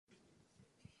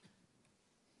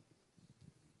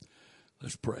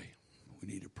Let's pray. We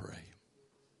need to pray.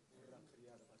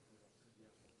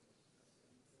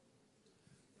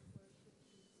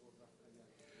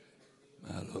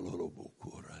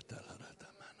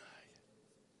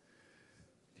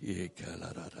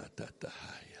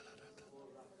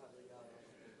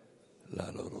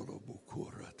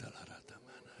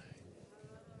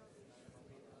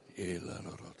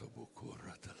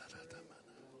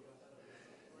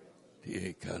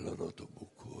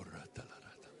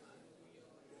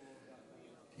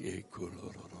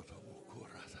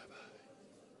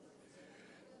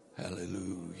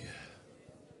 Hallelujah.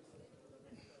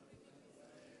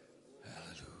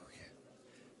 Hallelujah.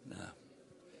 Now,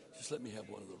 just let me have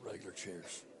one of the regular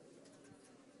chairs.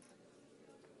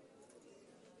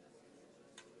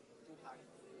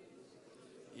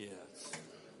 Yeah,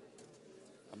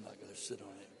 I'm not going to sit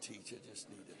on it and teach. I just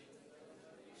need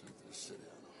something to sit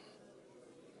down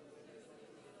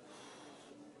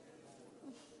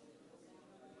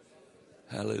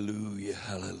on. Hallelujah,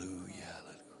 hallelujah,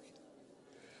 hallelujah.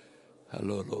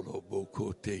 Hallelujah,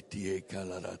 boko te tie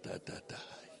kalaratata.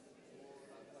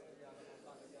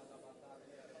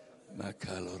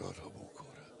 Makalororo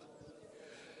bokora.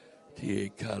 Tie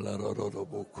kalaroro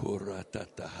bokora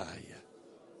tatahaya.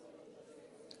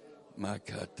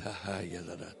 Makatahaya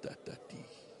laratati.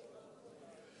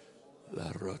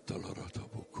 La rotoloroto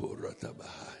bokora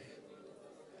tabahaya.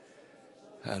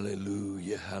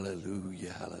 Hallelujah,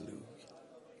 hallelujah, hallelujah.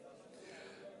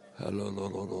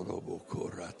 Hallelujah,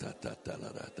 bokora tatata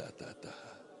laratata.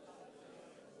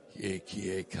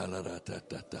 Yekie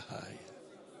kalaratata.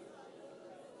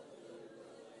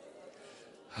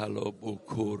 Halo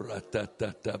bukura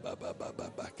tatata baba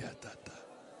baba bakatata.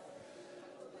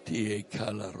 Tie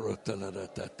kala rota la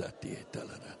ratata tie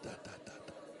tala ratata.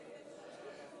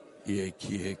 Ye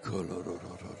kie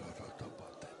kolorororororo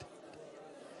botati.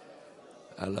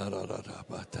 Alarara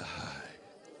batahai.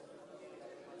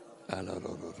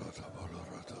 Alarorororo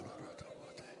bolorotoloroto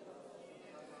bote.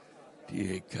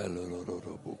 Tie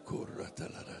kalororo bukura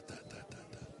tala ratata.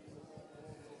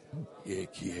 Ye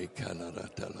kie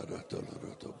kalarata la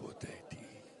rotoloroto boteti.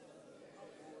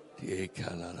 Tie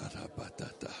kalarata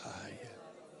batata haya.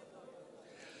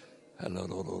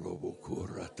 Halororo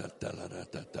bukura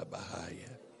tatalarata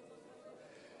tabahaya.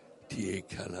 Tie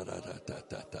kalarata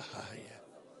tatahaya.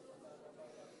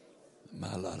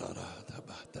 Malarata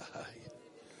batahaya.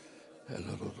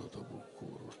 Halororo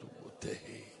bukuru to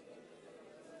botehi.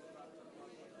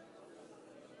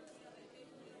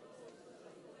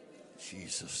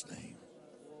 Jesus' name.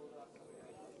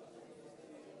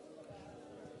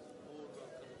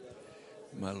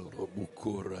 Maloro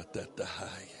bukura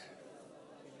tatahaya.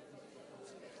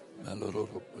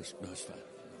 Maloro busnasta.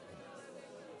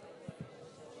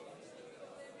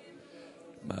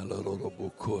 Maloro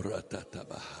bukura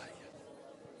tatabahaya.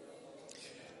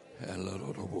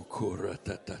 Maloro bukura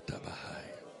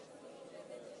tatabahaya.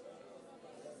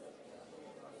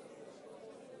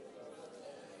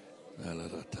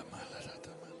 Malarata malarata.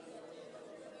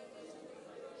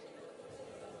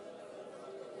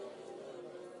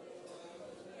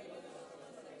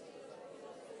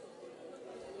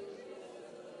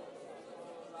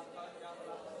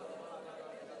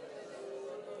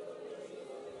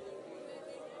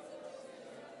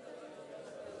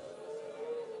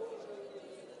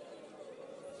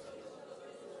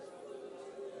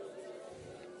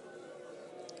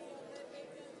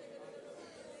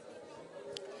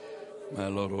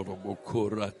 Maloro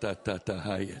bukura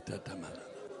tatatahaya tatamana.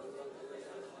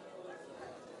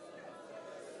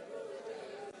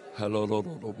 Haloro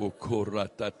bukura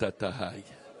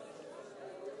tatatahaya.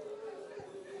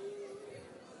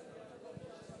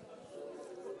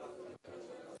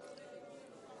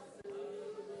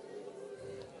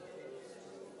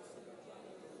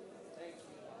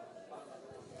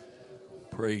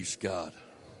 Praise God.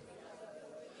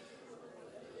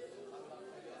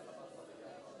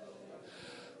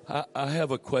 I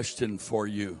have a question for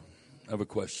you. I have a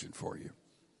question for you.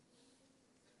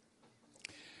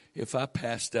 If I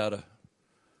passed out a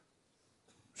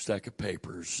stack of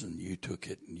papers and you took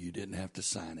it and you didn't have to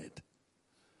sign it,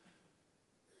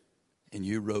 and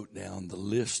you wrote down the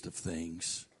list of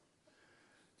things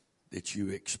that you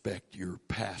expect your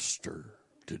pastor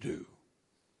to do,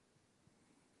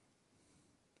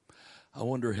 I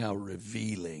wonder how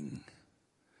revealing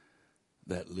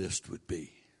that list would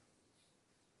be.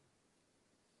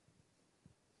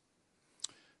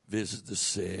 Visit the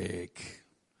sick,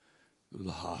 go to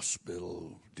the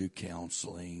hospital, do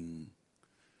counseling.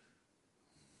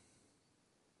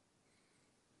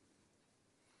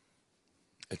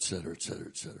 Et cetera, et cetera,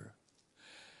 et cetera.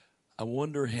 I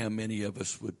wonder how many of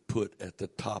us would put at the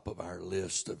top of our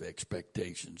list of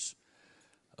expectations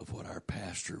of what our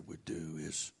pastor would do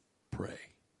is pray.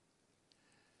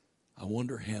 I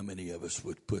wonder how many of us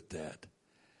would put that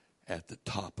at the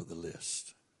top of the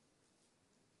list.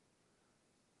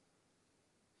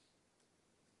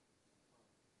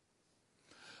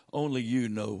 Only you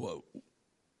know what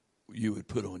you would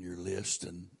put on your list,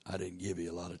 and I didn't give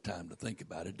you a lot of time to think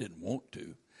about it. Didn't want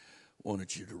to.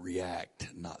 Wanted you to react,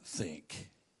 not think.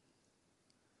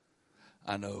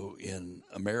 I know in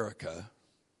America,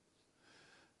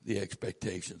 the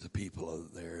expectations of people are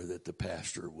there that the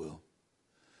pastor will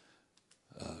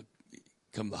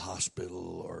come to the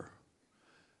hospital or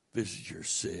visit your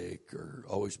sick or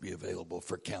always be available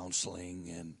for counseling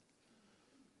and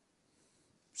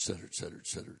et cetera, et cetera, et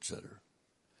cetera, et cetera.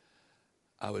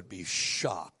 I would be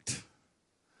shocked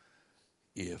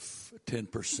if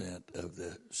 10% of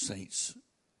the saints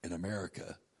in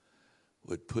America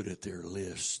would put at their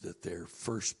list that their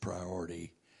first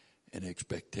priority and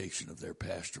expectation of their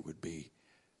pastor would be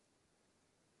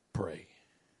pray.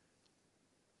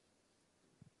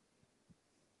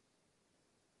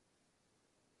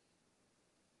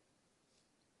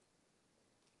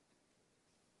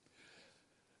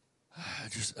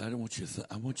 I want you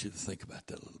to think about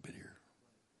that a little bit here.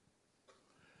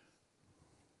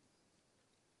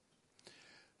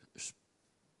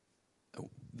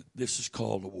 This is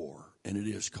called a war, and it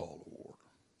is called a war.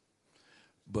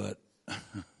 But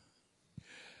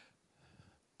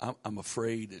I'm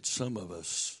afraid that some of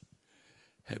us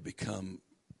have become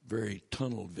very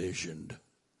tunnel visioned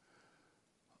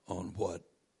on what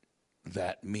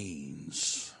that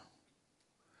means.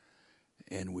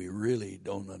 And we really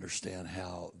don't understand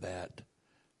how that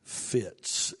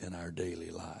fits in our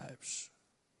daily lives.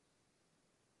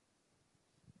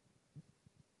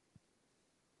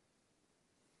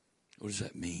 What does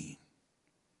that mean?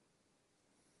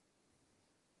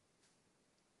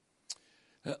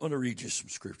 I want to read you some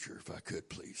scripture, if I could,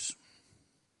 please.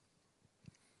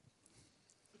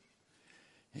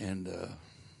 And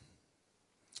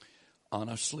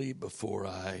honestly,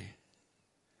 before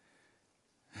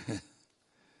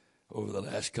over the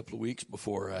last couple of weeks,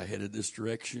 before I headed this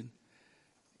direction,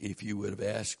 if you would have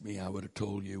asked me, I would have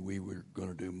told you we were going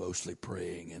to do mostly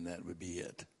praying, and that would be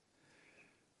it.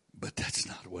 But that's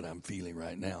not what I'm feeling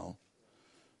right now.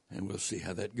 And we'll see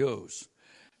how that goes.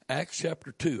 Acts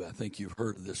chapter 2, I think you've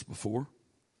heard of this before.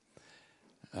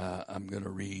 I'm going to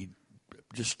read,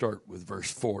 just start with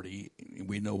verse 40.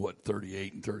 We know what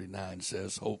 38 and 39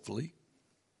 says, hopefully.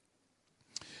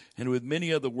 And with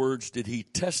many other words did he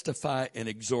testify and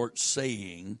exhort,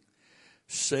 saying,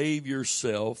 save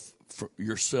yourselves from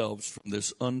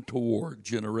this untoward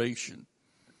generation.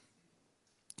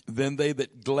 Then they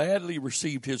that gladly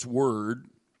received his word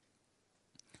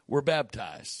were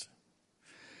baptized.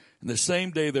 And the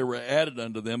same day there were added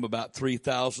unto them about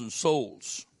 3,000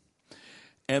 souls.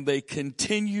 And they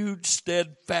continued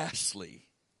steadfastly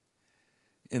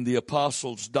in the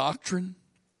apostles' doctrine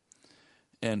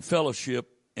and fellowship,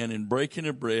 and in breaking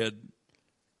of bread,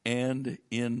 and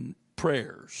in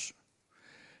prayers.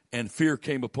 And fear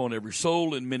came upon every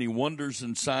soul, and many wonders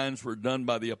and signs were done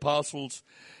by the apostles.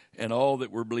 And all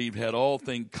that were believed had all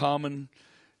things common,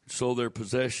 sold their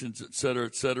possessions, etc.,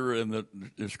 etc. And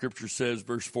the scripture says,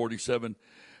 verse 47,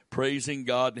 praising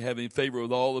God and having favor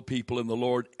with all the people, and the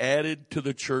Lord added to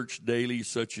the church daily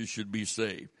such as should be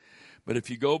saved. But if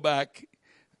you go back,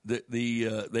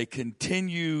 they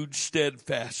continued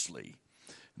steadfastly.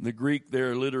 The Greek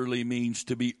there literally means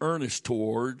to be earnest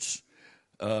towards,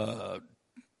 to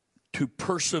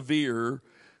persevere,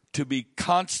 to be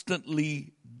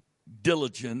constantly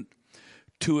diligent,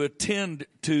 to attend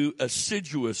to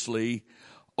assiduously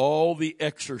all the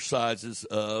exercises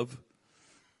of,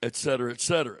 et cetera, et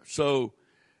cetera. So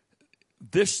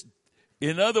this,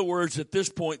 in other words, at this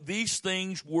point, these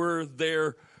things were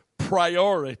their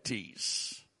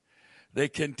priorities. They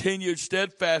continued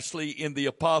steadfastly in the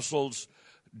apostles'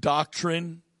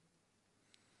 doctrine,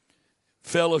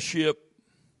 fellowship,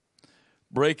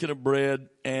 breaking of bread,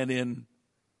 and in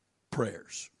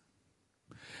prayers.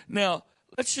 Now,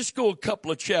 let's just go a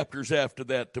couple of chapters after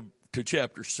that to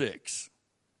chapter 6.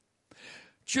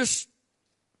 Just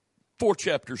 4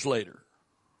 chapters later.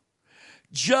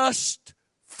 Just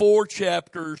 4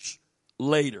 chapters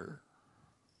later.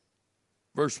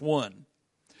 Verse 1.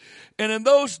 And in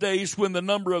those days, when the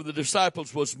number of the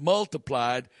disciples was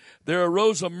multiplied, there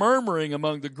arose a murmuring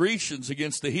among the Grecians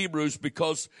against the Hebrews,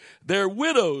 because their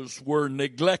widows were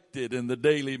neglected in the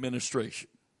daily ministration.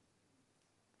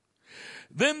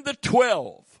 Then the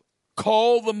 12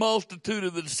 called the multitude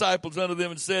of the disciples unto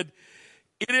them and said,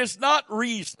 it is not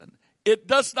reason, it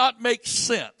does not make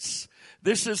sense.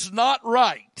 This is not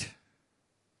right.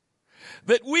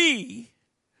 That we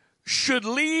should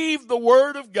leave the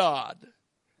Word of God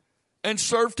and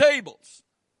serve tables.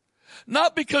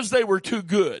 Not because they were too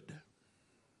good.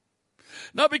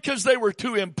 Not because they were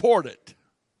too important.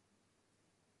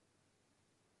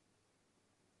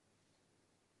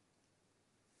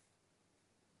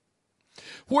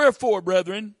 Wherefore,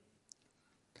 brethren,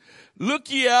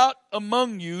 look ye out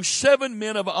among you 7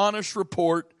 men of honest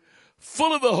report,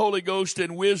 full of the Holy Ghost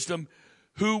and wisdom,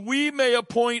 who we may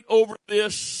appoint over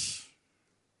this.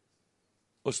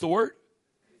 What's the word?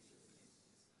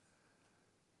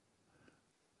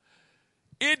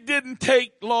 It didn't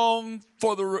take long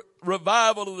for the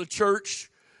revival of the church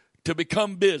to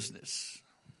become business.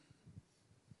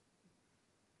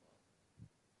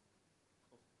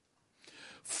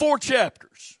 Four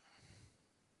chapters.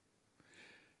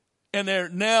 And they're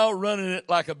now running it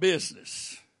like a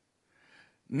business.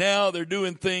 Now they're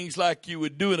doing things like you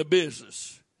would do in a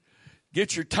business.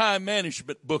 Get your time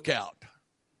management book out.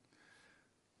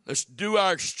 Let's do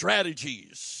our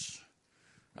strategies,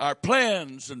 our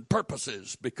plans and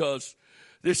purposes, because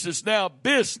this is now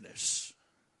business.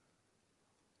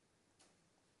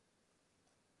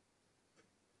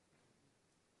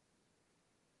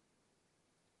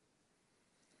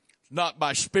 Not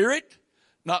by spirit,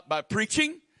 not by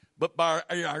preaching, but by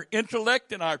our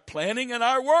intellect and our planning and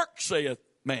our work, saith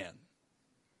man.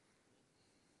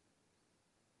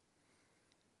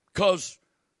 Because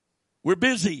we're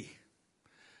busy.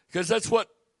 Because that's what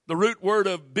the root word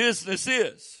of business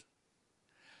is.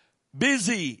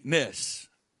 Busyness.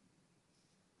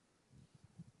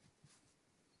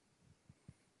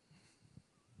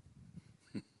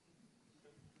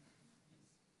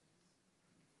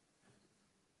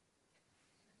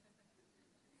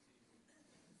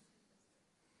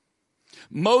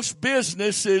 Most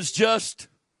business is just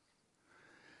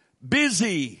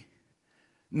busyness.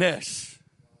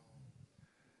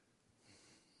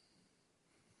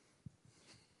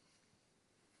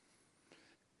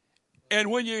 And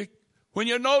when you're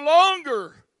no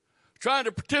longer trying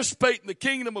to participate in the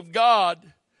kingdom of God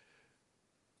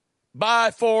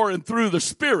by, for, and through the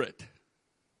Spirit,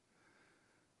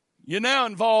 you're now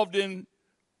involved in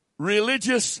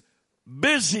religious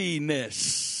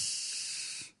busyness.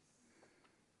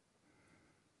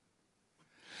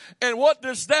 And what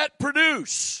does that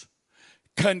produce?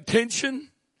 Contention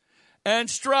and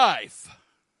strife.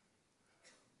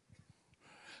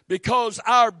 Because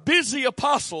our busy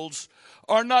apostles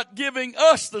are not giving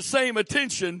us the same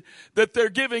attention that they're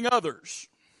giving others.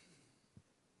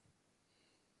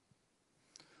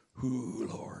 Ooh,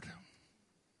 Lord.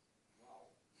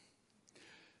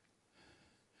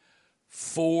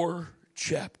 4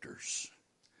 chapters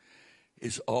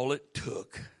is all it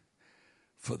took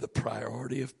for the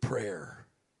priority of prayer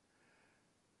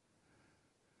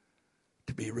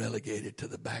to be relegated to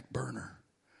the back burner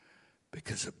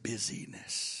because of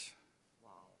busyness.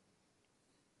 Wow.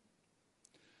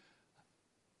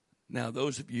 Now,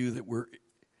 those of you that were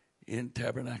in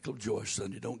Tabernacle of Joy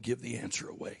Sunday, don't give the answer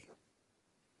away.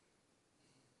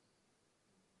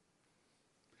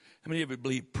 How many of you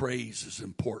believe praise is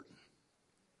important?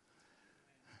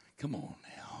 Come on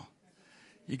now.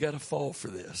 You got to fall for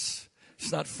this.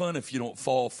 It's not fun if you don't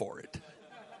fall for it.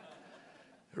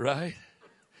 Right?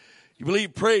 You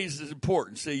believe praise is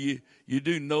important. See, you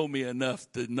do know me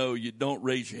enough to know you don't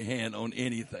raise your hand on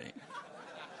anything.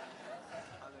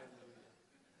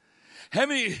 How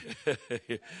many,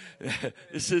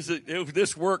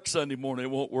 this works Sunday morning, it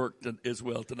won't work as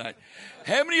well tonight.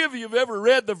 How many of you have ever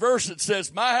read the verse that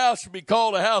says, my house should be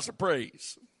called a house of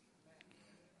praise?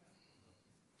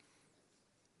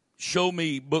 Show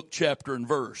me book, chapter, and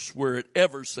verse where it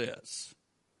ever says,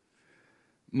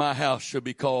 my house shall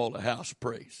be called a house of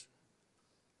praise.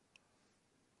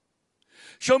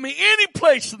 Show me any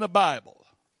place in the Bible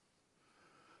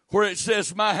where it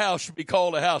says, my house should be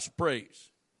called a house of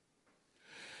praise.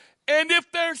 And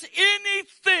if there's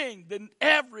anything the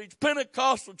average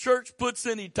Pentecostal church puts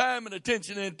any time and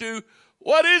attention into,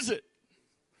 what is it?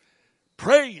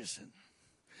 Praising.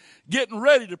 Getting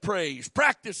ready to praise,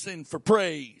 practicing for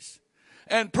praise,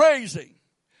 and praising.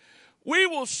 We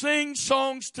will sing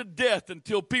songs to death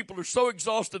until people are so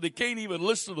exhausted they can't even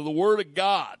listen to the Word of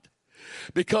God.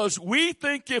 Because we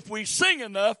think if we sing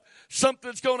enough,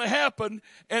 something's going to happen,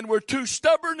 and we're too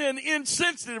stubborn and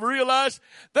insensitive to realize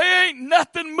there ain't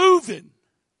nothing moving.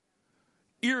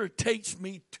 Irritates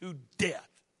me to death.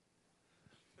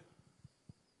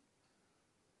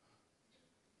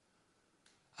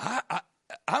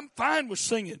 I'm fine with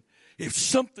singing if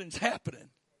something's happening.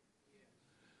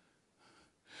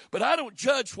 But I don't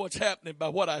judge what's happening by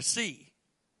what I see.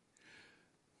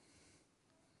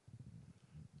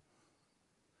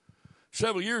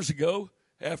 Several years ago,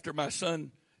 after my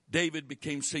son David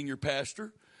became senior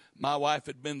pastor, my wife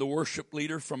had been the worship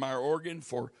leader from our organ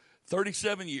for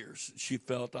 37 years. She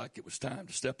felt like it was time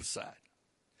to step aside.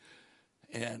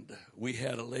 And we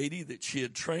had a lady that she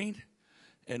had trained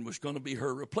and was going to be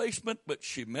her replacement, but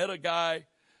she met a guy,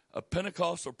 a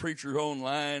Pentecostal preacher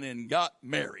online, and got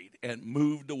married and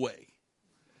moved away.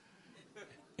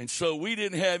 And so we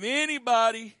didn't have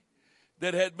anybody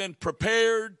that had been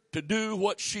prepared to do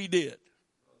what she did.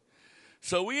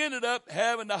 So we ended up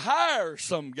having to hire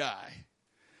some guy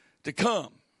to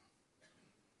come.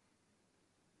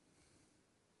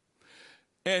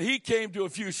 And he came to a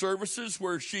few services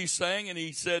where she sang, and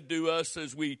he said to us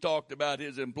as we talked about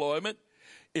his employment,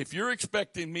 if you're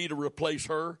expecting me to replace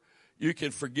her, you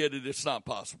can forget it. It's not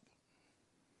possible.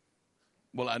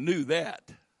 Well, I knew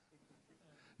that.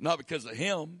 Not because of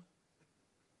him.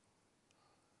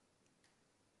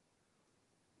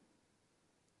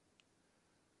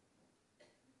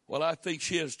 Well, I think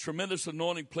she has tremendous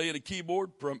anointing playing a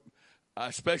keyboard. I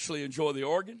especially enjoy the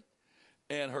organ.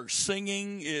 And her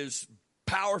singing is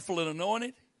powerful and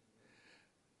anointed.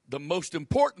 The most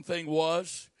important thing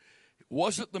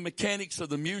wasn't the mechanics of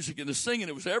the music and the singing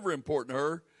that was ever important to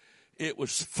her. It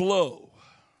was flow.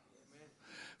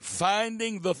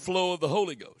 Finding the flow of the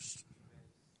Holy Ghost.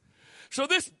 So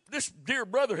this dear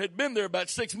brother had been there about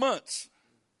 6 months.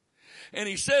 And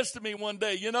he says to me one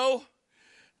day, you know,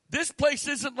 this place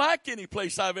isn't like any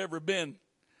place I've ever been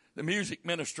the music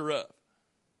minister of.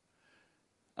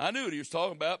 I knew what he was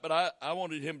talking about, but I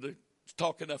wanted him to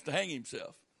talk enough to hang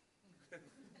himself.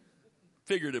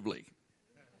 Figuratively.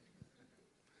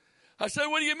 I said,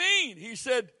 what do you mean? He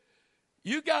said,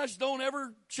 you guys don't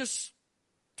ever just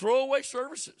throw away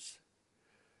services.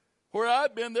 Where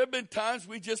I've been, there have been times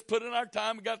we just put in our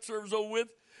time and got service over with.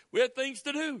 We had things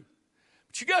to do.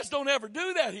 But you guys don't ever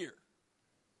do that here.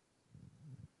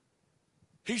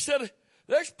 He said,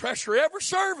 there's pressure every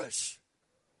service.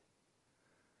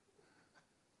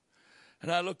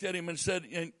 And I looked at him and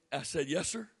I said, yes,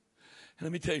 sir. And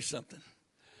let me tell you something.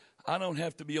 I don't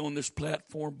have to be on this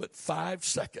platform but 5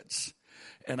 seconds.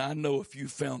 And I know if you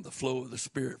found the flow of the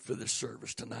Spirit for this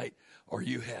service tonight or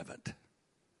you haven't.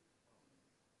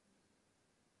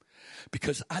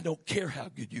 Because I don't care how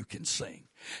good you can sing.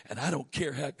 And I don't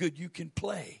care how good you can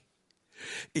play.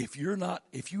 If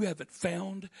you haven't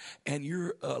found and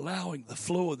you're allowing the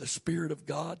flow of the Spirit of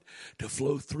God to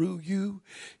flow through you,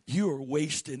 you are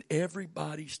wasting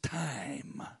everybody's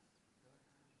time.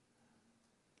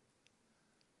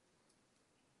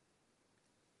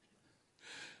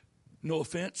 No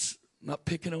offense, not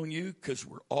picking on you, because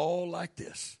we're all like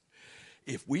this.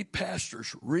 If we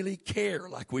pastors really care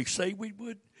like we say we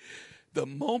would, the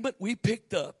moment we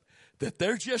picked up that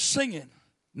they're just singing,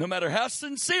 no matter how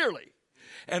sincerely,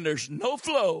 and there's no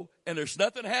flow, and there's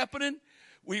nothing happening,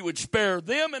 we would spare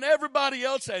them and everybody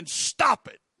else and stop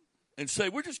it and say,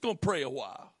 we're just going to pray a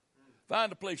while.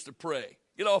 Find a place to pray.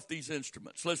 Get off these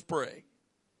instruments. Let's pray.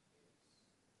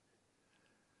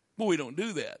 But we don't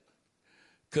do that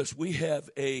because we have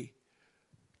a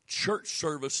church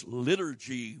service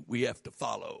liturgy we have to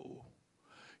follow.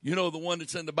 You know the one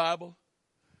that's in the Bible?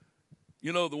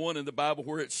 You know the one in the Bible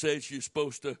where it says you're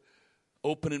supposed to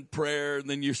open in prayer, and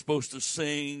then you're supposed to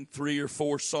sing 3 or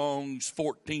 4 songs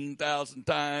 14,000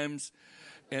 times,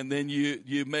 and then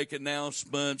you make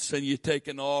announcements, and you take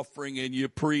an offering, and you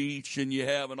preach, and you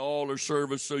have an altar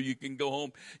service so you can go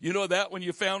home. You know that one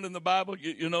you found in the Bible?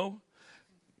 You know?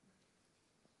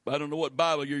 I don't know what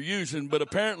Bible you're using, but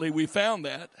apparently we found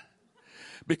that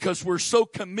because we're so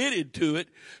committed to it.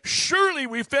 Surely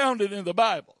we found it in the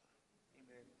Bible.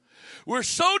 We're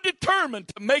so determined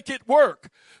to make it work.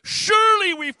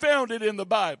 Surely we found it in the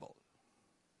Bible.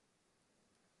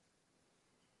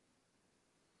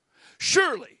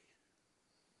 Surely.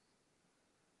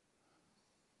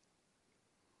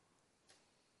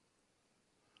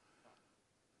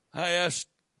 I asked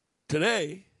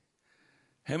today,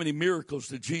 how many miracles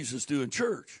did Jesus do in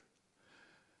church?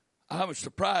 I was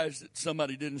surprised that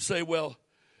somebody didn't say, well,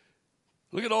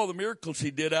 look at all the miracles he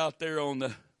did out there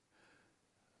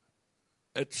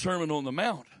at Sermon on the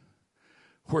Mount,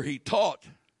 where he taught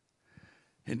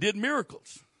and did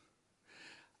miracles.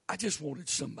 I just wanted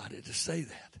somebody to say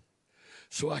that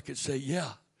so I could say,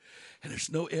 yeah, and there's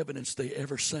no evidence they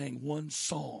ever sang one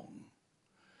song.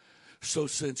 So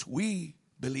since we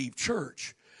believe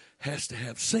church has to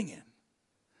have singing,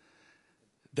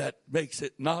 that makes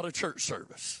it not a church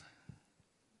service.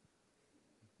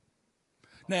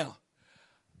 Now,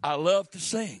 I love to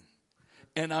sing,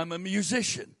 and I'm a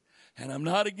musician. And I'm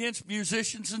not against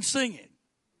musicians and singing.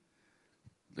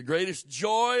 The greatest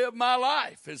joy of my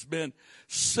life has been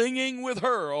singing with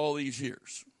her all these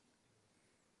years.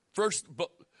 First,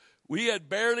 we had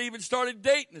barely even started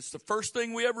dating. It's the first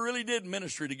thing we ever really did in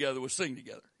ministry together was sing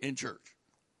together in church.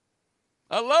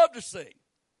 I love to sing.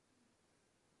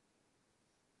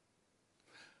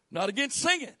 Not against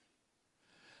singing.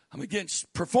 I'm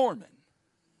against performing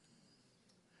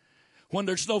when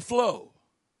there's no flow.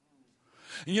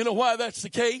 And you know why that's the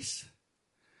case?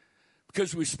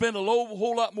 Because we spend a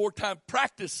whole lot more time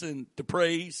practicing to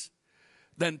praise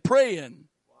than praying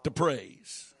to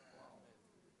praise.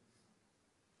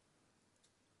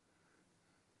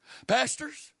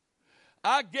 Pastors,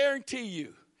 I guarantee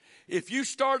you, if you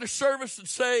start a service and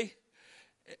say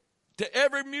to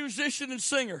every musician and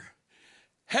singer,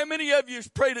 how many of you has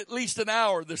prayed at least an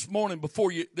hour this morning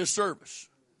before this service?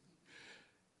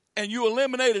 And you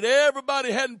eliminated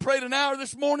everybody hadn't prayed an hour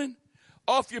this morning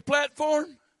off your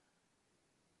platform?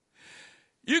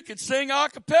 You could sing a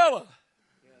cappella.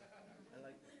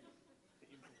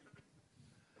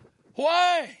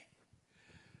 Why?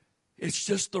 It's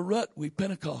just the rut we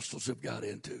Pentecostals have got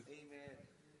into.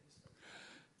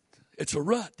 It's a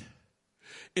rut.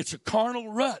 It's a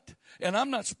carnal rut. And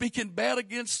I'm not speaking bad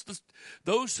against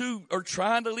those who are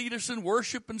trying to lead us in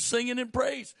worship and singing and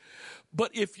praise.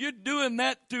 But if you're doing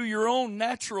that through your own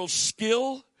natural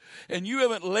skill, and you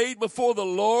haven't laid before the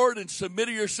Lord and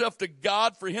submitted yourself to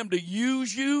God for Him to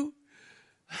use you,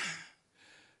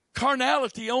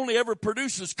 carnality only ever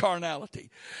produces carnality.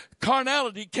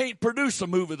 Carnality can't produce a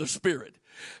move of the Spirit.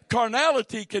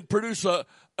 Carnality can produce an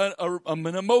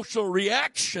emotional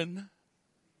reaction.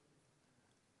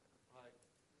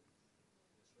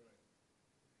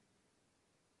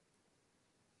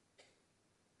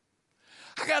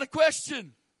 I got a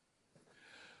question.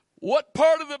 What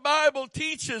part of the Bible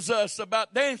teaches us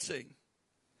about dancing?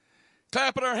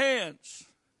 Clapping our hands,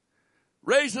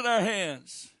 raising our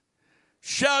hands,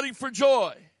 shouting for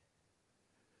joy.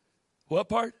 What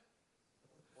part?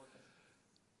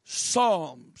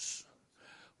 Psalms.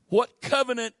 What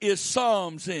covenant is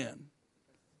Psalms in?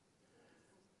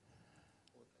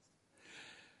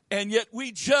 And yet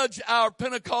we judge our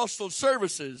Pentecostal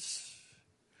services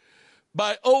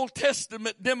by Old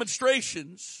Testament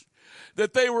demonstrations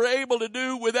that they were able to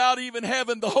do without even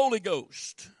having the Holy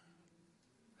Ghost.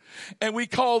 And we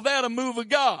call that a move of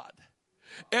God.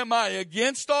 Am I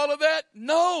against all of that?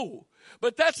 No.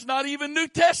 But that's not even New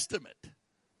Testament.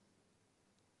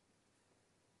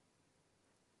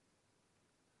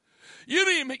 You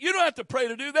don't have to pray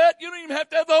to do that. You don't even have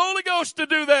to have the Holy Ghost to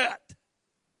do that.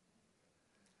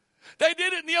 They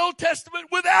did it in the Old Testament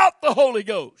without the Holy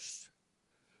Ghost.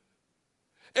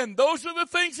 And those are the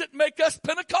things that make us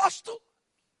Pentecostal.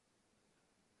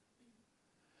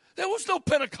 There was no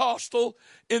Pentecostal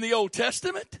in the Old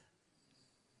Testament.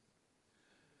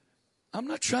 I'm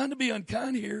not trying to be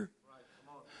unkind here.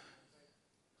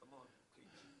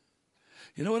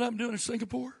 You know what I'm doing in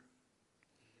Singapore?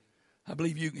 I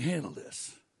believe you can handle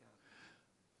this.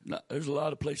 There's a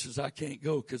lot of places I can't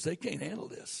go because they can't handle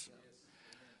this.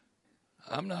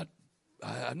 I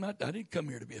didn't come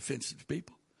here to be offensive to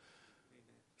people.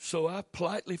 So I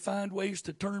politely find ways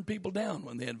to turn people down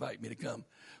when they invite me to come,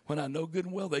 when I know good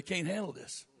and well they can't handle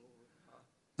this.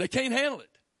 They can't handle it.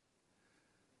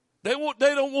 They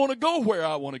don't want to go where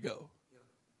I want to go.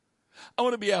 I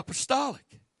want to be apostolic.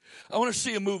 I want to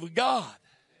see a move of God.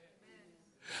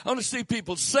 I want to see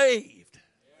people saved.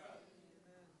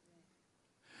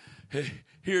 Hey,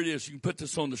 here it is. You can put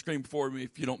this on the screen for me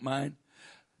if you don't mind.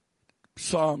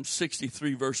 Psalm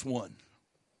 63, verse 1.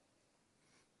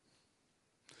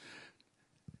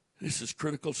 This is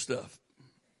critical stuff,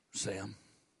 Sam.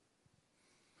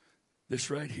 This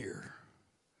right here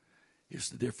is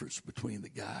the difference between the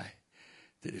guy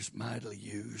that is mightily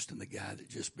used and the guy that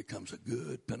just becomes a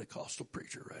good Pentecostal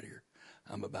preacher right here.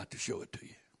 I'm about to show it to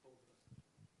you.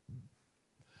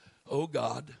 O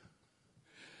God,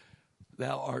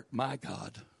 thou art my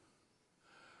God.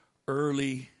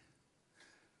 Early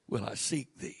will I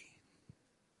seek thee.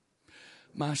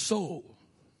 My soul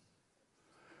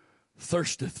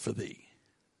thirsteth for thee.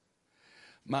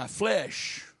 My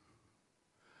flesh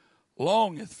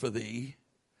longeth for thee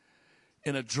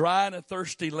in a dry and a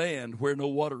thirsty land where no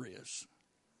water is.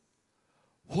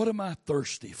 What am I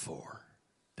thirsty for,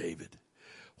 David?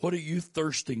 What are you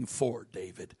thirsting for,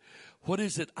 David? What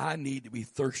is it I need to be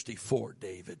thirsty for,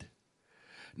 David?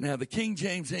 Now, the King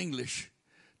James English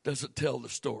doesn't tell the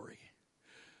story.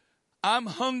 I'm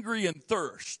hungry and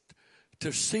thirst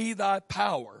to see thy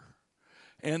power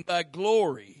and thy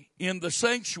glory in the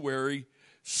sanctuary,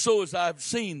 so as I've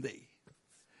seen thee.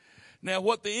 Now,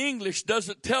 what the English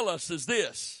doesn't tell us is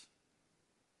this.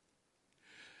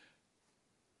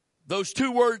 Those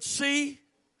two words, see.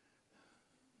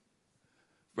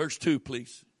 Verse 2,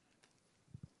 please.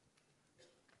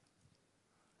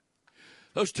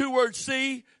 Those two words,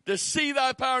 see, to see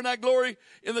thy power and thy glory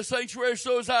in the sanctuary,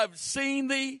 so as I've seen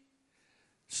thee.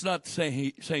 It's not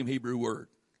the same Hebrew word.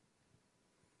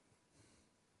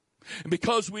 And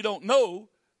because we don't know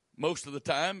most of the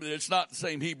time that it's not the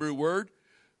same Hebrew word,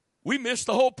 we miss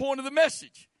the whole point of the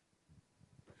message.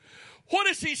 What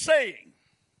is he saying?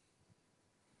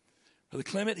 Brother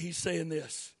Clement, he's saying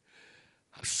this.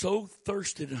 I've so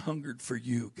thirsted and hungered for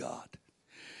you, God.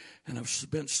 And I've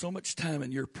spent so much time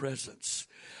in your presence.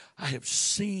 I have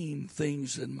seen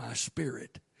things in my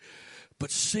spirit. But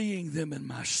seeing them in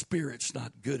my spirit's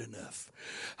not good enough.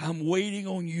 I'm waiting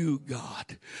on you,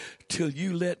 God, till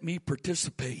you let me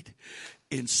participate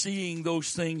in seeing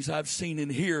those things I've seen in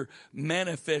here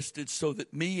manifested so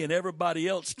that me and everybody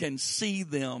else can see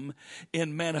them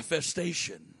in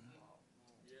manifestation.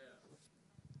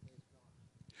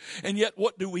 And yet,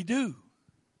 what do we do?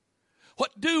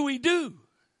 What do we do?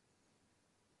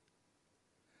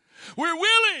 We're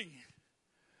willing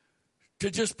to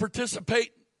just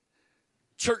participate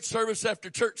church service after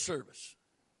church service.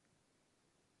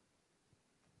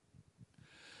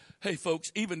 Hey,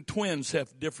 folks, even twins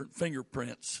have different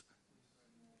fingerprints.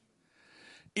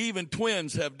 Even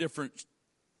twins have different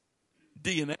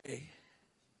DNA.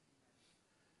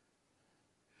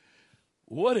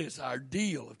 What is our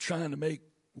deal of trying to make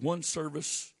one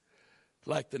service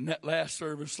like the last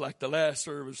service, like the last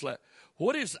service?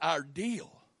 What is our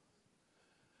deal?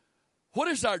 What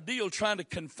is our deal trying to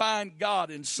confine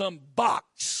God in some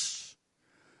box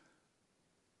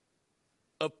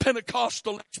of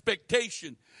Pentecostal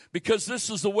expectation because this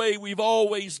is the way we've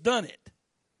always done it?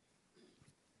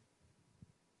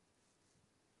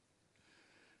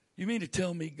 You mean to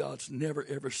tell me God's never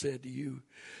ever said to you,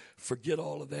 forget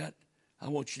all of that. I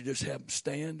want you to just have him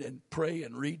stand and pray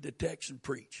and read the text and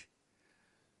preach.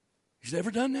 He's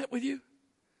never done that with you?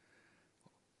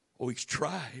 Oh, he's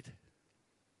tried.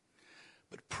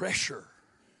 But pressure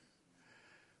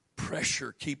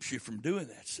keeps you from doing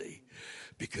that, see?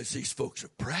 Because these folks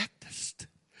have practiced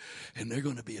and they're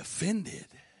going to be offended.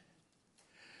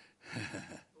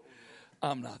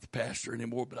 I'm not the pastor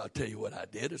anymore, but I'll tell you what I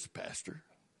did as a pastor.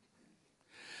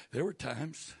 There were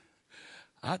times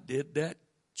I did that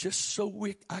just so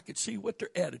I could see what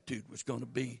their attitude was going to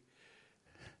be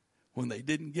when they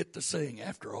didn't get to sing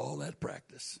after all that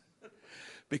practice.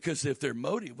 Because if their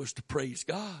motive was to praise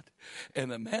God,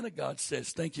 and the man of God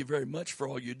says, thank you very much for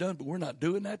all you've done, but we're not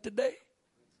doing that today.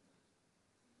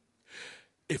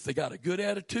 If they got a good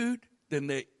attitude,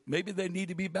 then maybe they need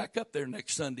to be back up there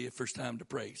next Sunday if there's time to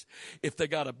praise. If they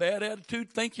got a bad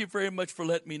attitude, thank you very much for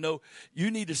letting me know. You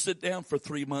need to sit down for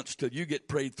 3 months till you get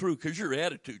prayed through because your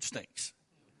attitude stinks.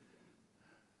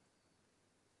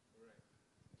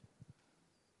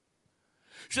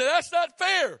 So that's not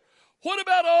fair. What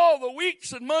about all the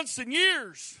weeks and months and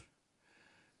years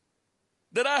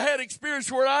that I had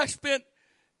experience where I spent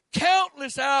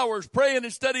countless hours praying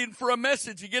and studying for a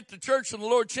message to get to church and the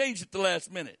Lord changed at the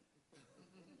last minute?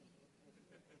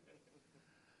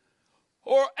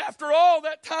 Or after all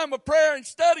that time of prayer and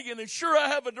studying and sure I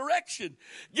have a direction,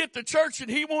 get to church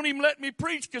and he won't even let me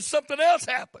preach because something else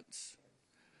happens.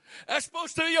 That's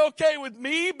supposed to be okay with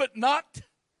me, but not.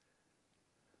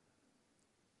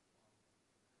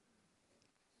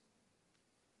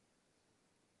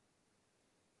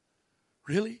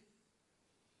 Really?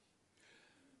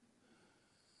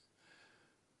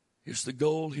 Is the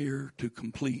goal here to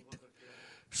complete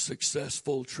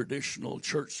successful traditional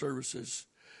church services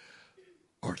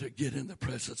or to get in the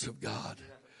presence of God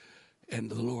and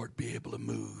the Lord be able to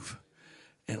move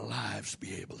and lives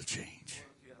be able to change?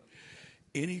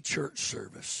 Any church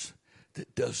service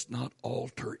that does not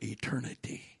alter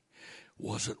eternity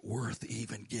wasn't worth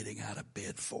even getting out of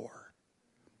bed for.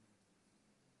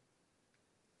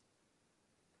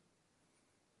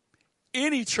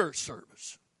 Any church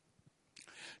service,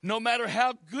 no matter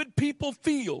how good people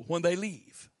feel when they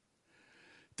leave,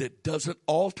 that doesn't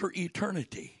alter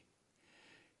eternity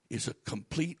is a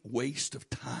complete waste of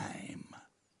time.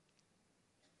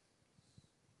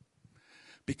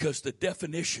 Because the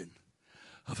definition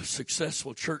of a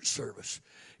successful church service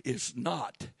is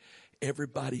not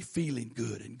everybody feeling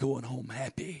good and going home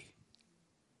happy.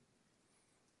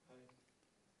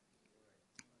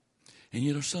 And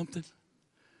you know something?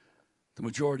 The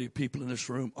majority of people in this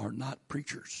room are not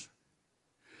preachers.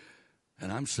 And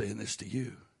I'm saying this to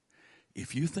you.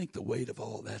 If you think the weight of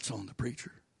all that's on the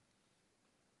preacher,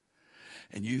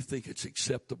 And you think it's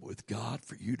acceptable with God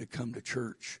for you to come to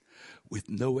church with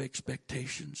no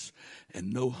expectations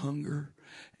and no hunger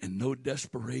and no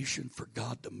desperation for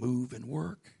God to move and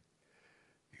work?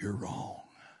 You're wrong.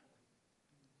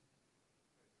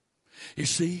 You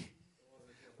see,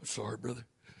 I'm sorry, brother.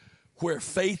 Where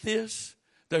faith is,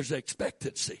 there's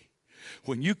expectancy.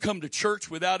 When you come to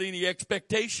church without any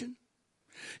expectation,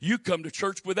 you come to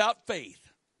church without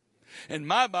faith. And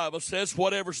my Bible says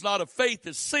whatever's not of faith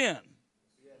is sin.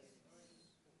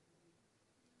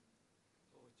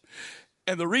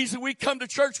 And the reason we come to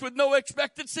church with no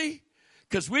expectancy,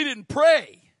 because we didn't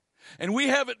pray. And we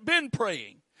haven't been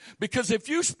praying. Because if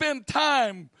you spend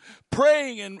time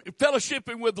praying and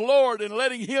fellowshipping with the Lord and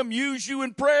letting Him use you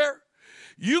in prayer,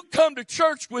 you come to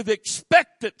church with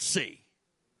expectancy.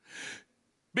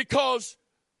 Because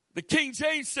the King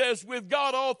James says, with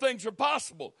God all things are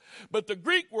possible. But the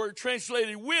Greek word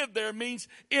translated with there means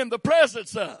in the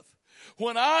presence of.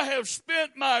 When I have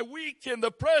spent my week in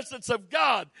the presence of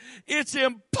God, it's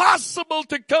impossible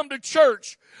to come to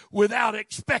church without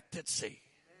expectancy.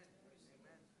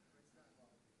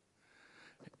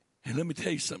 And let me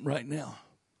tell you something right now.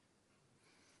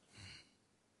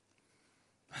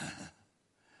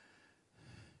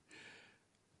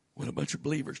 When a bunch of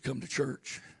believers come to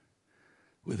church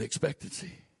with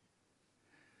expectancy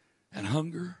and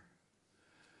hunger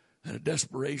and a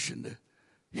desperation to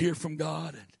hear from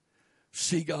God and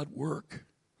see God work,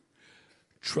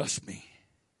 trust me,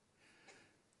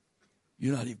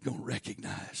 you're not even going to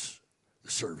recognize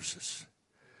the services.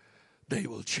 They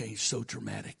will change so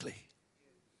dramatically.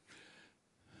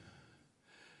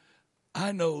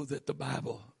 I know that the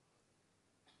Bible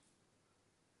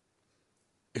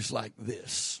is like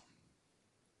this.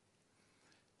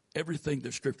 Everything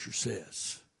the Scripture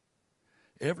says,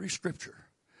 every Scripture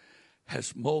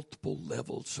has multiple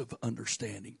levels of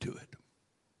understanding to it.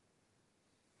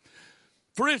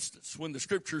 For instance, when the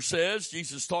Scripture says,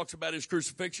 Jesus talks about His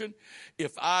crucifixion,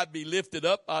 if I be lifted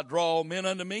up, I draw all men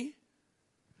unto me.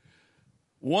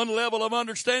 One level of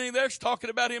understanding there is talking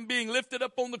about Him being lifted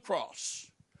up on the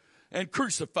cross and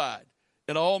crucified,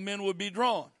 and all men would be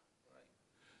drawn.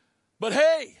 But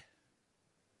hey,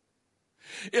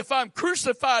 if I'm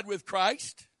crucified with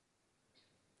Christ,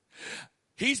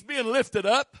 He's being lifted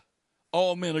up,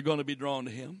 all men are going to be drawn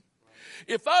to Him.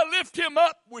 If I lift Him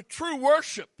up with true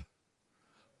worship,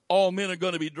 all men are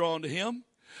going to be drawn to Him.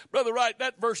 Brother Wright,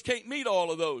 that verse can't mean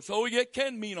all of those. Oh, it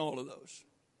can mean all of those.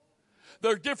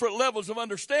 There are different levels of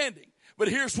understanding. But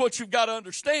here's what you've got to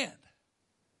understand.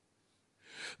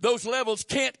 Those levels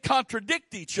can't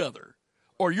contradict each other,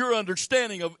 or your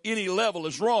understanding of any level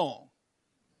is wrong.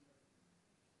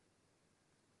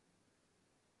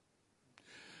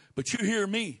 But you hear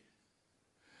me.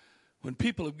 When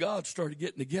people of God started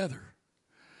getting together,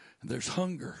 and there's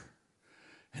hunger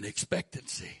and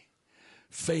expectancy,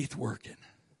 faith working,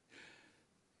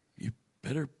 you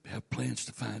better have plans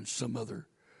to find some other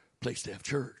place to have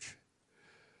church,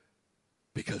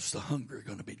 because the hunger are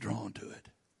going to be drawn to it.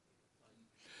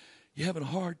 You having a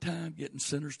hard time getting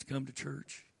sinners to come to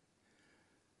church?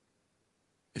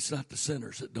 It's not the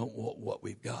sinners that don't want what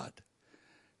we've got.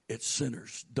 It's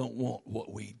sinners don't want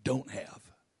what we don't have.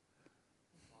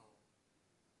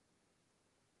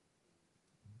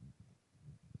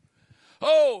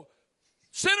 Oh,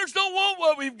 sinners don't want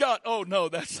what we've got. Oh, no,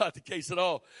 that's not the case at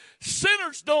all.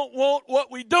 Sinners don't want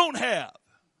what we don't have.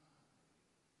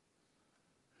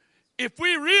 If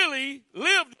we really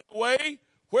lived a way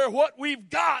where what we've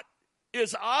got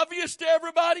is obvious to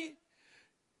everybody,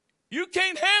 you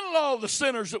can't handle all the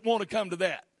sinners that want to come to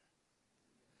that.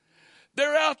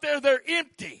 They're out there, they're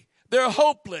empty. They're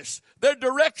hopeless. They're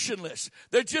directionless.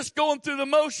 They're just going through the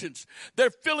motions.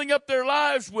 They're filling up their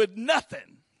lives with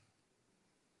nothing.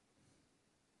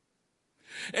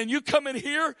 And you come in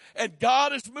here and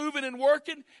God is moving and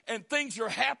working and things are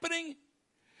happening.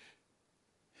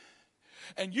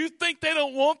 And you think they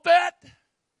don't want that?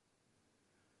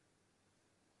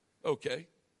 Okay.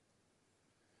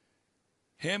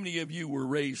 How many of you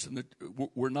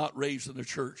were not raised in the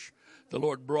church? The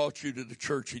Lord brought you to the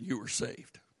church and you were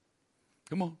saved.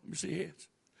 Come on, let me see your hands.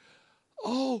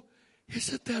 Oh,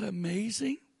 isn't that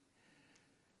amazing?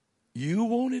 You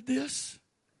wanted this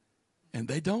and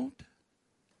they don't?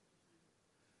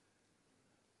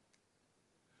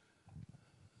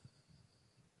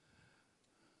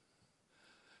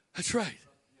 That's right.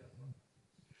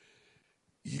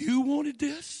 You wanted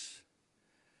this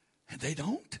and they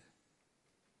don't?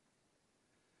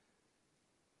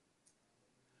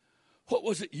 What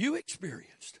was it you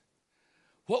experienced?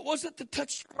 What was it that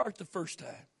touched your heart the first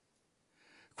time?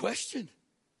 Question.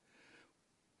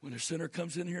 When a sinner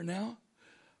comes in here now,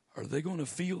 Are they going to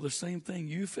feel the same thing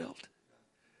you felt?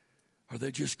 Or are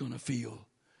they just going to feel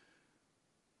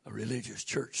a religious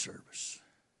church service?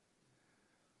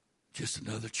 Just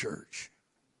another church.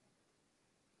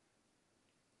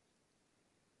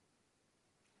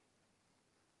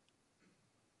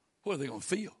 What are they going to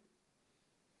feel?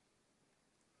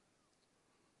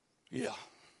 Yeah,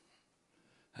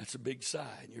 that's a big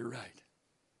sigh, and you're right.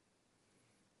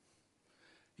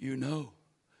 You know,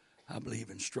 I believe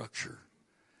in structure,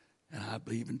 and I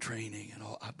believe in training, and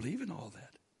all. I believe in all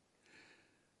that.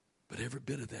 But every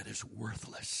bit of that is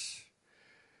worthless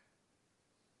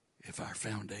if our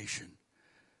foundation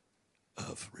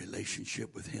of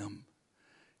relationship with Him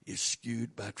is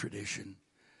skewed by tradition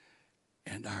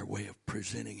and our way of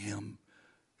presenting Him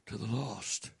to the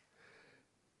lost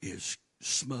is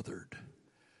smothered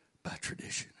by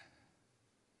tradition.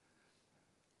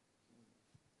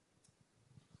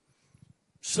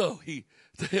 So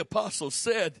the apostle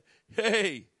said,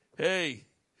 hey,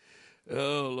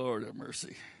 oh Lord have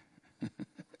mercy.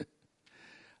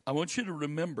 I want you to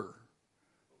remember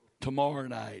tomorrow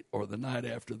night or the night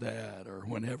after that or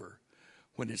whenever,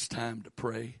 when it's time to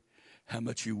pray, how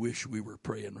much you wish we were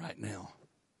praying right now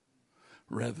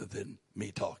rather than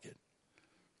me talking.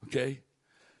 Okay?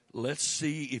 Let's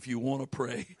see if you want to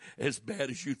pray as bad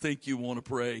as you think you want to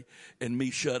pray and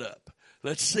me shut up.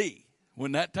 Let's see.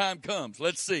 When that time comes,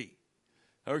 let's see.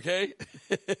 Okay?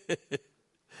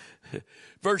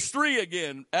 Verse 3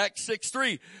 again, Acts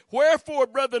 6:3. Wherefore,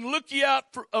 brethren, look ye out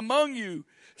among you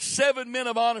 7 men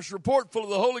of honest report, full of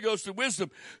the Holy Ghost and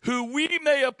wisdom, who we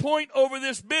may appoint over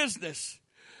this business.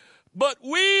 But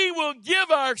we will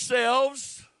give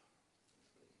ourselves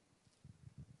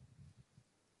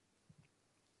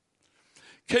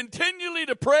continually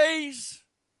to praise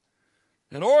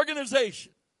and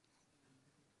organization.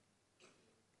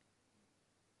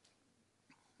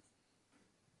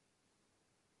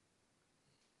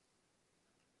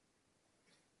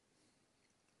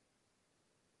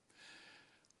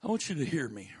 I want you to hear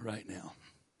me right now.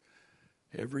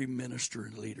 Every minister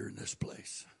and leader in this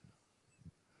place.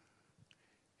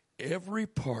 Every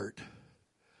part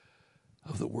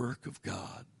of the work of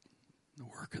God, the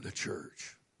work of the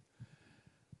church,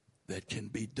 that can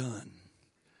be done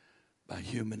by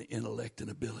human intellect and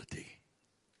ability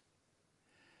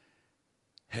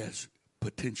has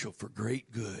potential for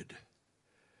great good,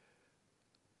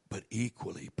 but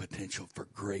equally potential for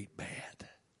great bad.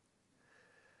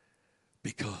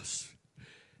 Because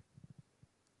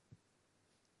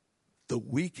the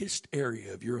weakest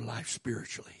area of your life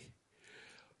spiritually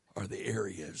are the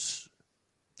areas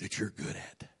that you're good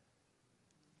at.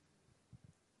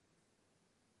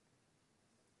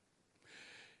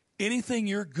 Anything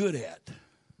you're good at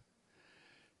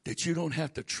that you don't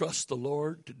have to trust the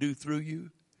Lord to do through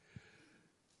you,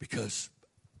 because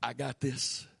I got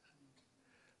this.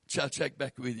 I'll check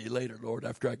back with you later, Lord,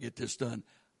 after I get this done.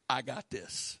 I got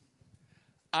this.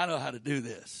 I know how to do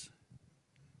this.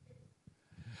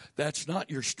 That's not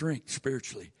your strength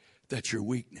spiritually. That's your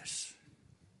weakness.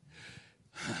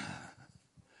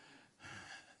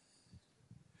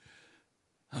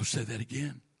 I'll say that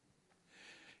again.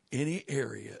 Any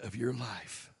area of your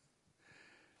life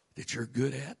that you're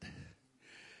good at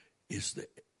is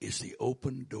the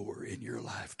open door in your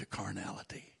life to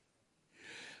carnality.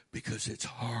 Because it's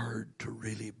hard to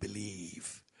really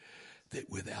believe that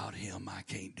without Him I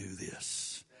can't do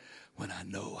this when I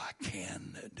know I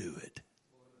can do it.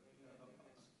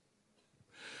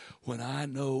 When I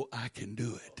know I can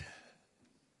do it,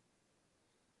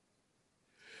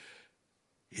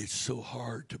 it's so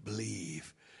hard to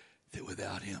believe that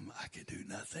without Him I can do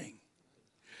nothing.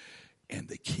 And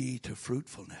the key to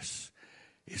fruitfulness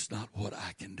is not what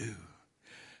I can do,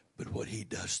 but what He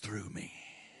does through me.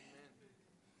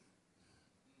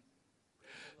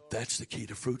 That's the key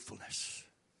to fruitfulness.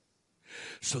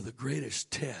 So the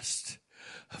greatest test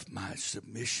of my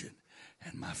submission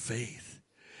and my faith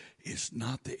is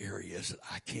not the areas that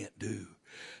I can't do,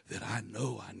 that I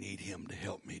know I need Him to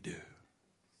help me do.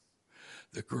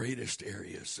 The greatest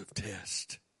areas of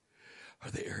test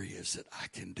are the areas that I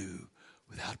can do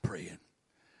without praying,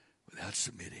 without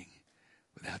submitting,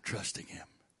 without trusting Him.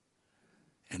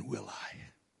 And will I?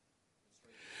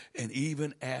 And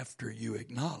even after you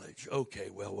acknowledge, okay,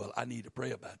 well, I need to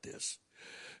pray about this.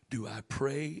 Do I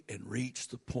pray and reach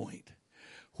the point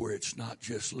where it's not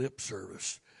just lip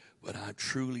service, but I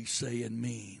truly say and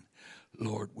mean,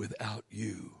 Lord, without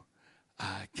you,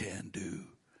 I can do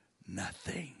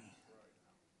nothing.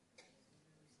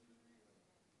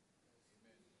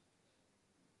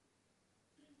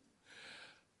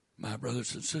 My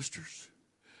brothers and sisters,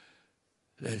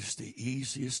 that is the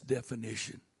easiest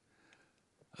definition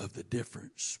of the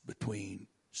difference between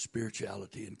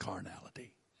spirituality and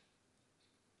carnality.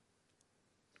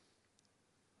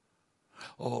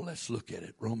 Oh, let's look at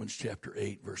it. Romans chapter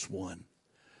 8, verse 1.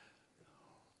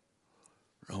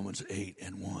 Romans 8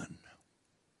 and 1.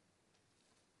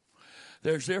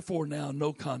 There's therefore now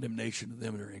no condemnation to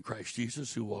them that are in Christ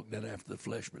Jesus, who walk not after the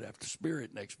flesh, but after the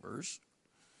Spirit. Next verse.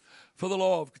 For the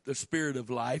law of the Spirit of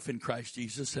life in Christ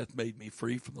Jesus hath made me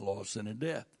free from the law of sin and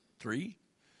death. 3.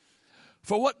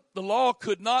 For what the law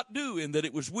could not do, in that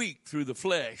it was weak through the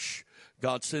flesh,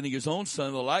 God sending his own Son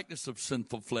in the likeness of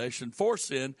sinful flesh, and for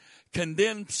sin,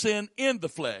 condemned sin in the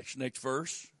flesh. Next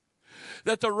verse.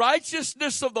 That the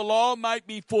righteousness of the law might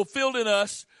be fulfilled in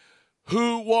us,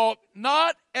 who walk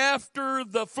not after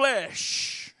the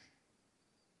flesh,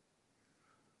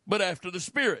 but after the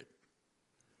Spirit.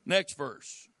 Next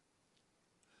verse.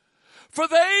 For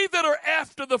they that are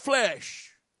after the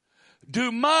flesh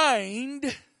do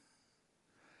mind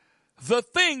the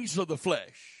things of the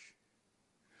flesh,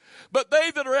 but they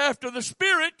that are after the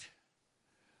Spirit,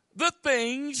 the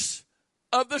things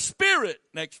of the Spirit.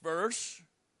 Next verse.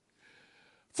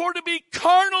 For to be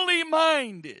carnally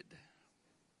minded.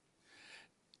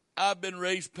 I've been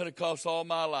raised Pentecostal all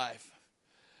my life.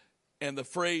 And the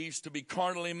phrase to be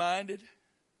carnally minded,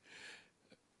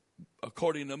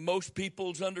 according to most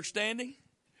people's understanding,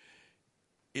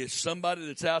 is somebody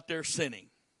that's out there sinning.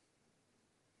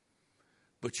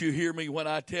 But you hear me when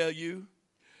I tell you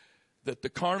that the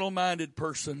carnal-minded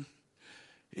person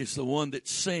is the one that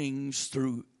sings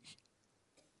through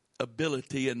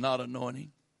ability and not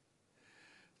anointing.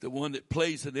 The one that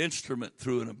plays an instrument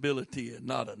through an ability and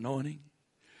not anointing.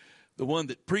 The one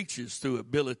that preaches through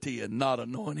ability and not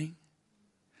anointing.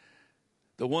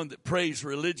 The one that prays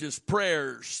religious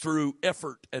prayers through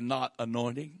effort and not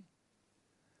anointing.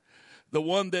 The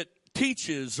one that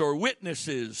teaches or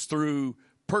witnesses through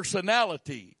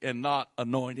personality and not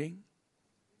anointing.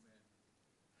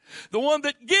 The one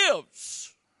that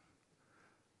gives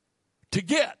to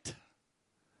get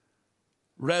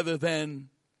rather than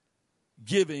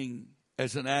giving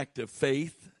as an act of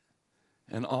faith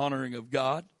and honoring of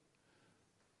God.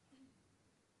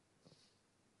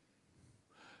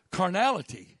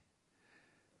 Carnality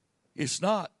is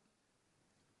not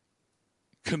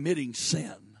committing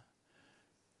sin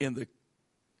in the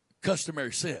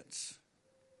customary sense.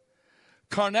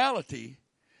 Carnality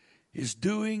is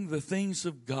doing the things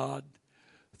of God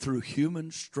through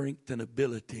human strength and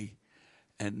ability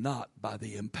and not by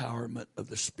the empowerment of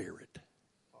the Spirit.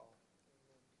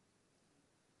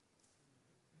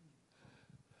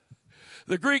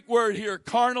 The Greek word here,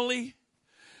 carnally,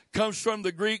 comes from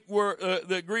the Greek word.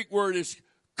 The Greek word is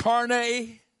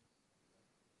carne,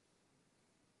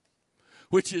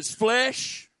 which is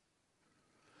flesh.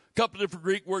 A couple of different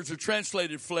Greek words are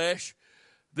translated flesh.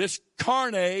 This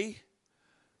carne,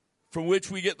 from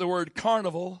which we get the word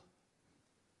carnival.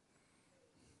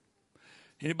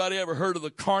 Anybody ever heard of the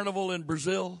carnival in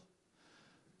Brazil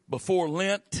before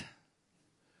Lent,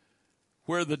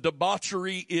 where the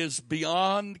debauchery is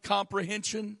beyond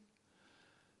comprehension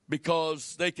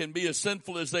because they can be as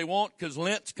sinful as they want because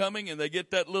Lent's coming and they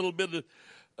get that little bit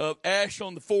of ash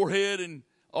on the forehead and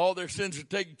all their sins are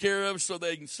taken care of so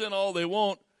they can sin all they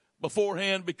want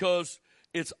beforehand because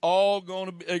it's all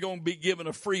they're going to be given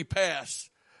a free pass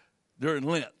during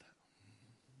Lent.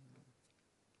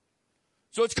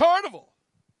 So it's carnival.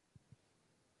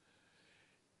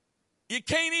 You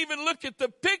can't even look at the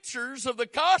pictures of the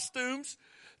costumes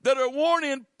that are worn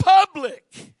in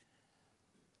public.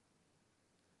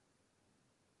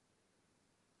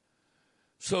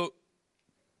 So,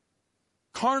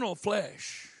 carnal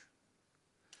flesh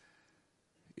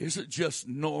isn't just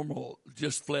normal,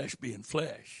 just flesh being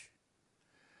flesh.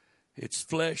 It's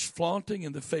flesh flaunting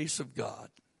in the face of God.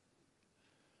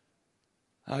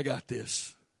 I got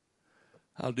this.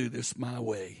 I'll do this my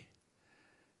way.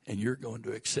 And you're going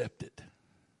to accept it.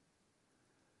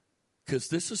 Because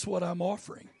this is what I'm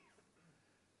offering.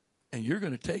 And you're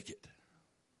going to take it.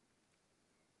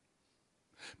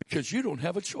 Because you don't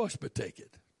have a choice but take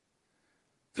it.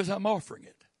 Because I'm offering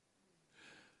it.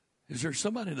 Is there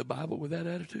somebody in the Bible with that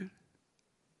attitude?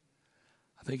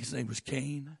 I think his name was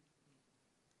Cain.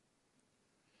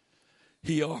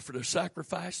 He offered a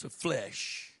sacrifice of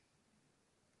flesh.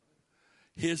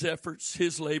 His efforts,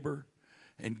 his labor,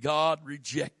 and God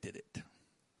rejected it.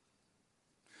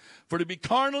 For to be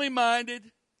carnally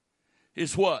minded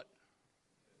is what?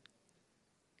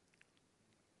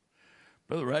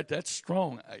 Brother Wright, that's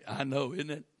strong. I know,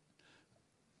 isn't it?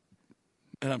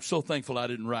 And I'm so thankful I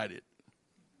didn't write it.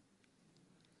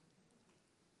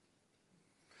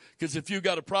 Because if you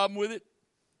got a problem with it,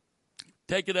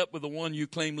 Take it up with the one you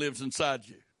claim lives inside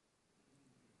you.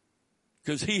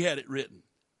 Because he had it written.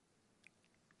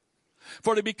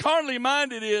 For to be carnally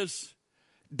minded is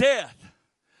death.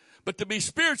 But to be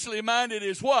spiritually minded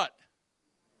is what?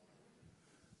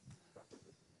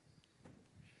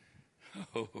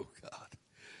 Oh, God.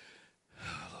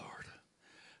 Oh, Lord.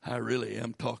 I really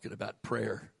am talking about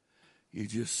prayer. You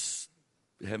just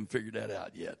haven't figured that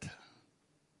out yet.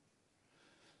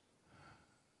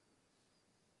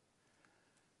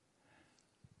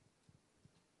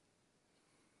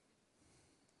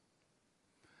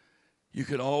 You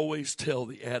can always tell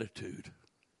the attitude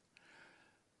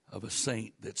of a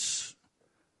saint that's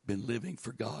been living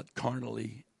for God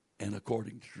carnally and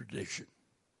according to tradition.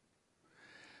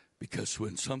 Because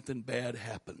when something bad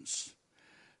happens,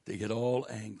 they get all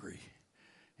angry,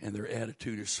 and their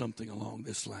attitude is something along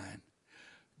this line.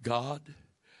 God,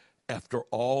 after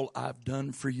all I've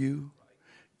done for you,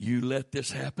 you let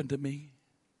this happen to me?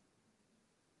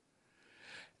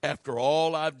 After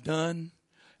all I've done,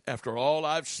 after all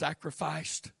I've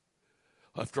sacrificed,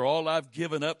 after all I've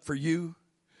given up for you,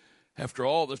 after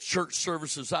all the church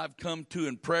services I've come to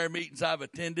and prayer meetings I've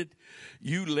attended,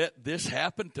 you let this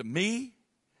happen to me?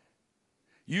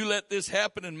 You let this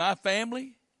happen in my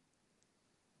family?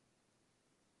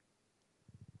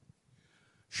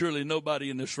 Surely nobody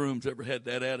in this room's ever had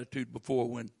that attitude before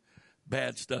when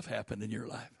bad stuff happened in your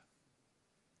life.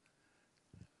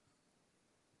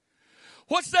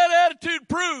 What's that attitude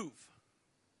prove?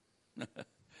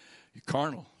 You're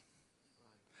carnal.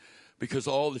 Because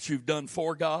all that you've done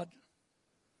for God,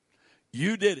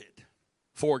 you did it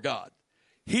for God.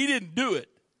 He didn't do it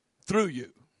through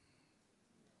you.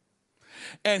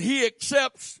 And he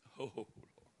accepts. Oh, Lord.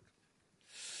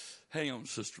 Hang on,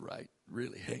 Sister Wright.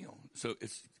 Really, hang on. So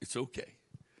it's okay.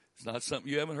 It's not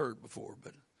something you haven't heard before,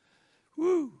 but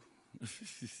woo.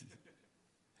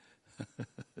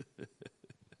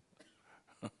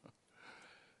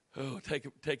 Oh, take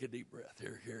a deep breath.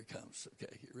 Here it comes.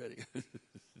 Okay, you ready?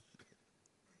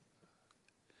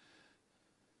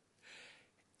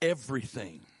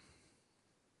 Everything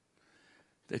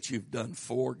that you've done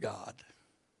for God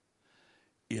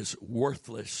is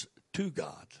worthless to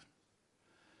God,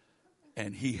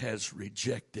 and he has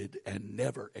rejected and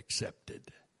never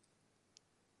accepted.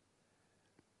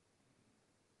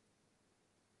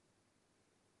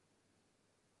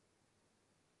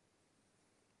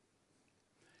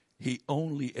 He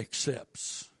only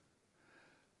accepts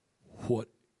what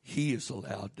he is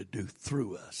allowed to do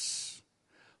through us.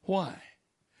 Why?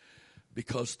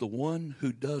 Because the one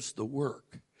who does the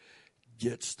work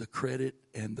gets the credit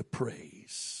and the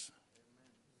praise.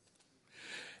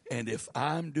 And if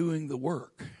I'm doing the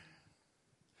work,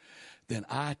 then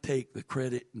I take the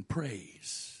credit and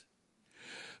praise.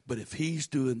 But if he's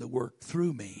doing the work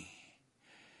through me,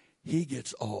 he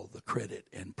gets all the credit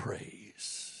and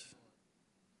praise.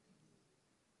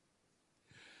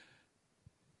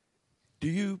 Do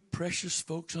you precious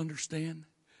folks understand?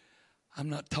 I'm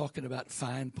not talking about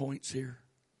fine points here.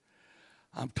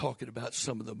 I'm talking about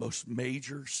some of the most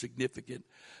major, significant,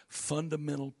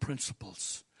 fundamental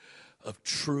principles of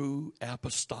true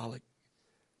apostolic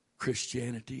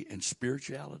Christianity and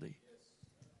spirituality.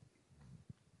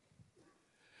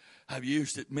 I've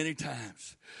used it many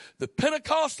times. The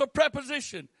Pentecostal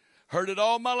preposition, heard it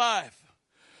all my life.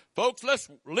 Folks, let's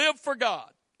live for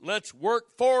God. Let's work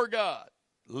for God.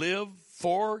 Live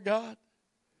for God.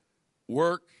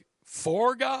 Work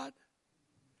for God.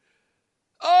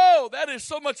 Oh, that is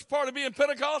so much part of being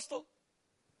Pentecostal.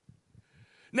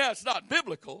 Now, it's not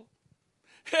biblical.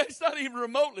 It's not even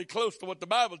remotely close to what the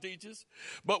Bible teaches.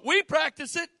 But we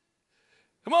practice it.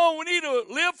 Come on, we need to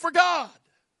live for God.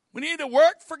 We need to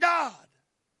work for God.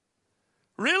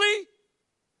 Really?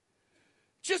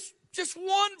 Just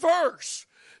one verse.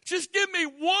 Just give me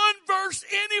one verse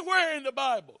anywhere in the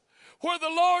Bible where the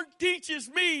Lord teaches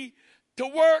me to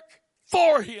work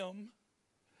for him.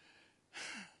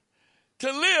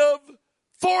 To live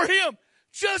for him.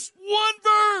 Just one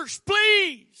verse,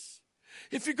 please.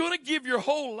 If you're going to give your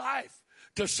whole life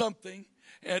to something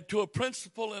and to a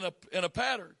principle and a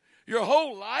pattern, your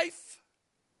whole life,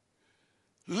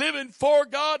 living for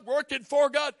God, working for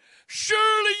God,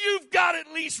 surely you've got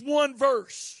at least one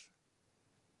verse.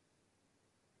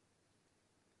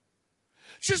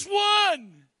 Just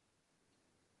one.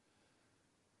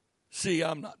 See,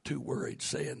 I'm not too worried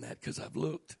saying that because I've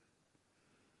looked.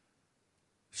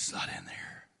 It's not in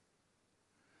there.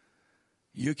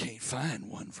 You can't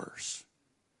find one verse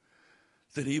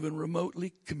that even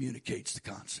remotely communicates the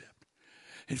concept.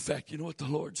 In fact, you know what the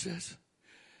Lord says?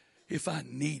 If I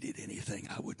needed anything,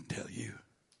 I wouldn't tell you.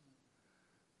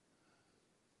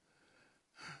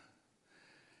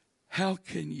 How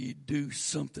can you do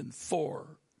something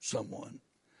for someone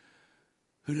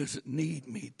who doesn't need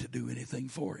me to do anything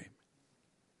for him?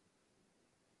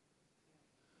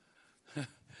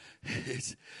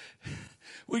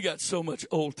 We got so much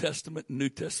Old Testament and New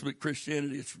Testament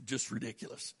Christianity, it's just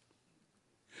ridiculous.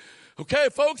 Okay,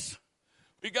 folks,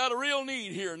 we got a real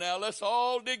need here. Now, let's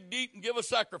all dig deep and give a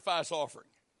sacrifice offering.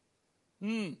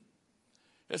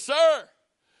 Yes, sir.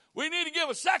 We need to give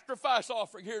a sacrifice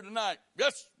offering here tonight.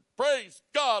 Yes, praise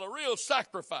God, a real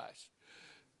sacrifice.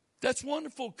 That's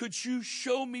wonderful. Could you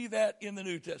show me that in the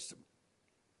New Testament?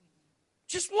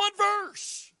 Just one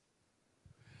verse.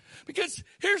 Because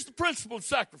here's the principle of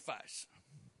sacrifice.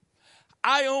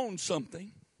 I own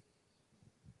something,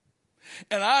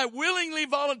 and I willingly,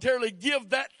 voluntarily give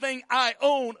that thing I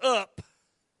own up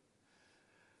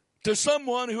to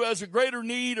someone who has a greater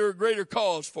need or a greater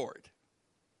cause for it.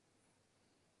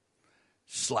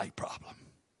 Slight problem.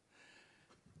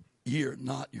 You're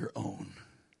not your own.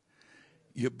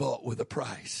 You bought with a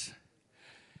price.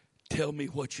 Tell me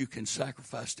what you can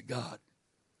sacrifice to God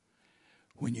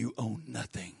when you own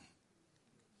nothing.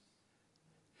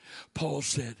 Paul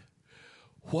said,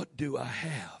 what do I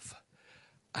have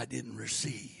I didn't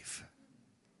receive?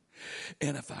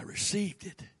 And if I received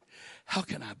it, how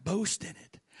can I boast in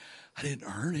it? I didn't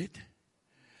earn it.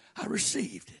 I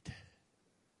received it.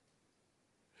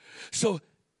 So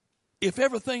if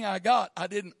everything I got I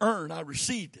didn't earn, I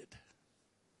received it.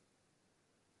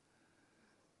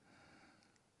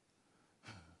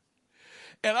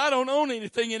 And I don't own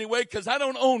anything anyway because I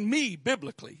don't own me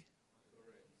biblically.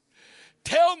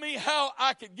 Tell me how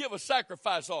I could give a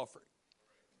sacrifice offering.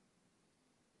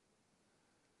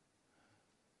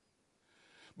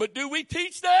 But do we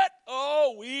teach that?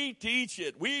 Oh, we teach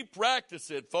it. We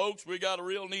practice it, folks. We got a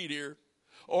real need here.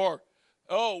 Or,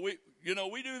 we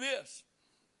do this.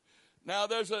 Now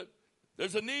there's a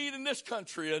need in this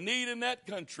country, a need in that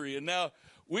country, and now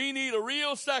we need a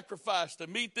real sacrifice to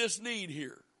meet this need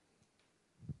here.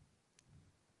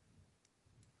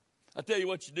 I tell you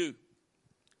what you do.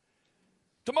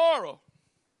 Tomorrow,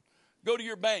 go to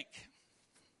your bank,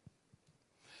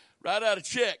 write out a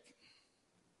check,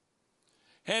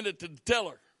 hand it to the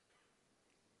teller.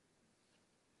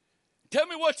 Tell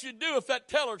me what you'd do if that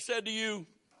teller said to you,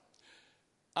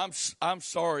 I'm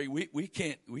sorry, we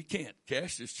can't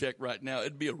cash this check right now.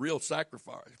 It'd be a real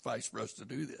sacrifice for us to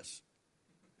do this.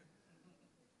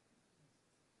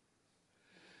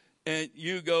 And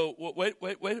you go, well,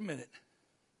 wait a minute.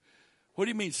 What do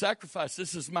you mean sacrifice?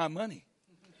 This is my money.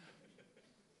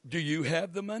 Do you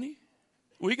have the money?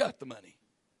 We got the money.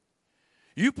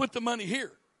 You put the money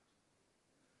here.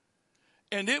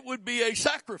 And it would be a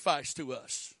sacrifice to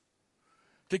us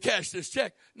to cash this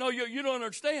check. No, you don't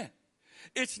understand.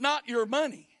 It's not your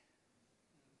money.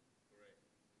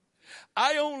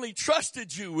 I only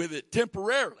trusted you with it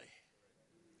temporarily.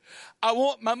 I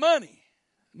want my money.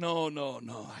 No.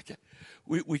 I can't.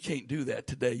 We can't do that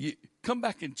today. Come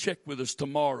back and check with us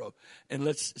tomorrow, and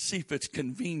let's see if it's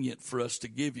convenient for us to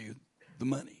give you the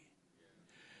money.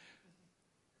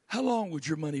 How long would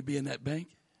your money be in that bank?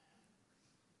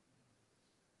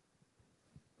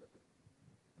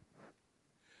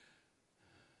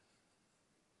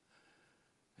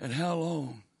 And how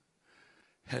long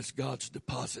has God's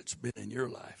deposits been in your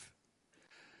life?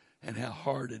 And how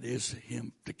hard it is for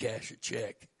him to cash a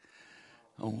check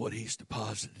on what he's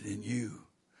deposited in you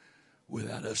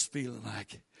without us feeling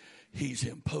like he's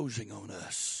imposing on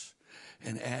us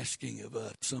and asking of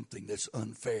us something that's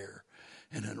unfair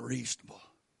and unreasonable.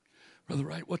 Brother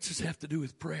Wright, what's this have to do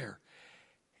with prayer?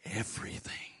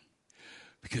 Everything.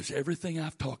 Because everything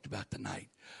I've talked about tonight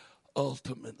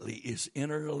ultimately is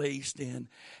interlaced in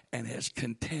and has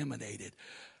contaminated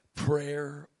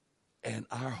prayer and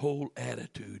our whole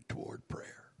attitude toward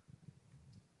prayer.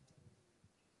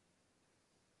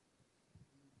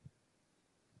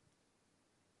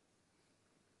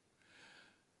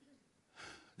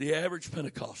 The average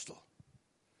Pentecostal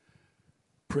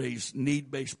prays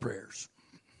need-based prayers.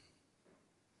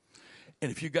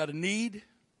 And if you got a need,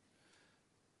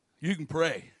 you can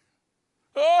pray.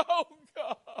 Oh,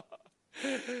 God.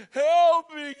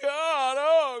 Help me, God.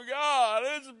 Oh, God.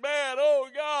 It's bad. Oh,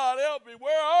 God. Help me.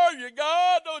 Where are you,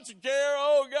 God? Don't you care?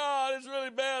 Oh, God. It's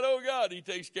really bad. Oh, God. He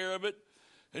takes care of it.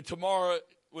 And tomorrow,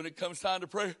 when it comes time to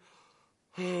pray,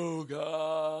 oh,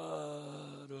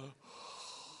 God.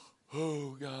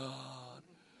 Oh, God.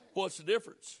 What's the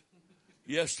difference?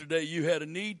 Yesterday you had a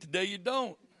need. Today you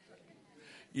don't.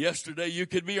 Yesterday you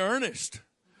could be earnest,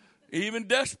 even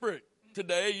desperate.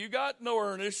 Today you got no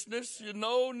earnestness. You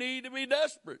no need to be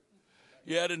desperate.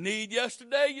 You had a need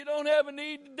yesterday. You don't have a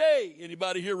need today.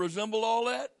 Anybody here resemble all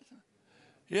that?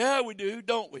 Yeah, we do,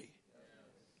 don't we?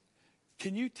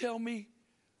 Can you tell me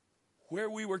where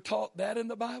we were taught that in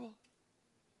the Bible?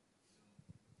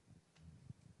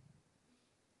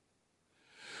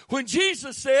 When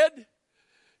Jesus said,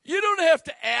 you don't have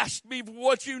to ask me for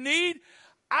what you need.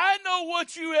 I know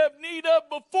what you have need of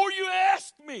before you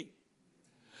ask me.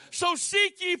 So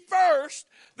seek ye first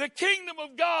the kingdom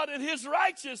of God and his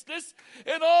righteousness,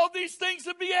 and all these things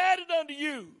will be added unto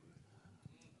you.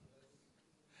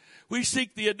 We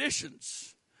seek the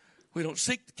additions. We don't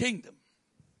seek the kingdom.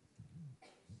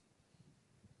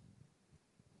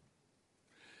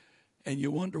 And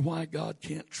you wonder why God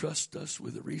can't trust us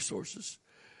with the resources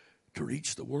to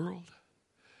reach the world?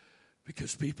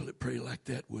 Because people that pray like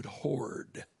that would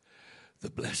hoard the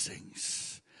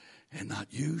blessings and not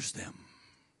use them.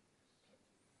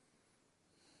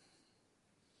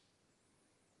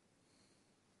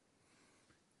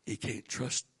 You can't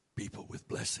trust people with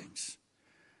blessings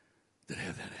that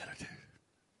have that attitude.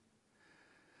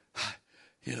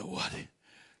 You know what?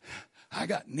 I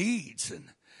got needs,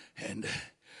 and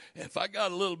if I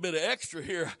got a little bit of extra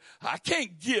here, I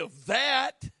can't give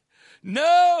that.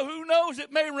 No, who knows?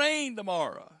 It may rain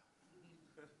tomorrow.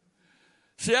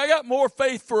 See, I got more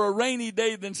faith for a rainy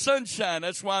day than sunshine.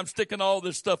 That's why I'm sticking all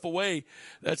this stuff away.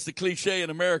 That's the cliche in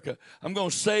America. I'm going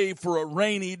to save for a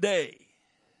rainy day.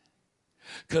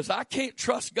 Because I can't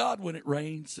trust God when it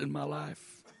rains in my life.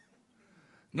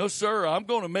 No, sir, I'm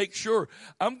going to make sure.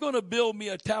 I'm going to build me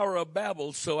a Tower of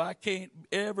Babel so I can't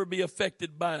ever be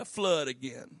affected by a flood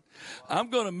again. I'm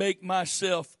going to make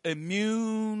myself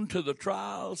immune to the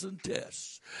trials and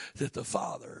tests that the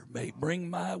Father may bring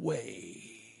my way.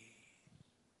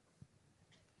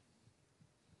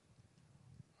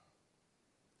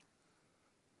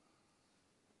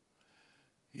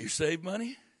 You save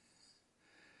money?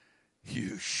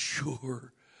 You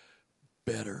sure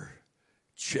better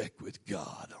check with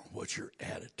God on what your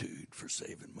attitude for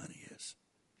saving money is.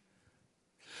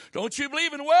 Don't you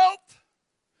believe in wealth?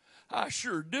 I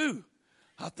sure do.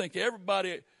 I think every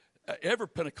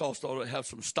Pentecostal ought to have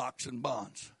some stocks and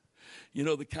bonds. You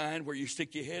know, the kind where you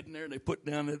stick your head in there and they put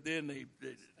down and then they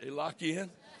lock you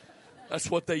in? That's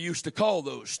what they used to call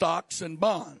those, stocks and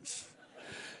bonds.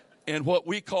 And what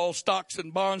we call stocks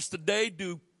and bonds today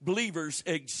do believers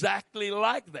exactly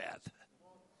like that.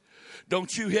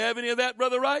 Don't you have any of that,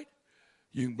 Brother Wright?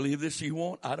 You can believe this if you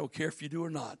want. I don't care if you do or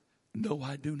not. No,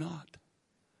 I do not.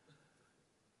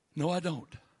 No, I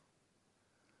don't.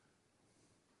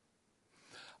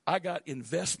 I got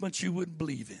investments you wouldn't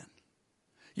believe in.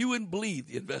 You wouldn't believe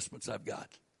the investments I've got.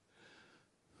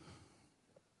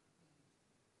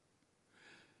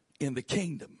 In the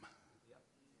kingdom.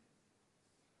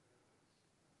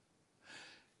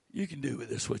 You can do with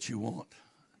this what you want.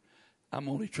 I'm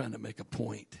only trying to make a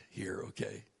point here,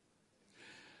 okay?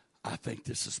 I think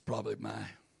this is probably my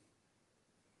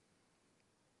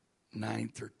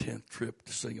 9th or 10th trip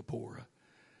to Singapore.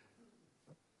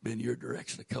 Been your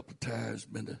direction a couple of times.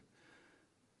 Been to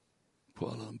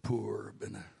Kuala Lumpur.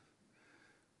 Been to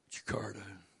Jakarta.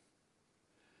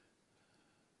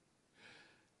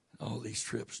 All these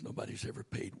trips, nobody's ever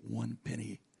paid 1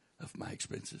 penny of my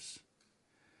expenses.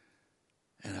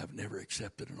 And I've never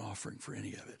accepted an offering for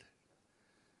any of it.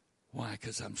 Why?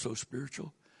 Because I'm so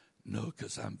spiritual? No,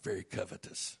 because I'm very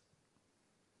covetous.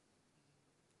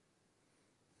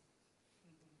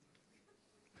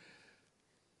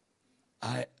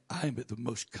 I'm the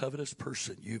most covetous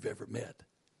person you've ever met.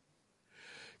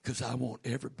 Because I want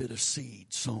every bit of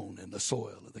seed sown in the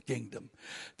soil of the kingdom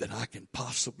that I can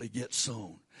possibly get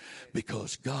sown.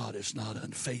 Because God is not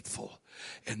unfaithful.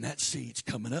 And that seed's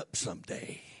coming up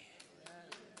someday.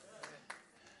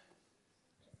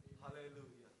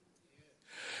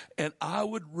 And I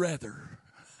would rather,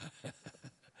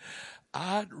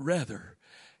 I'd rather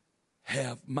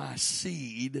have my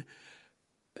seed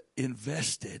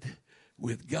invested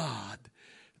with God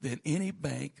than any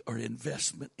bank or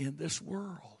investment in this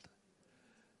world.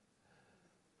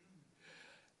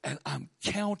 And I'm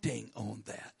counting on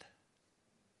that.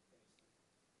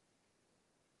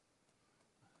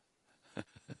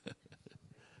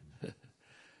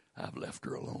 I've left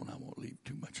her alone. I won't leave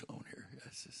too much alone here.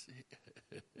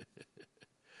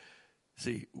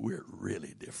 See, we're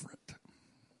really different.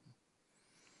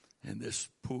 And this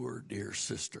poor, dear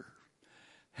sister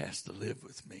has to live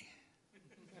with me.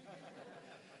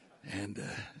 And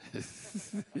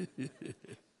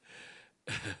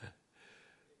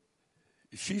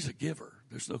she's a giver.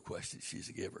 There's no question she's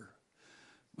a giver.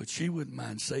 But she wouldn't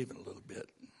mind saving a little bit.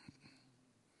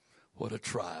 What a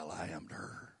trial I am to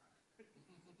her.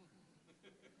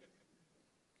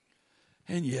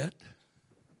 And yet,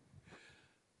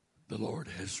 the Lord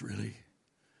has really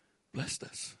blessed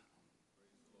us.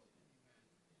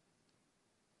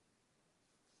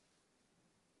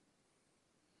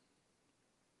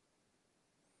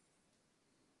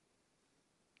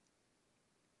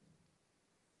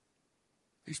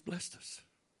 He's blessed us.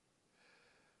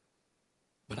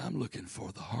 But I'm looking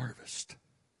for the harvest.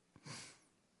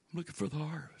 I'm looking for the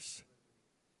harvest.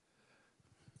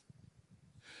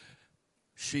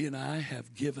 She and I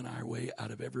have given our way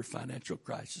out of every financial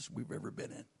crisis we've ever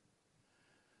been in.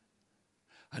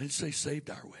 I didn't say saved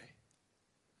our way.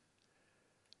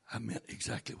 I meant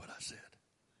exactly what I said.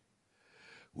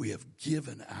 We have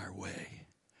given our way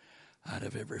out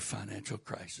of every financial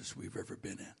crisis we've ever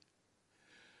been in.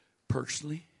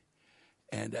 Personally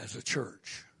and as a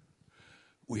church,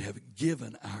 we have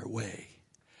given our way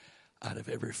out of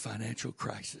every financial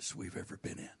crisis we've ever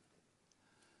been in.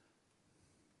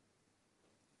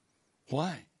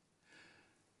 Why?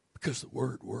 Because the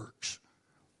word works.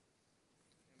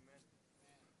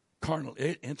 Carnal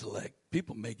intellect,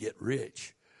 people may get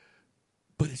rich,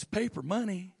 but it's paper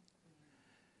money.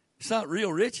 It's not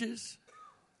real riches.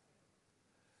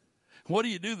 What do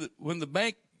you do when the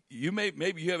bank,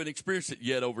 maybe you haven't experienced it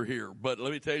yet over here, but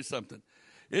let me tell you something.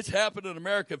 It's happened in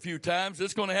America a few times.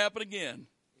 It's going to happen again.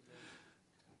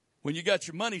 When you got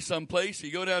your money someplace,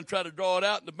 you go down and try to draw it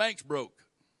out and the bank's broke.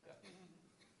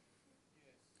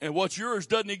 And what's yours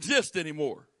doesn't exist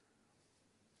anymore.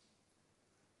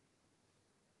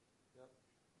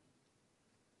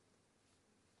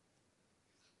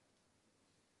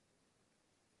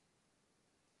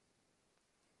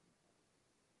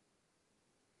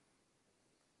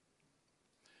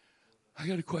 I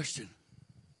got a question.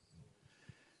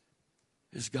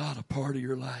 Is God a part of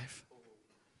your life?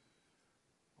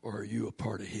 Or are you a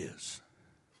part of His?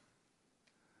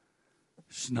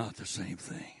 It's not the same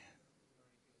thing.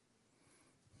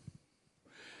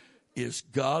 Is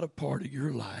God a part of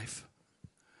your life?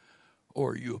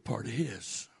 Or are you a part of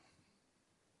His?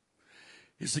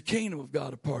 Is the kingdom of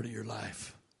God a part of your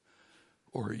life?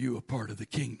 Or are you a part of the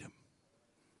kingdom?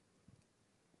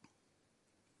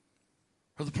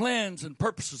 Are the plans and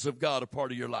purposes of God a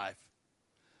part of your life?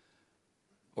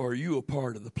 Or are you a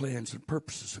part of the plans and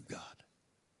purposes of God?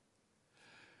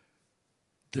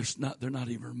 They're not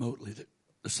even remotely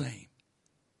the same.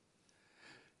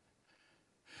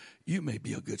 You may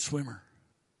be a good swimmer.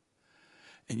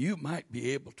 And you might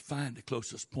be able to find the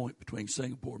closest point between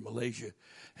Singapore and Malaysia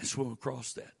and swim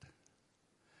across that.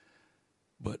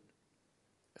 But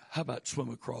how about swim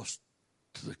across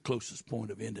to the closest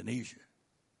point of Indonesia?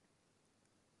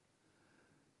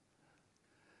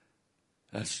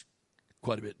 That's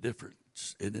quite a bit different,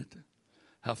 isn't it?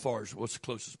 What's the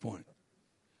closest point?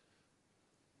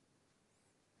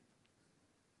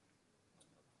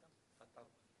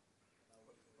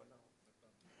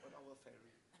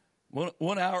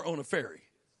 One hour on a ferry.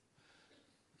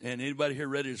 And anybody here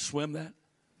ready to swim that?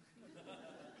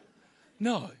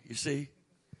 No, you see.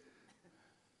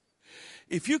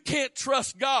 If you can't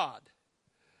trust God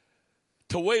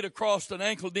to wade across an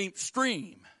ankle-deep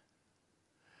stream,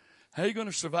 how are you going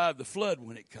to survive the flood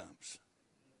when it comes?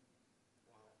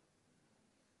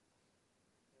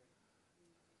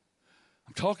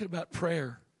 I'm talking about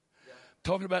prayer. I'm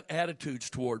talking about attitudes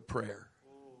toward prayer.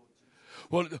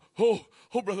 Well,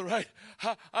 Brother Wright,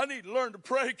 I need to learn to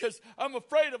pray because I'm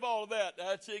afraid of all of that.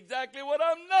 That's exactly what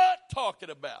I'm not talking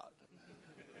about.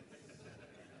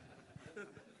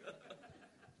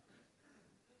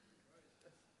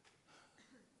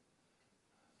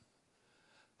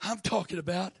 I'm talking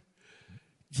about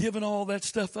giving all that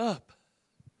stuff up,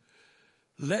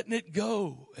 letting it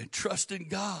go and trusting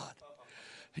God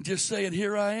and just saying,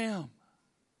 here I am.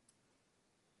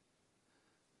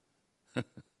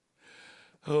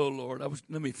 Oh, Lord,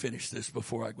 let me finish this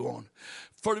before I go on.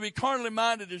 For to be carnally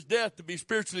minded is death, to be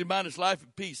spiritually minded is life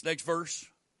and peace. Next verse.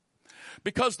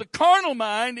 Because the carnal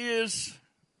mind is...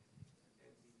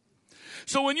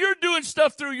 So when you're doing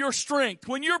stuff through your strength,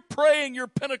 when you're praying your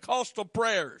Pentecostal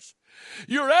prayers,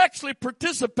 you're actually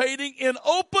participating in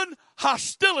open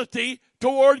hostility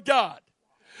toward God.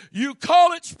 You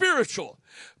call it spiritual,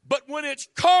 but when it's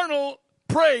carnal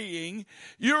praying,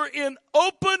 you're in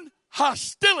open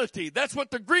hostility. That's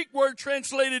what the Greek word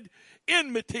translated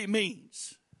enmity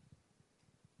means.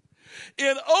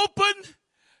 In open,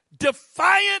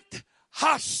 defiant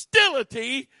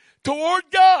hostility toward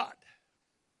God.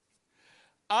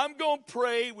 I'm going to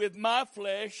pray with my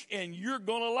flesh and you're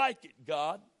going to like it,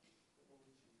 God.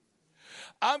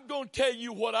 I'm going to tell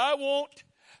you what I want,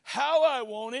 how I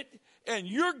want it, and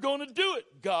you're going to do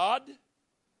it, God.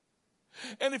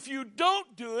 And if you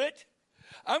don't do it,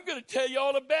 I'm going to tell you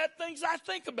all the bad things I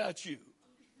think about you.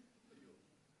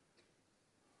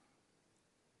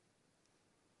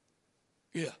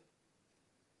 Yeah.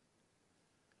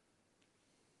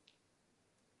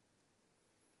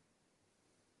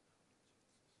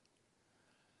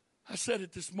 I said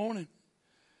it this morning.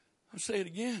 I'll say it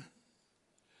again.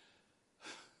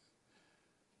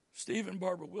 Steve and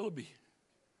Barbara Willoughby,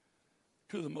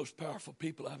 two of the most powerful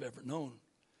people I've ever known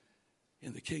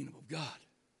in the kingdom of God.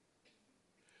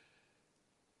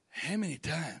 How many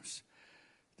times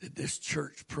did this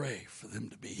church pray for them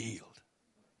to be healed?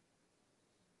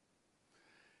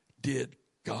 Did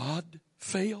God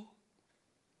fail?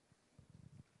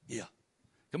 Yeah.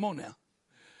 Come on now.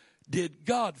 Did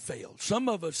God fail? Some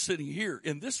of us sitting here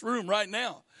in this room right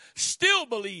now still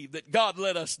believe that God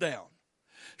let us down.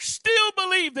 Still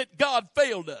believe that God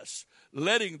failed us,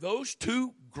 letting those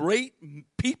two great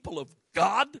people of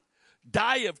God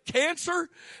die of cancer,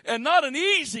 and not an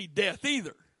easy death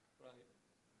either.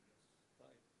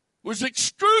 It was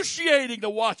excruciating to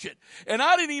watch it, and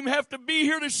I didn't even have to be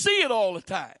here to see it all the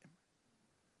time.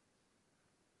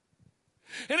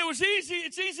 And it's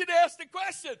easy to ask the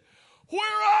question, where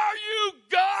are you,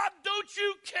 God? Don't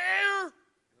you care?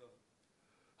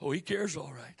 Oh, he cares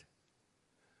all right.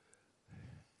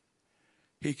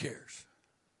 He cares.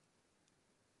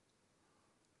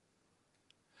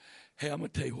 Hey, I'm going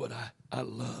to tell you what I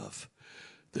love.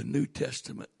 The New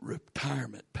Testament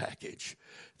retirement package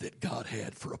that God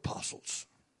had for apostles.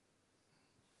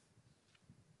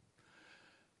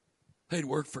 They'd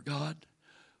worked for God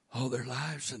all their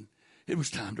lives, and it was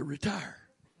time to retire.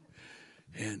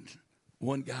 And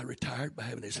one guy retired by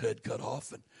having his head cut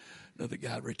off, and another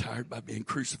guy retired by being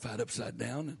crucified upside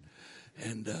down.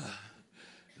 And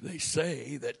they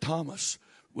say that Thomas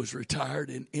was retired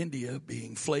in India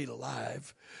being flayed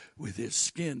alive with his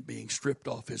skin being stripped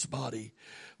off his body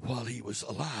while he was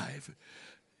alive.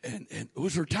 And it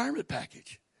was a retirement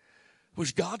package. It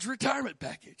was God's retirement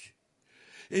package.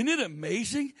 Isn't it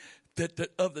amazing that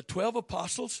of the 12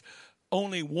 apostles,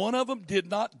 only one of them did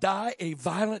not die a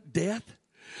violent death?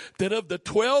 That of the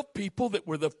 12 people that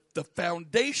were the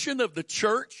foundation of the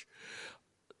church,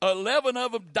 11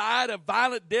 of them died a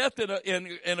violent death,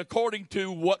 and according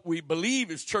to what we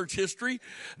believe is church history,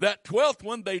 that 12th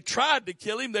one, they tried to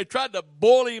kill him. They tried to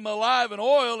boil him alive in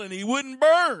oil, and he wouldn't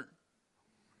burn.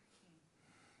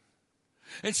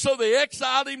 And so they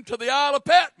exiled him to the Isle of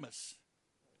Patmos.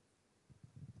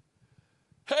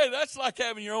 Hey, that's like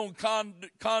having your own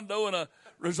condo in a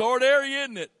resort area,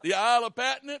 isn't it? The Isle of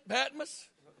Patmos.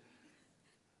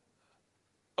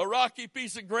 A rocky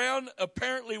piece of ground,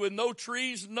 apparently with no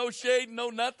trees, no shade, no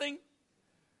nothing.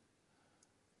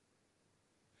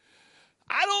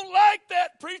 I don't like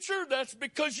that, preacher. That's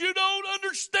because you don't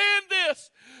understand this.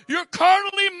 You're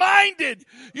carnally minded.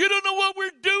 You don't know what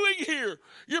we're doing here.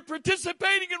 You're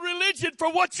participating in religion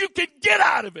for what you can get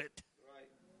out of it.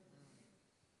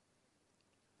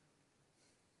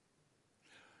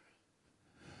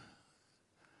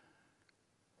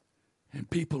 And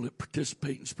people that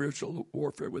participate in spiritual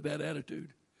warfare with that attitude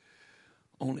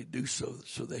only do so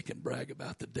they can brag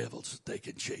about the devils that they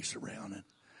can chase around and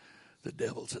the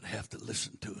devils that have to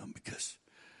listen to them because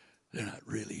they're not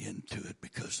really into it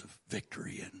because of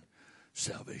victory and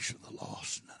salvation of the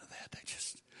lost. None of that.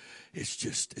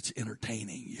 It's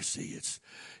entertaining. You see,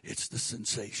 it's the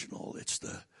sensational. It's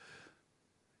the,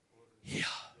 yeah.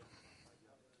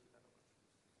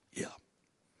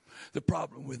 The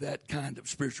problem with that kind of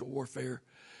spiritual warfare,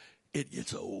 it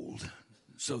gets old.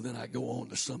 So then I go on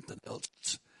to something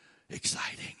else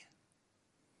exciting.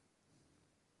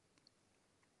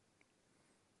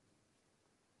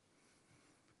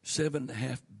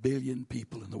 $7.5 billion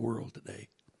people in the world today.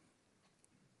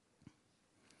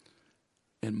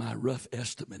 And my rough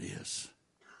estimate is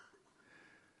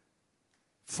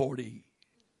 40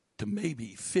 to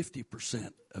maybe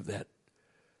 50% of that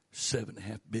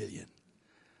 7.5 billion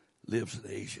lives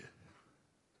in Asia.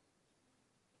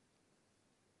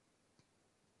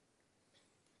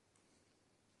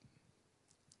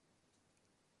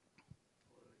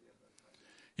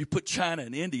 You put China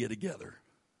and India together,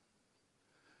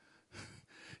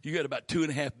 you got about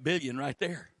 2.5 billion right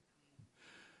there.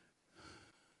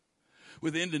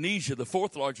 With Indonesia, the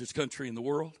 4th largest country in the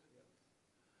world.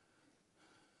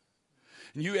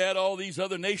 And you add all these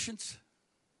other nations,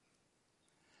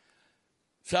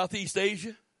 Southeast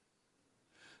Asia,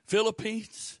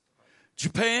 Philippines,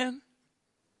 Japan,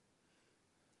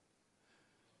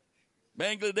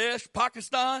 Bangladesh,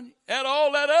 Pakistan, add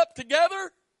all that up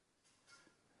together,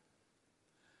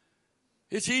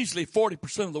 it's easily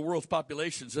 40% of the world's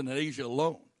population is in Asia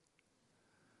alone.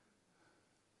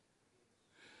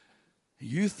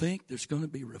 You think there's going to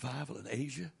be revival in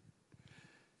Asia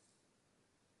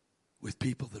with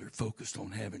people that are focused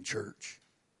on having church?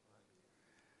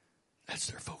 That's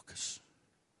their focus.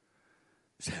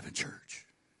 Is having church.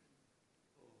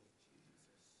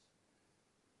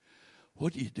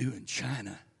 What do you do in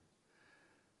China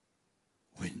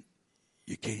when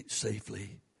you can't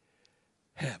safely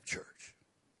have church?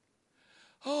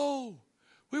 Oh,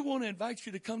 we want to invite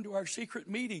you to come to our secret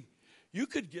meeting. You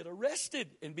could get arrested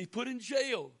and be put in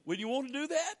jail. Would you want to do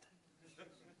that?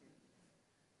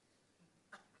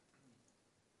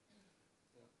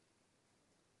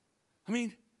 I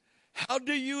mean, how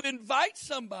do you invite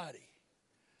somebody?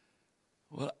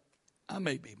 Well, I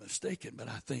may be mistaken, but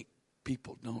I think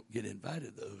people don't get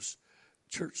invited to those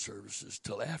church services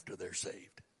till after they're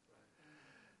saved.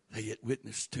 They get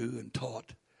witnessed to and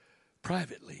taught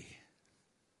privately.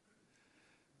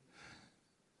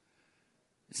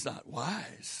 It's not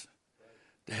wise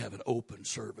to have an open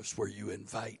service where you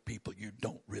invite people you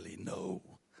don't really know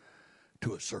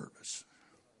to a service.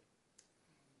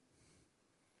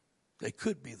 They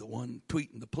could be the one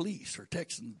tweeting the police or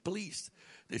texting the police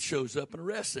that shows up and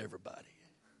arrests everybody.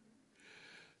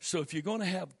 So if you're going to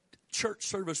have church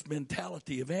service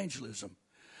mentality evangelism,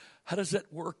 how does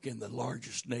that work in the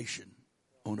largest nation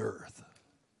on earth?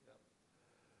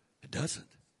 It doesn't.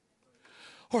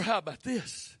 Or how about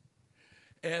this?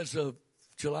 As of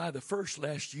July the 1st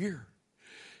last year,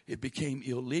 it became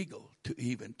illegal to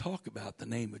even talk about the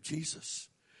name of Jesus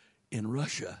in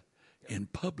Russia in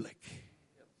public.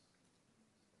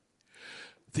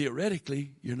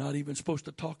 Theoretically, you're not even supposed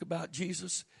to talk about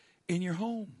Jesus in your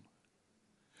home.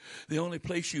 The only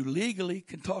place you legally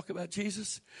can talk about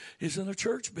Jesus is in a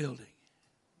church building.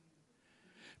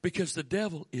 Because the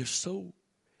devil is so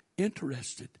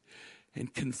interested in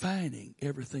confining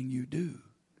everything you do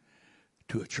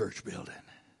to a church building.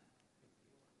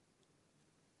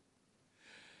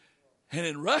 And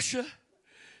in Russia,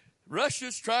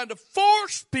 Russia's trying to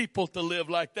force people to live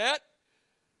like that.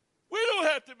 We don't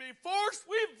have to be forced.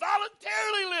 We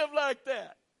voluntarily live like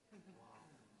that.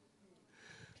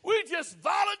 We just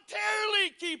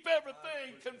voluntarily keep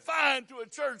everything confined to a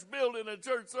church building, a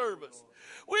church service.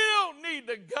 We don't need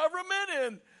the government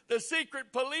and the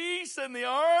secret police and the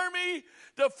army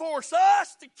to force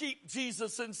us to keep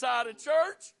Jesus inside a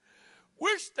church.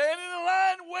 We're standing in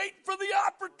line waiting for the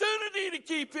opportunity to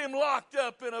keep him locked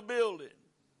up in a building.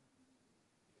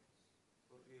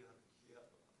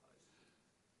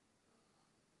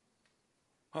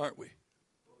 Aren't we?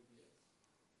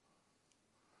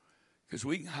 Because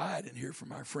we can hide and hear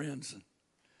from our friends, and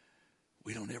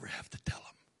we don't ever have to tell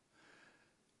them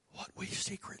what we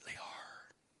secretly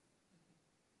are.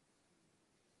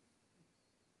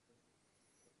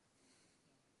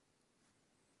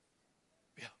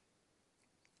 Yeah.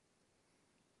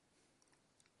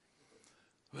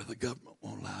 Well, the government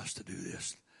won't allow us to do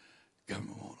this. The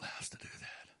government won't allow us to do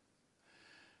that.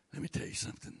 Let me tell you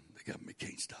something the government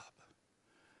can't stop.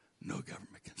 No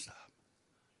government can stop.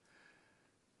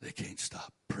 They can't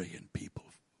stop praying people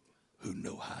who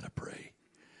know how to pray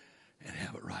and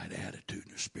have a right attitude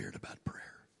and a spirit about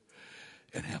prayer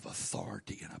and have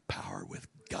authority and a power with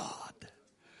God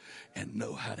and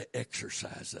know how to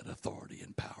exercise that authority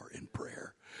and power in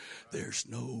prayer. There's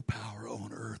no power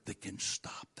on earth that can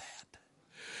stop that.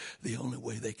 The only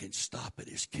way they can stop it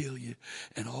is kill you,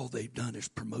 and all they've done is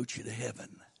promote you to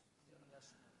heaven.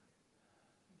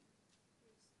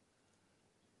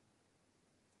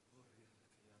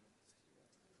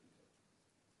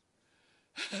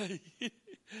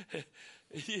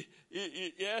 You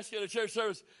ask at a church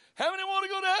service, how many want to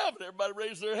go to heaven? Everybody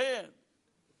raise their hand.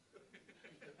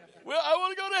 Well, I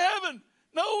want to go to heaven.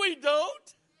 No, we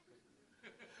don't.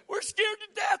 We're scared to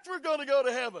death we're going to go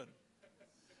to heaven.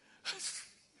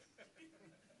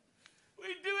 We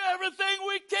do everything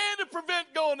we can to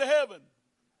prevent going to heaven.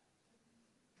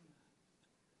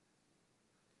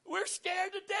 We're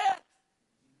scared to death.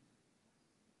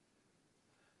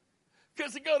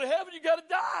 Because to go to heaven, you got to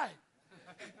die.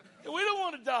 And we don't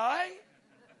want to die.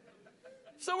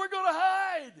 So we're going to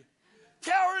hide.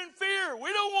 Cower in fear.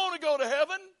 We don't want to go to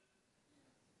heaven.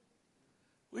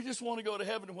 We just want to go to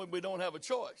heaven when we don't have a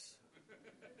choice.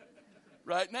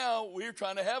 Right now, we're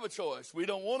trying to have a choice. We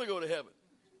don't want to go to heaven.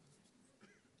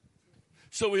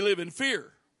 So we live in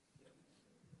fear.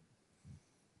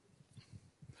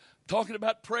 Talking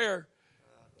about prayer.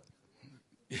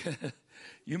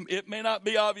 It may not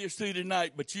be obvious to you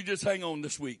tonight, but you just hang on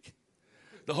this week.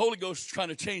 The Holy Ghost is trying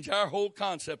to change our whole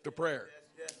concept of prayer.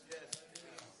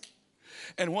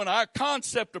 And when our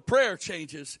concept of prayer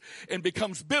changes and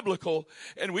becomes biblical,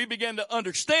 and we begin to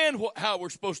understand how we're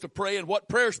supposed to pray and what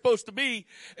prayer is supposed to be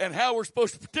and how we're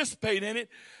supposed to participate in it,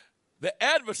 the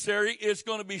adversary is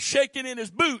going to be shaking in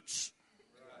his boots.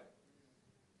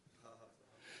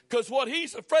 Because what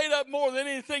he's afraid of more than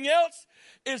anything else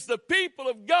is the people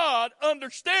of God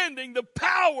understanding the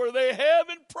power they have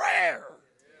in prayer.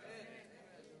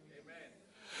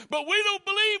 But we don't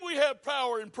believe we have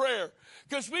power in prayer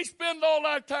because we spend all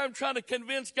our time trying to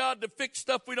convince God to fix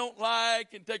stuff we don't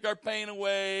like and take our pain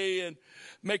away and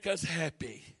make us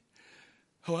happy.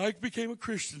 Oh, I became a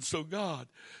Christian so God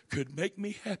could make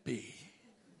me happy.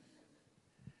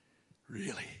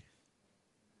 Really?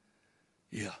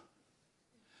 Yeah.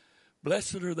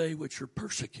 Blessed are they which are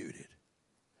persecuted.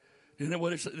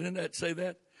 Didn't that say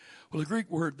that? Well, the Greek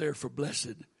word there for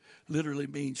blessed literally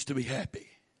means to be happy.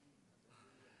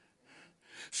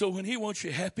 So when he wants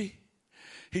you happy,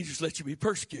 he just lets you be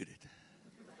persecuted.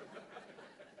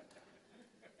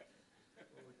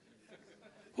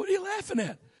 What are you laughing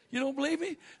at? You don't believe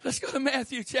me? Let's go to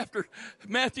Matthew chapter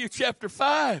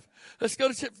 5. Let's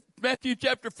go to Matthew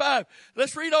chapter 5.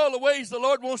 Let's read all the ways the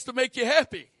Lord wants to make you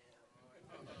happy.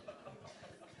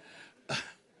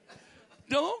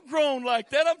 Don't groan like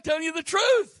that. I'm telling you the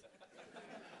truth.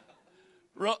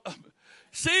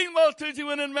 Seeing multitudes, he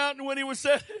went in the mountain when he was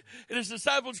set, and his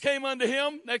disciples came unto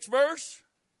him. Next verse.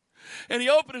 And he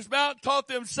opened his mouth and taught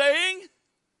them, saying,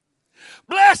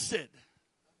 blessed.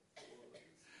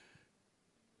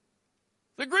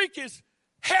 The Greek is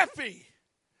happy,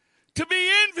 to be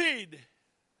envied.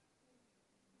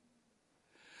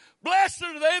 Blessed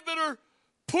are they that are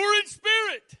poor in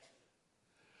spirit,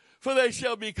 for they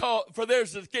shall be called, for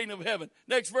theirs is the kingdom of heaven.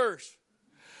 Next verse.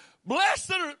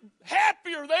 Blessed are,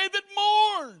 happy are they that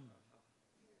mourn.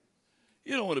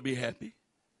 You don't want to be happy.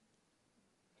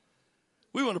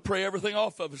 We want to pray everything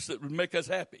off of us that would make us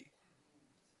happy.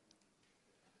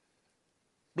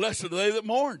 Blessed are they that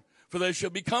mourn, for they shall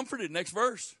be comforted. Next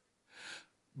verse.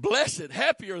 Blessed,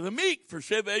 happy are the meek, for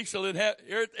they shall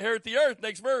inherit the earth.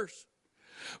 Next verse.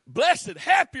 Blessed,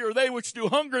 happy are they which do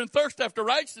hunger and thirst after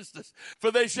righteousness,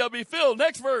 for they shall be filled.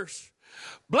 Next verse.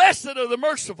 Blessed are the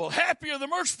merciful, happy are the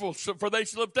merciful, for they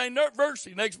shall obtain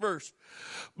mercy. Next verse.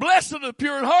 Blessed are the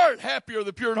pure in heart, happy are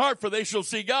the pure in heart, for they shall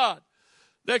see God.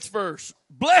 Next verse.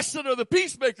 Blessed are the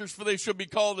peacemakers, for they shall be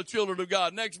called the children of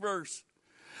God. Next verse.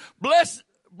 Blessed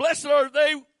are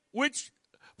they which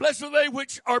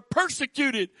are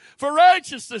persecuted for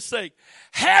righteousness' sake.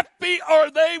 Happy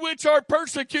are they which are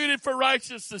persecuted for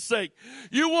righteousness' sake.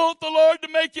 You want the Lord to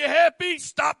make you happy?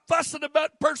 Stop fussing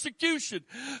about persecution.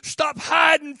 Stop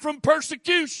hiding from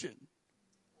persecution.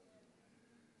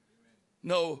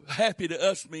 No, happy to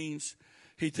us means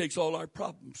he takes all our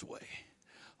problems away,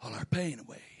 all our pain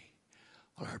away,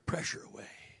 all our pressure away.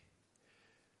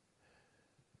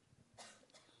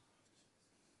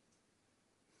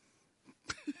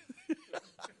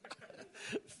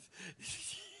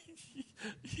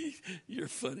 You're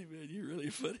funny, man. You're really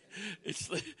funny.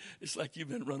 It's like you've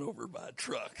been run over by a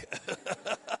truck.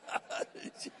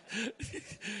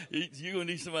 You're going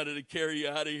to need somebody to carry you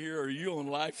out of here, or you on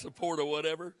life support or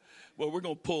whatever. Well, we're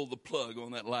going to pull the plug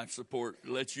on that life support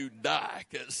and let you die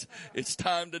because it's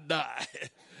time to die.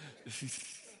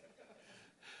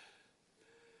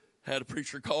 Had a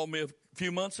preacher call me a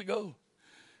few months ago.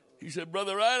 He said,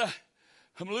 Brother Wright,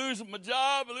 I'm losing my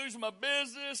job, I'm losing my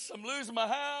business, I'm losing my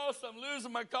house, I'm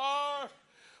losing my car.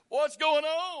 What's going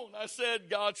on? I said,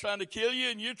 God's trying to kill you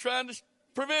and you're trying to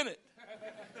prevent it.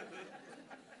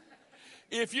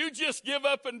 If you just give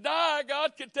up and die,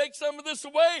 God can take some of this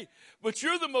away. But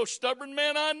you're the most stubborn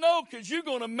man I know because you're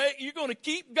going to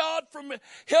keep God from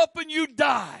helping you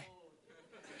die.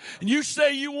 And you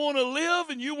say you want to live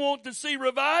and you want to see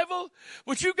revival,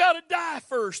 but you got to die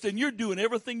first, and you're doing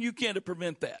everything you can to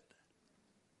prevent that.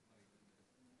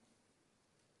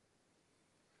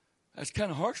 That's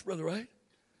kind of harsh, brother, right?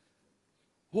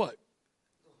 What?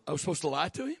 I was supposed to lie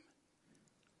to him?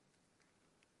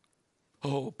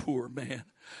 Oh, poor man.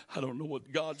 I don't know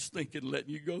what God's thinking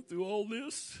letting you go through all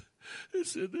this.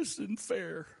 This isn't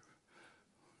fair.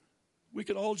 We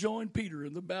can all join Peter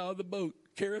in the bow of the boat.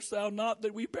 Carest thou not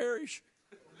that we perish?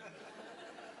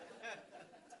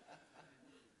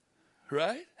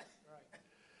 Right?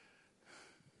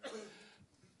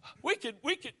 We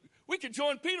could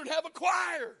join Peter and have a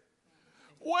choir.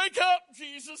 Wake up,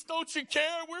 Jesus. Don't you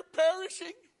care? We're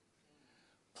perishing.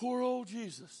 Poor old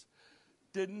Jesus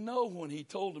didn't know when he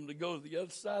told him to go to the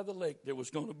other side of the lake there was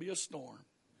going to be a storm.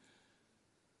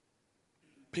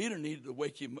 Peter needed to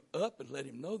wake him up and let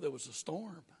him know there was a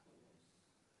storm.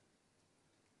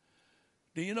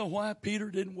 Do you know why Peter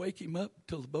didn't wake him up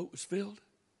till the boat was filled?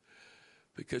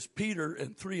 Because Peter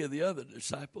and three of the other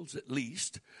disciples, at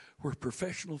least, were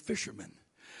professional fishermen.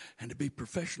 And to be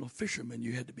professional fishermen,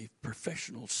 you had to be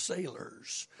professional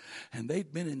sailors. And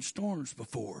they'd been in storms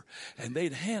before, and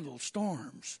they'd handled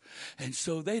storms. And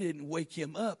so they didn't wake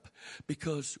him up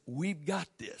because we've got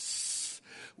this.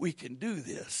 We can do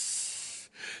this.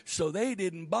 So they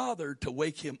didn't bother to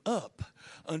wake him up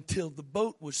until the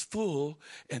boat was full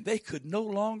and they could no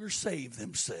longer save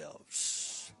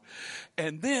themselves.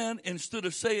 And then instead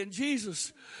of saying,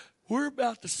 Jesus, we're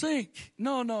about to sink.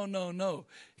 No.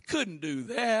 Couldn't do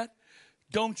that.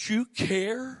 Don't you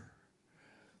care?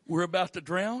 We're about to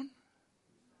drown.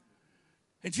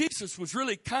 And Jesus was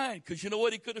really kind, because you know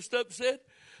what he could have stopped and said?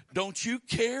 Don't you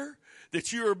care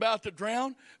that you're about to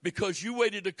drown because you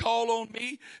waited to call on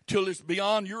me till it's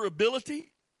beyond your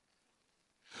ability?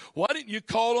 Why didn't you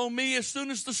call on me as soon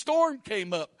as the storm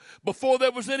came up, before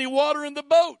there was any water in the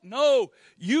boat? No,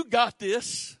 you got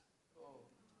this.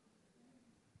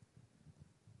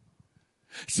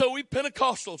 So we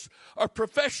Pentecostals are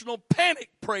professional panic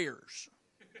prayers.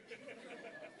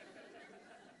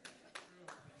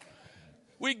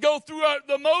 We go through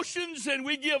the motions and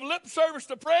we give lip service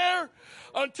to prayer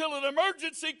until an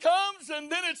emergency comes,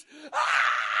 and then it's,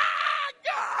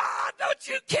 God, don't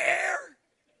you care?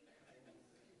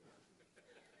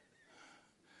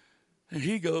 And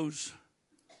he goes,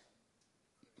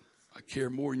 I care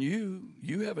more than you.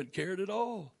 You haven't cared at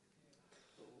all.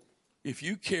 If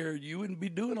you cared, you wouldn't be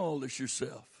doing all this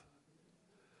yourself.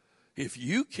 If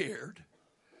you cared,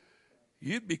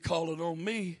 you'd be calling on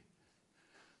me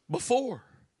before,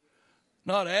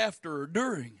 not after or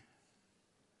during,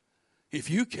 if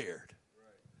you cared.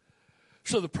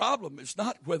 So the problem is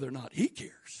not whether or not he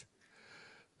cares.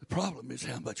 The problem is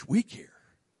how much we care.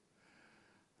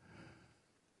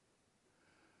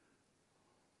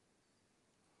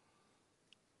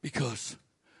 Because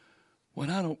when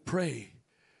I don't pray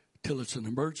till it's an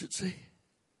emergency,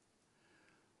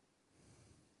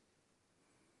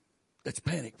 that's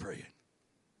panic praying.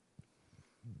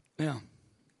 Now,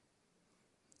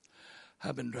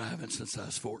 I've been driving since I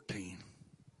was 14.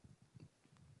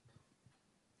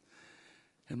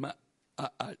 And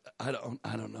I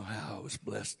don't know how I was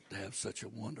blessed to have such a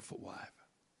wonderful wife.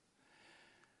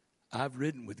 I've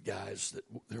ridden with guys that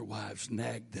their wives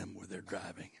nagged them when they're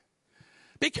driving.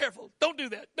 Be careful. Don't do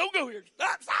that. Don't go here.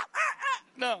 Stop.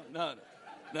 No.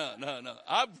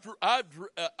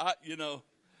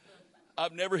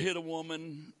 I've never hit a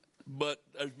woman, but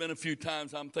there's been a few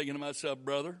times I'm thinking to myself,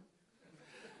 brother,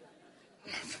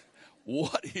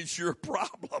 what is your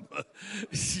problem?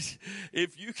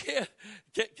 If you can't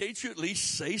you at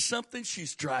least say something?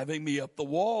 She's driving me up the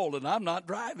wall and I'm not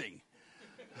driving.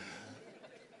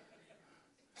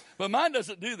 But mine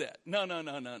doesn't do that. No.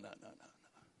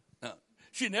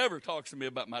 She never talks to me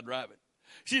about my driving.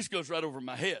 She just goes right over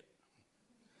my head.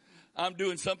 I'm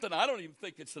doing something. I don't even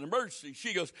think it's an emergency.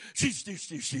 She goes, she's.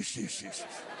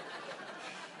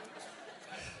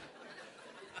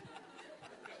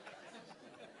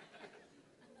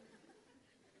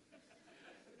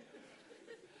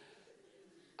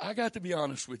 I got to be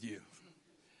honest with you.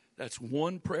 That's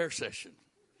one prayer session.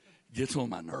 Gets on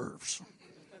my nerves.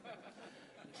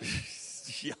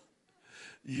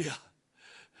 Yeah.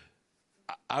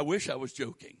 I wish I was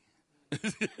joking.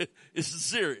 It's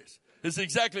serious. It's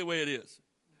exactly the way it is.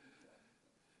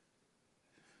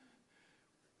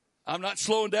 I'm not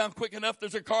slowing down quick enough.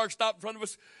 There's a car stopped in front of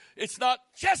us. It's not,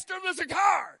 Chester, there's a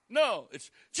car. No, it's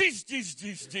Jesus.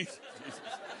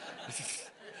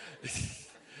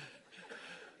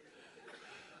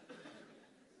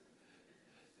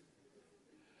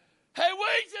 Hey,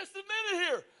 wait just a minute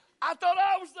here. I thought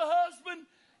I was the husband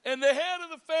and the head of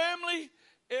the family,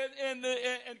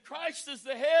 and Christ is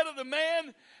the head of the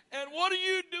man. And what are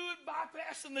you doing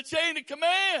bypassing the chain of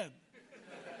command?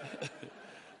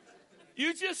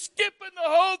 You just skipping the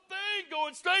whole thing,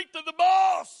 going straight to the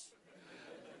boss,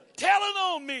 telling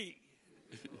on me.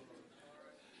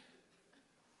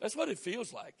 That's what it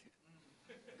feels like.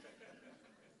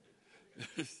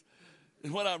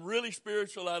 And when I'm really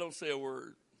spiritual, I don't say a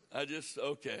word. I just,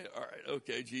 okay, all right,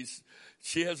 okay, Jesus.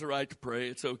 She has a right to pray.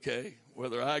 It's okay,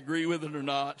 whether I agree with it or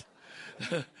not.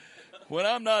 When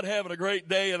I'm not having a great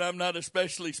day and I'm not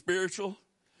especially spiritual,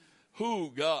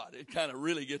 God, it kind of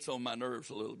really gets on my nerves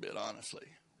a little bit, honestly.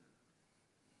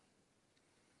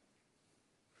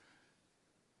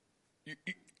 You're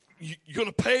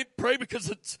going to pray because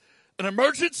it's an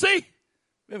emergency?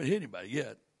 We haven't hit anybody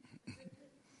yet.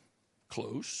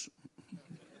 Close.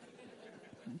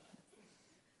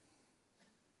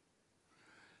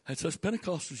 That's us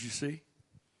Pentecostals, you see.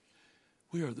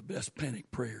 We are the best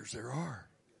panic prayers there are.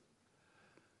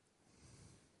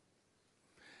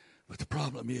 But the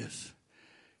problem is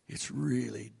it's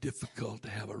really difficult to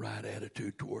have a right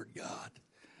attitude toward God,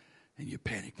 and you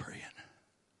panic praying.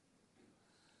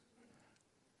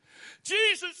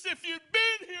 Jesus, if you'd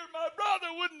been here, my brother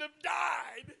wouldn't have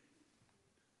died.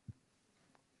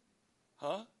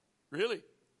 Huh? Really?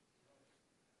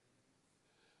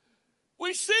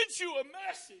 We sent you a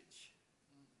message.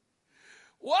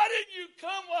 Why didn't you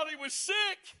come while he was sick?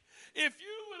 If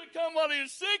you would have come while he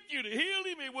was sick, you'd have healed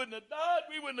him. He wouldn't have died.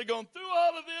 We wouldn't have gone through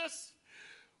all of this.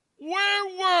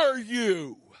 Where were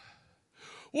you?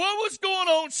 What was going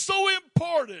on so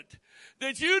important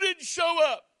that you didn't show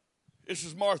up? This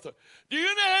is Martha. Do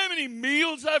you know how many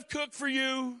meals I've cooked for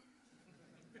you?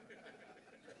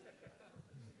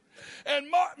 And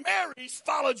Mary's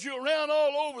followed you around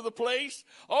all over the place,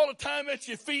 all the time at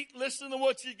your feet, listening to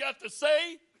what you got to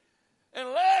say. And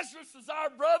Lazarus is our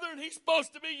brother, and he's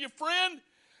supposed to be your friend.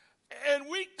 And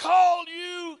we called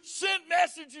you, sent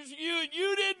messages to you, and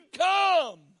you didn't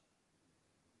come.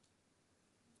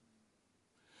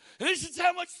 And this is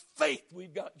how much faith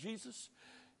we've got, Jesus.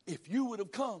 If you would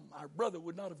have come, our brother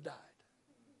would not have died.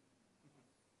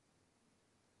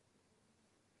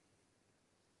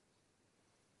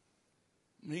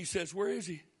 And he says, where is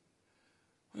he?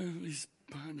 Well, he's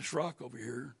behind this rock over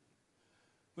here.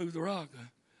 Move the rock.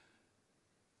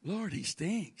 Lord, he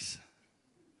stinks.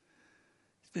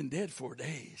 He's been dead 4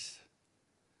 days.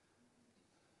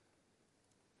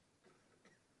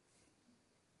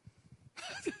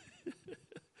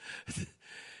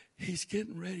 He's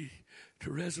getting ready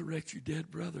to resurrect your dead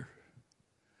brother.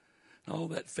 All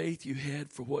that faith you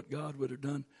had for what God would have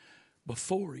done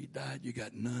before he died, you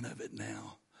got none of it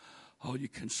now. All you're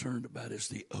concerned about is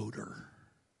the odor.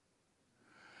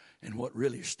 And what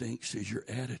really stinks is your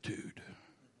attitude.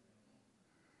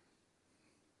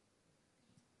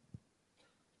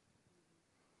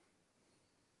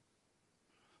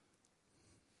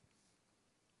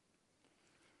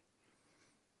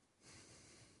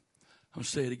 I'm going to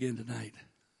say it again tonight.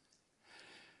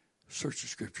 Search the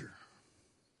Scripture.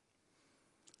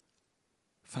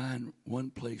 Find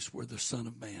one place where the Son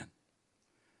of Man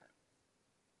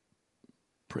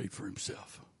prayed for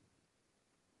himself.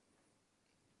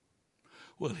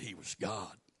 Well, he was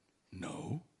God.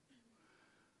 No.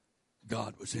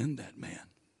 God was in that man.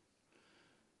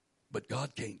 But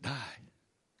God can't die.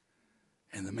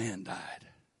 And the man died.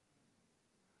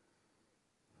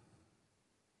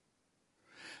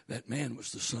 That man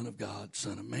was the Son of God,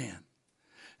 Son of Man.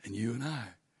 And you and I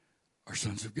are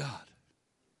sons of God.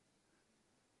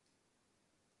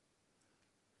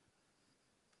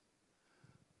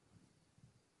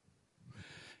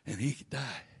 And he could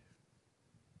die.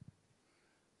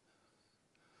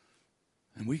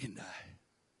 And we can die.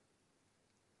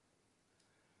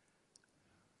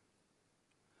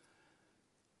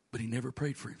 But he never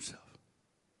prayed for himself.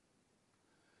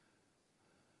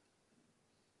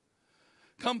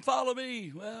 Come follow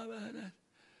me. Well,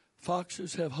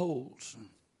 foxes have holes. And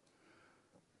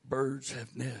birds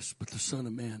have nests. But the Son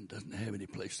of Man doesn't have any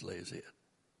place to lay his head.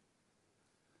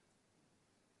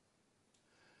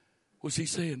 Was he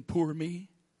saying, poor me?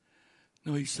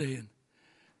 No, he's saying,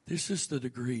 this is the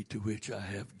degree to which I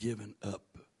have given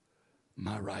up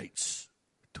my rights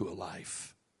to a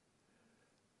life.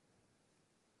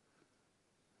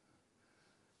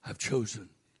 I've chosen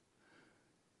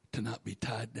to not be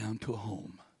tied down to a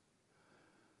home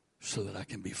so that I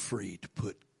can be free to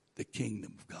put the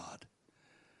kingdom of God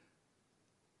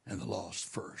and the lost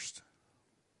first.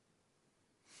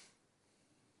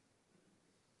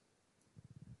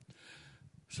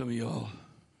 Some of y'all,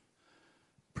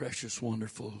 precious,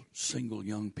 wonderful, single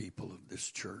young people of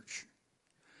this church,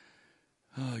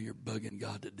 oh, you're bugging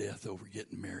God to death over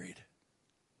getting married.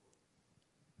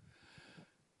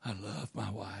 I love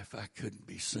my wife. I couldn't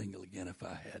be single again if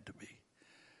I had to be.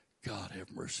 God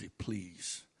have mercy,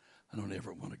 please. I don't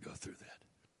ever want to go through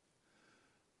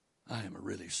that. I am a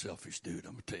really selfish dude.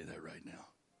 I'm going to tell you that right now.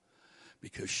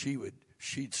 Because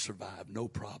she'd survive no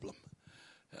problem.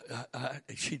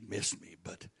 She'd miss me,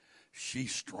 but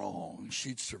she's strong.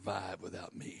 She'd survive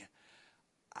without me.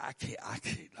 I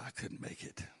couldn't make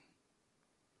it.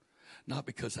 Not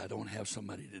because I don't have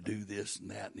somebody to do this and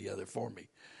that and the other for me,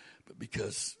 but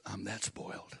because I'm that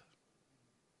spoiled.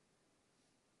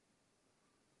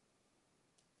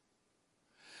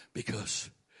 Because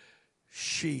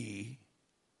she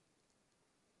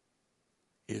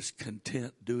is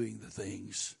content doing the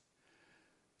things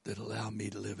that allow me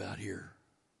to live out here.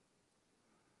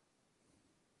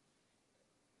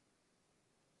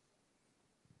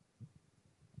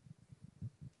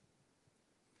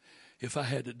 If I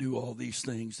had to do all these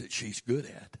things that she's good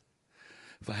at,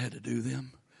 if I had to do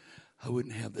them, I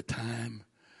wouldn't have the time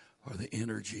or the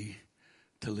energy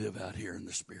to live out here in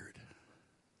the Spirit.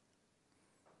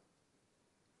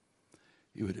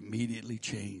 It would immediately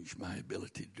change my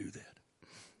ability to do that.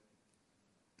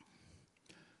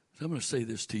 So I'm going to say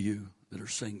this to you that are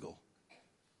single.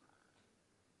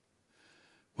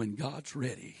 When God's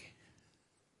ready,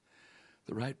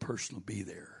 the right person will be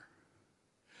there.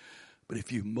 But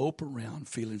if you mope around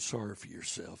feeling sorry for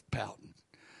yourself, pouting,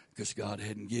 because God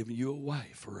hadn't given you a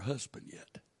wife or a husband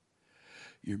yet,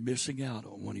 you're missing out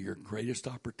on one of your greatest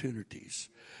opportunities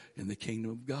in the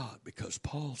kingdom of God. Because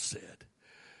Paul said,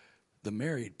 the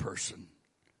married person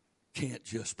can't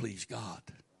just please God.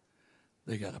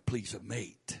 They got to please a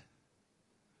mate.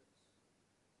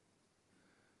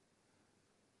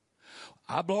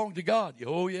 I belong to God.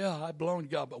 Oh, yeah, I belong to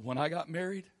God. But when I got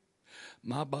married,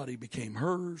 my body became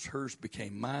hers. Hers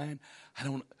became mine. I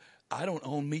don't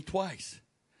own me twice.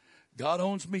 God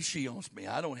owns me. She owns me.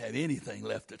 I don't have anything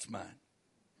left that's mine.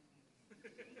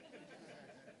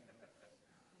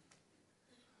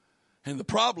 And the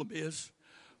problem is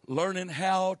learning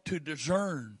how to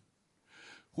discern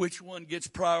which one gets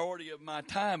priority of my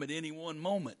time at any one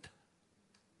moment.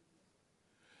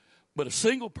 But a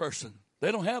single person,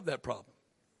 they don't have that problem.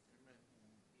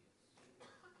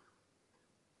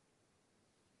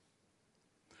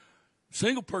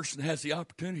 Single person has the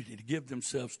opportunity to give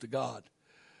themselves to God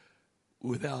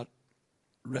without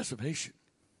reservation.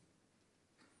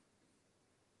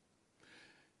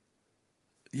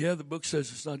 Yeah, the book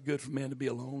says it's not good for man to be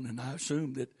alone, and I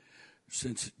assume that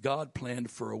since God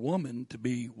planned for a woman to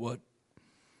be what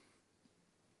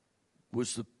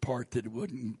was the part that it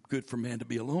wasn't good for man to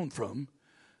be alone from,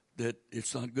 that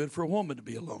it's not good for a woman to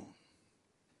be alone.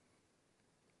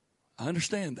 I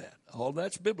understand that. All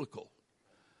that's biblical.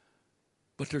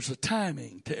 But there's a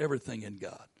timing to everything in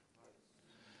God.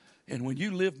 And when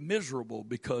you live miserable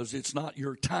because it's not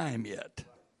your time yet,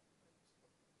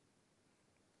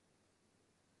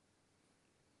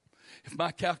 if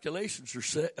my calculations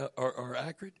are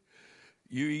accurate,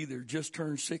 you either just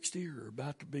turned 60 or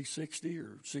about to be 60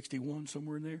 or 61,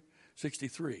 somewhere in there,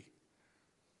 63.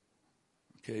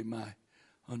 Okay, my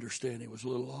understanding was a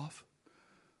little off.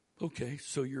 Okay,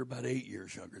 so you're about 8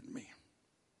 years younger than me.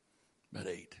 About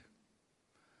 8.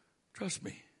 Trust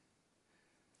me,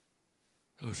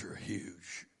 those are a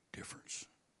huge difference.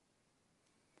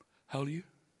 How old are you?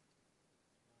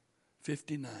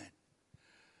 59.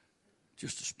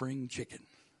 Just a spring chicken.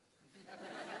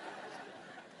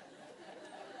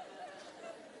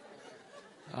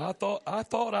 I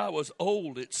thought I was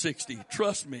old at 60.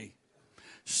 Trust me,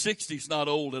 60's not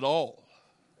old at all.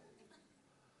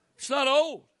 It's not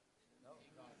old.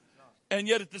 And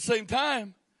yet at the same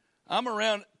time, I'm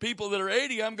around people that are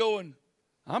 80. I'm going,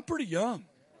 I'm pretty young.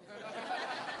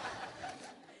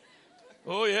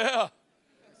 Oh, yeah.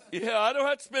 Yeah, I don't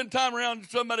have to spend time around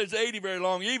somebody that's 80 very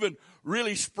long, even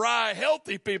really spry,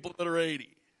 healthy people that are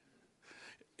 80.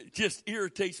 It just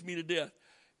irritates me to death.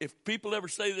 If people ever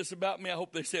say this about me, I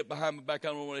hope they say it behind my back. I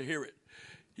don't want to hear it.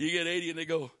 You get 80 and they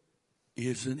go,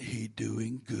 isn't he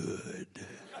doing good?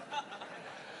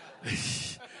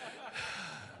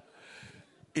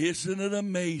 Isn't it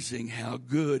amazing how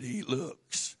good he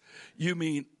looks? You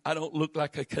mean I don't look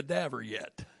like a cadaver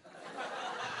yet?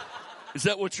 Is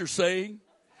that what you're saying?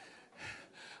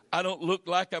 I don't look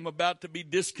like I'm about to be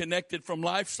disconnected from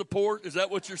life support? Is that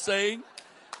what you're saying?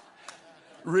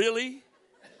 Really?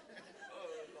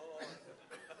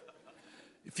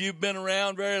 If you've been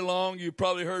around very long, you've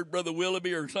probably heard Brother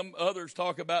Willoughby or some others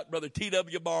talk about Brother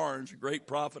T.W. Barnes, a great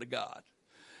prophet of God.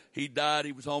 He died.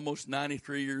 He was almost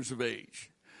 93 years of age.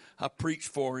 I preached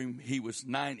for him. He was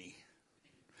 90.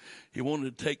 He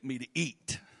wanted to take me to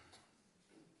eat.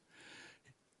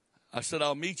 I said,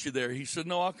 I'll meet you there. He said,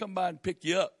 no, I'll come by and pick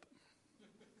you up.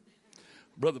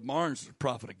 Brother Barnes is a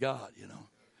prophet of God, you know.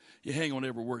 You hang on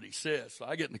every word he says. So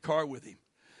I get in the car with him.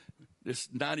 This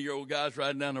 90-year-old guy's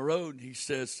riding down the road, and he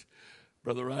says,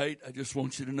 Brother Wright, I just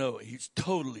want you to know, he's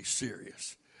totally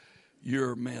serious.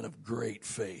 You're a man of great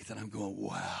faith. And I'm going,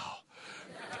 wow.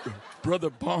 Brother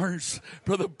Barnes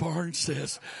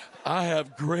says, I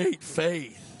have great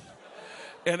faith.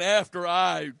 And after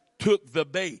I took the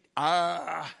bait,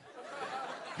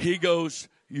 he goes,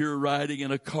 you're riding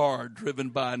in a car driven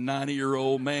by a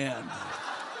 90-year-old man.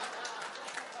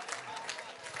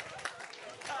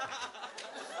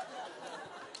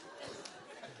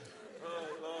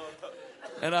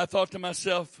 And I thought to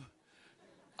myself,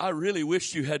 I really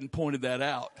wish you hadn't pointed that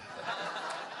out.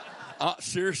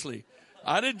 Seriously.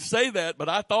 I didn't say that, but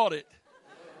I thought it.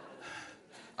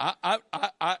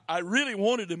 I really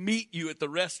wanted to meet you at the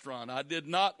restaurant. I did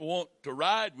not want to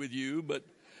ride with you, but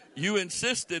you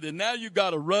insisted, and now you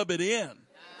got to rub it in.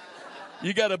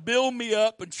 You got to build me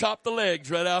up and chop the legs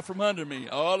right out from under me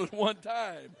all at one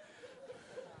time.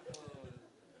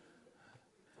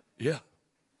 Yeah.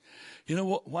 You know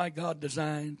what? Why God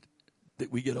designed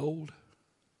that we get old?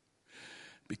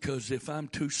 Because if I'm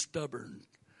too stubborn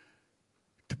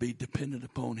to be dependent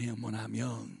upon him when I'm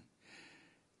young,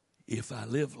 if I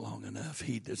live long enough,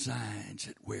 he designs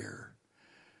it where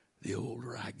the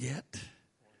older I get,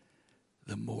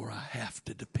 the more I have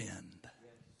to depend.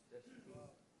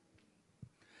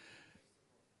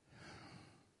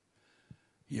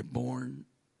 You're born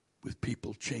with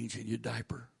people changing your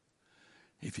diaper.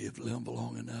 If you've lived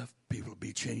long enough, people will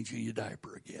be changing your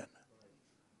diaper again.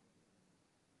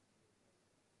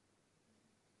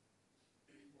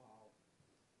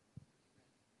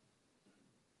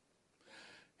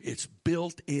 It's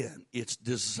built in. It's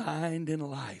designed in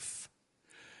life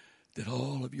that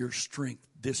all of your strength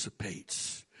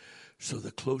dissipates. So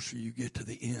the closer you get to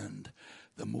the end,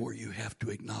 the more you have to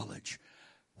acknowledge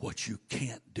what you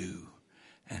can't do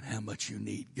and how much you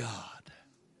need God.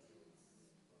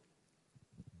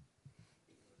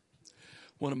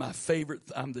 One of my favorite,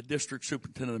 I'm the district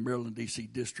superintendent of the Maryland, D.C.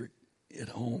 district at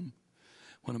home.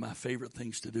 One of my favorite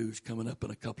things to do is coming up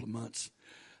in a couple of months.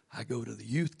 I go to the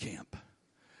youth camp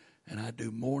and I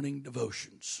do morning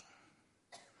devotions.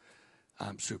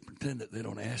 I'm superintendent. They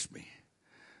don't ask me.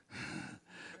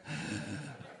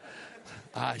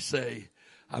 I say,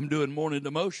 I'm doing morning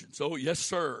devotions. Oh, yes,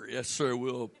 sir. Yes, sir.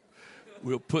 We'll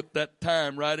put that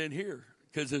time right in here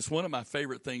because it's one of my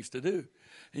favorite things to do.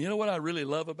 And you know what I really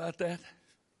love about that?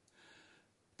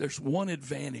 There's one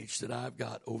advantage that I've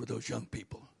got over those young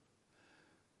people.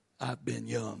 I've been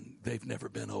young. They've never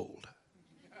been old.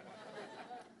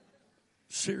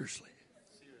 Seriously.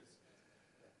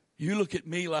 You look at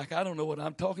me like I don't know what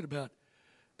I'm talking about.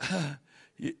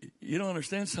 You don't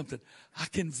understand something. I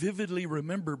can vividly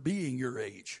remember being your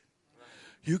age.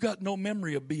 You got no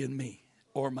memory of being me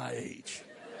or my age.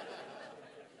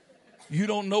 You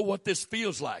don't know what this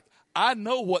feels like. I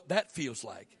know what that feels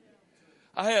like.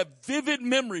 I have vivid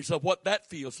memories of what that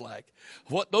feels like,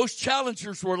 what those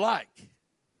challengers were like.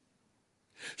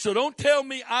 So don't tell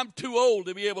me I'm too old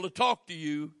to be able to talk to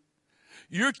you.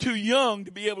 You're too young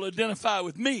to be able to identify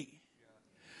with me.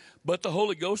 But the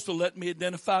Holy Ghost will let me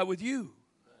identify with you.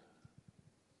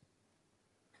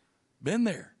 Been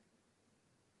there.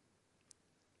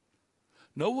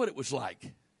 Know what it was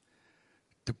like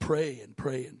to pray and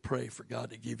pray and pray for God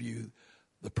to give you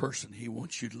the person he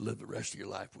wants you to live the rest of your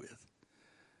life with.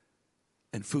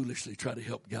 And foolishly try to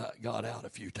help God out a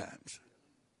few times.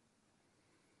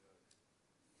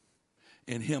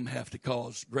 And him have to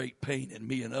cause great pain in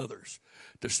me and others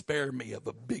to spare me of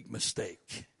a big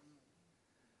mistake.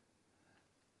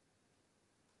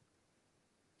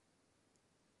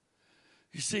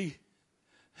 You see,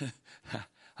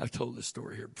 I've told this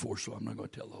story here before, so I'm not going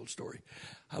to tell the whole story.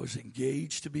 I was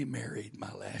engaged to be married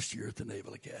my last year at the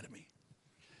Naval Academy.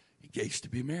 Engaged to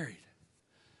be married.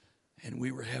 And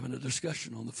we were having a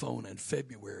discussion on the phone in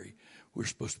February. We're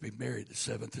supposed to be married the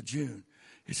 7th of June.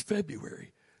 It's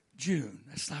February, June.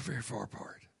 That's not very far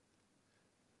apart.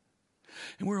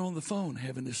 And we're on the phone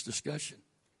having this discussion.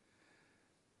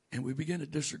 And we began to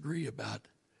disagree about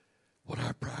what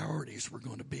our priorities were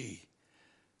going to be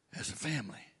as a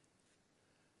family.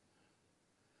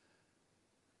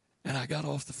 And I got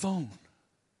off the phone.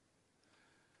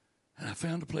 And I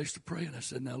found a place to pray. And I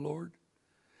said, now, Lord,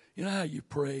 you know how you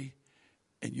pray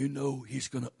and you know he's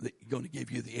going to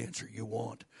give you the answer you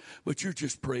want, but you're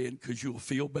just praying because you'll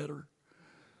feel better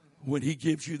when he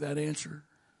gives you that answer?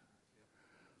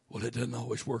 Well, it doesn't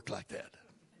always work like that.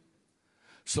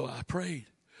 So I prayed,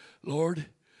 Lord,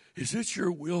 is it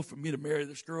your will for me to marry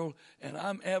this girl? And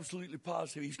I'm absolutely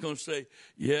positive he's going to say,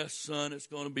 yes, son, it's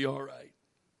going to be all right.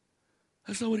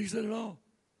 That's not what he said at all.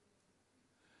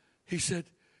 He said,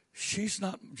 she's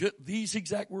not, just these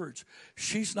exact words,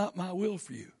 she's not my will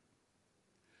for you.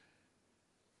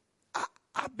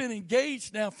 I've been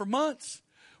engaged now for months.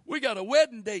 We got a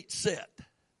wedding date set.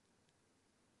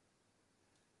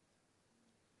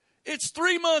 It's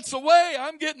 3 months away.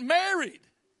 I'm getting married.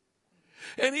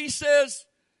 And he says,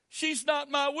 she's not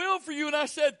my will for you. And I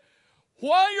said,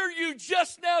 why are you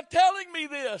just now telling me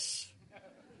this?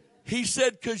 He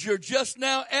said, because you're just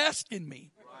now asking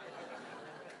me.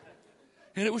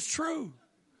 And it was true.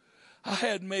 I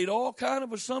had made all kind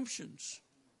of assumptions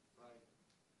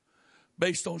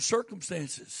based on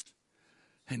circumstances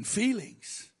and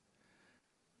feelings.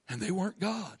 And they weren't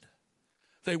God.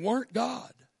 They weren't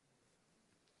God.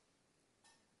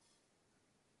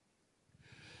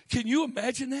 Can you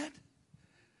imagine that?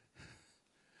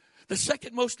 The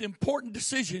second most important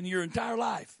decision in your entire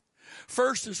life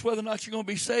First is whether or not you're going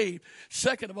to be saved.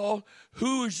 Second of all,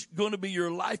 who is going to be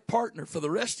your life partner for the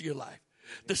rest of your life?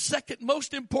 The second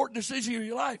most important decision of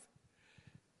your life.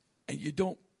 And you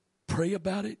don't pray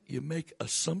about it. You make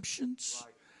assumptions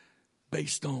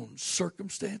based on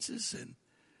circumstances and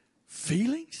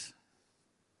feelings.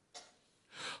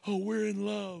 Oh, we're in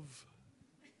love.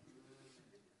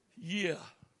 Yeah.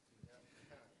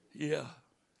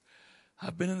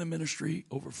 I've been in the ministry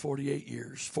over 48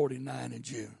 years, 49 in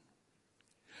June.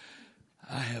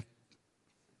 I have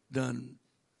done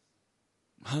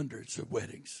hundreds of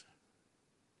weddings.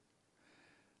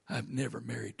 I've never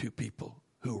married two people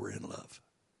who were in love.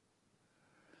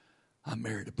 I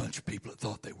married a bunch of people that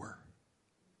thought they were.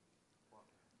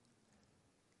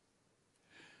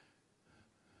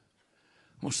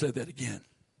 I'm going to say that again.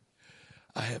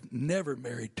 I have never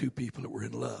married two people that were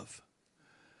in love.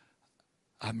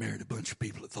 I married a bunch of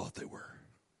people that thought they were.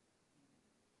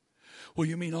 Well,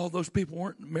 you mean all those people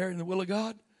weren't married in the will of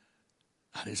God?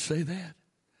 I didn't say that.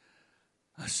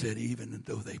 I said even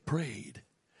though they prayed,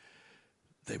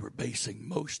 they were basing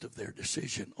most of their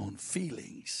decision on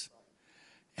feelings,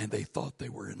 and they thought they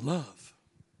were in love.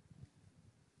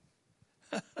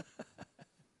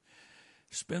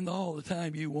 Spend all the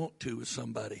time you want to with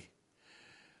somebody,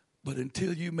 but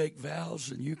until you make vows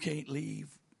and you can't leave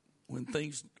when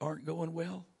things aren't going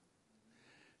well,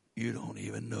 you don't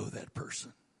even know that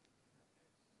person.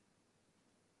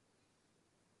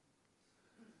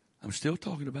 I'm still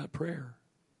talking about prayer.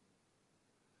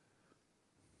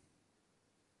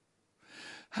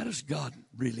 How does God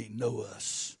really know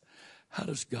us? How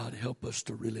does God help us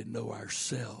to really know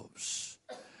ourselves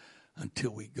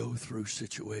until we go through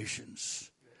situations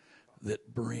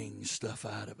that bring stuff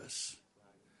out of us?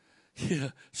 Yeah,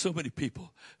 so many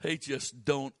people, they just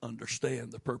don't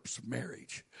understand the purpose of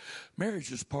marriage.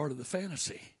 Marriage is part of the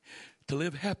fantasy, to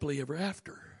live happily ever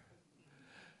after.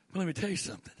 But let me tell you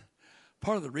something.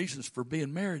 Part of the reasons for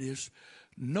being married is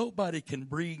nobody can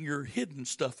bring your hidden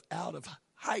stuff out of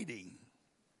hiding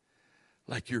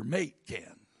like your mate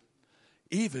can,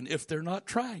 even if they're not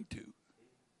trying to.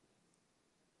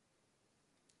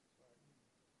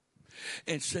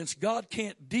 And since God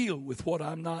can't deal with what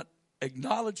I'm not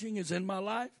acknowledging is in my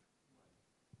life,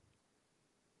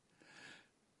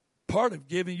 part of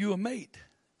giving you a mate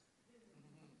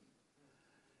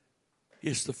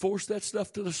is to force that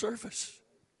stuff to the surface.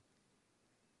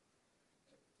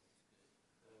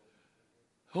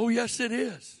 Oh, yes, it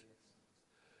is.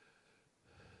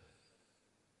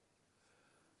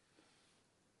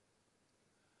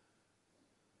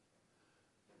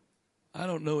 I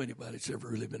don't know anybody that's ever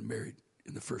really been married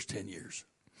in the first 10 years.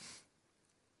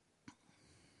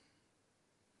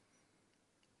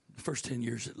 The first 10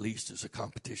 years at least is a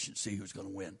competition to see who's going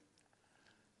to win.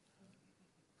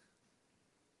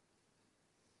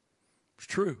 It's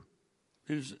true.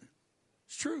 It's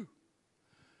true.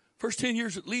 First 10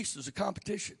 years at least is a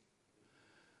competition.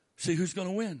 See who's going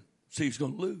to win. See who's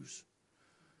going to lose.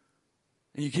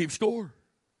 And you keep score.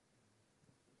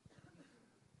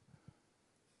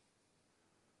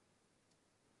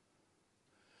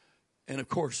 And, of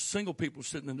course, single people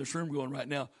sitting in this room going right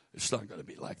now, it's not going to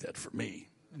be like that for me.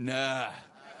 Nah,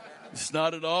 it's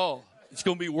not at all. It's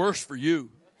going to be worse for you.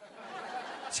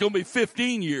 It's going to be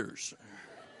 15 years.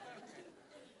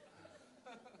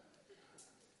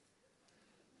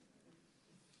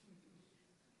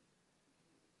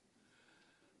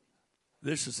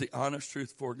 This is the honest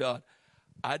truth for God.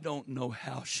 I don't know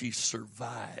how she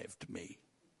survived me.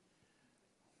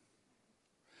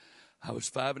 I was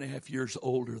 5.5 years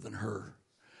older than her,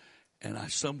 and I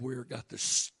somewhere got the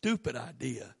stupid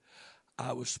idea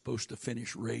I was supposed to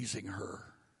finish raising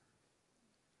her.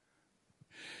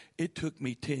 It took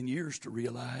me 10 years to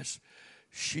realize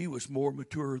she was more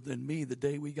mature than me the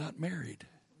day we got married.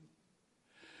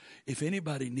 If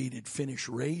anybody needed finished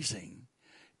raising,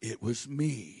 it was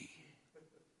me.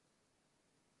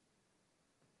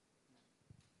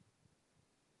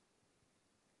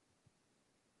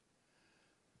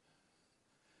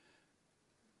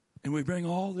 And we bring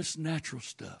all this natural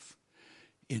stuff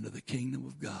into the kingdom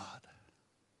of God.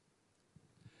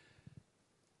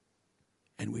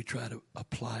 And we try to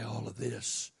apply all of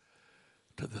this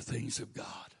to the things of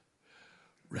God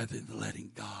rather than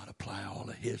letting God apply all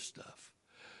of his stuff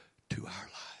to our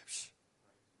lives.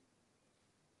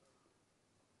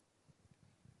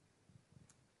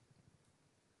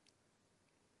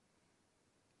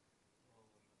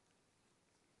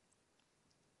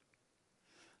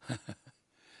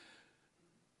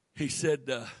 He said,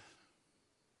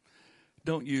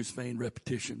 don't use vain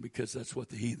repetition, because that's what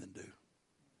the heathen do.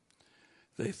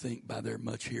 They think by their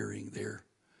much hearing,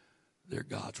 their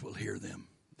gods will hear them.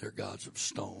 they're gods of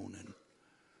stone and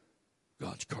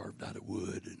gods carved out of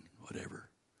wood and whatever.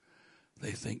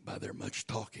 They think by their much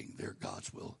talking, their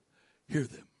gods will hear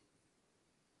them.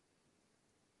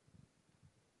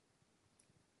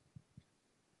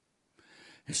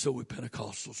 And so we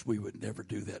Pentecostals, we would never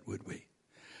do that, would we?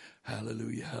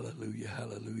 Hallelujah, hallelujah,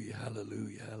 hallelujah,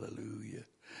 hallelujah, hallelujah.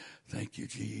 Thank you,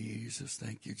 Jesus.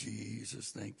 Thank you,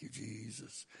 Jesus. Thank you,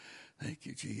 Jesus. Thank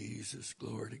you, Jesus.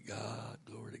 Glory to God.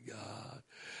 Glory to God.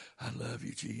 I love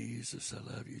you, Jesus.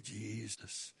 I love you,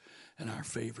 Jesus. And our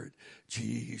favorite,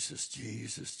 Jesus,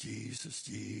 Jesus, Jesus,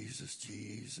 Jesus,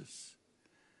 Jesus.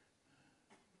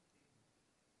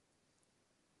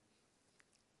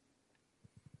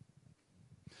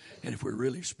 And if we're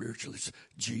really spiritual, it's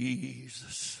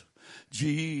Jesus,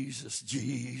 Jesus,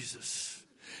 Jesus.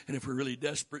 And if we're really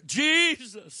desperate,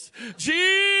 Jesus,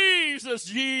 Jesus,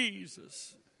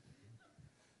 Jesus.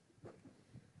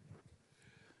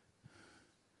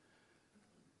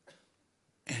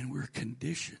 And we're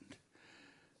conditioned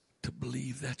to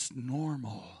believe that's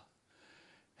normal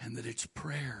and that it's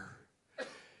prayer.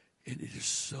 And it is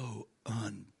so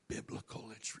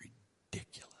unbiblical, it's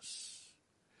ridiculous.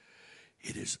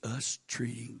 It is us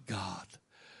treating God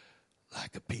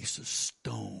like a piece of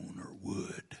stone or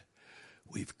wood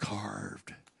we've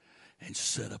carved and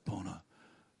set up on a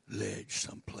ledge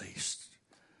someplace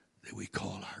that we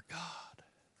call our God.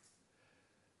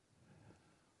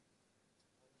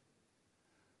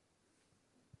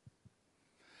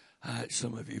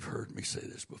 Some of you have heard me say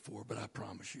this before, but I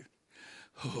promise you.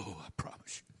 Oh, I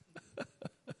promise you.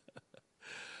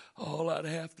 All I'd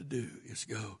have to do is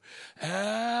go,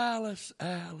 Alice,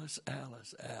 Alice,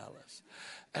 Alice, Alice.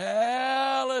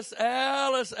 Alice,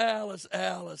 Alice, Alice,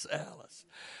 Alice, Alice.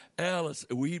 Alice,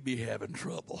 we'd be having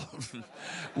trouble.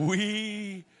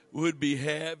 We would be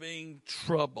having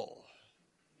trouble.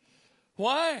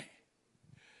 Why?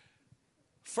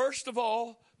 First of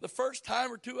all, the first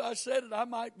time or two I said it, I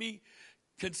might be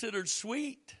considered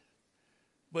sweet,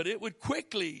 but it would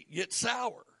quickly get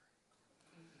sour.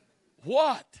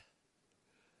 What?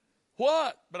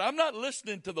 What? But I'm not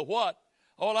listening to the what.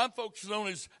 All I'm focusing on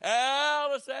is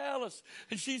Alice, Alice.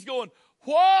 And she's going,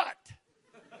 what?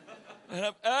 And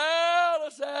I'm,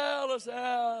 Alice, Alice,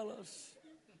 Alice.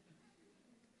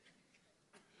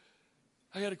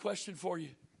 I got a question for you.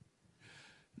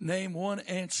 Name one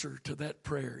answer to that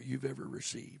prayer you've ever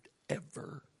received.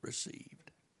 Ever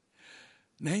received.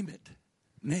 Name it.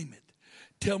 Name it.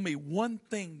 Tell me one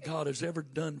thing God has ever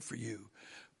done for you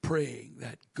praying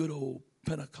that good old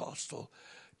Pentecostal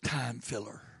time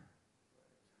filler.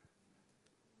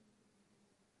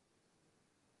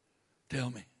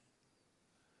 Tell me.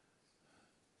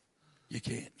 You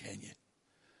can't, can you?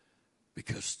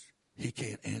 Because he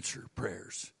can't answer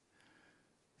prayers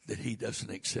that he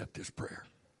doesn't accept as prayer.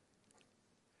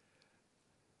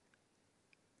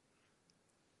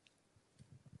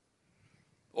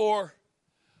 Or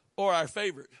our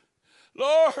favorite,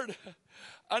 Lord,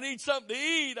 I need something to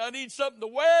eat. I need something to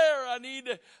wear. I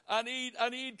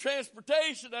need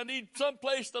transportation. I need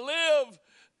someplace to live.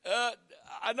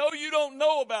 I know you don't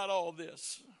know about all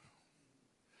this.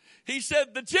 He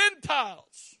said the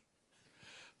Gentiles,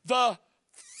 the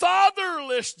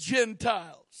fatherless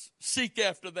Gentiles, seek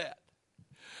after that.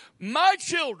 My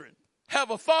children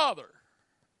have a father.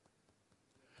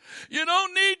 You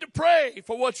don't need to pray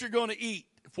for what you're going to eat,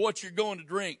 for what you're going to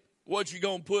drink, what you're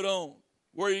going to put on,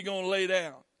 where you're going to lay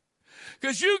down.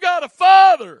 Because you got a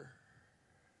father.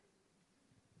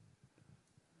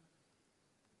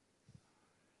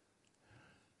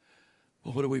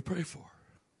 Well, what do we pray for?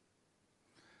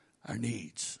 Our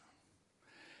needs.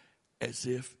 As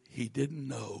if he didn't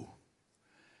know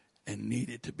and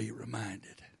needed to be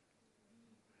reminded.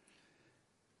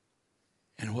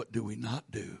 And what do we not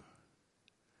do?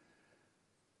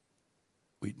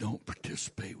 We don't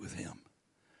participate with him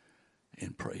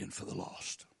in praying for the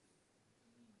lost.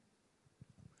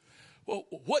 Well,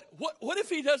 what if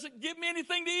he doesn't give me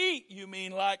anything to eat? You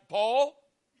mean like Paul?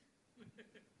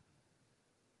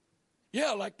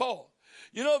 Yeah, like Paul.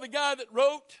 You know the guy that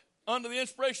wrote under the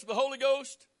inspiration of the Holy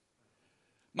Ghost,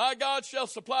 my God shall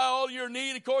supply all your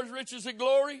need according to riches and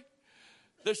glory.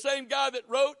 The same guy that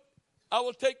wrote, I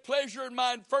will take pleasure in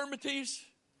my infirmities,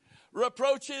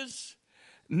 reproaches,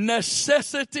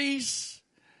 necessities,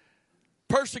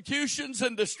 persecutions,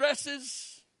 and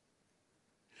distresses.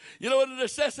 You know what a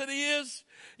necessity is?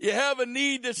 You have a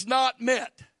need that's not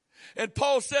met. And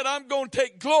Paul said, I'm going to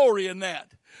take glory in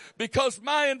that. Because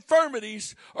my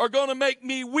infirmities are going to make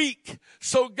me weak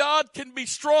so God can be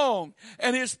strong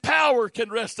and his power can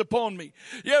rest upon me.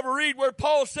 You ever read where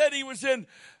Paul said he was in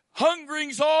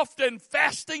hungerings oft and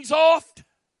fastings oft?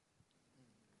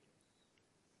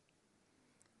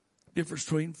 Difference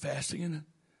between fasting and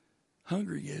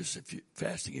hungering is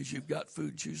fasting is you've got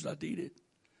food, choose not to eat it.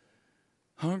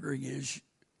 Hungering is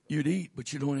you'd eat,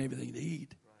 but you don't have anything to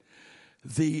eat.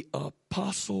 The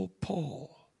Apostle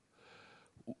Paul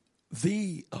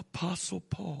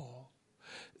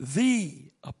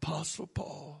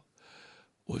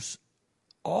was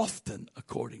often,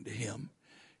 according to him,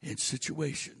 in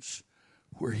situations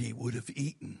where he would have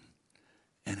eaten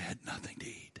and had nothing to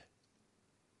eat.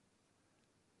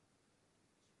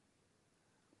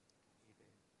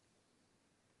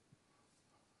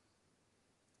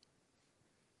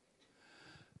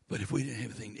 But if we didn't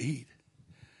have anything to eat,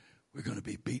 we're going to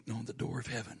be beating on the door of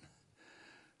heaven.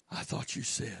 I thought you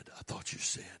said.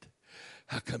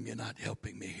 How come you're not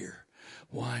helping me here?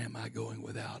 Why am I going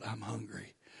without? I'm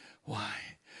hungry. Why?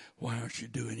 Why aren't you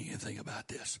doing anything about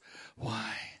this?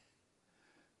 Why?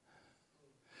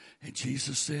 And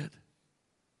Jesus said,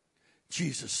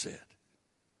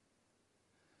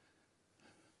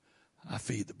 I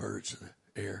feed the birds of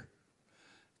the air,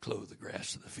 clothe the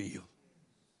grass of the field.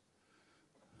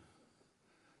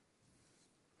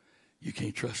 You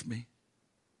can't trust me?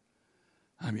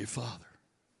 I'm your Father.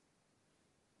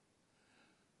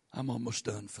 I'm almost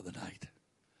done for the night.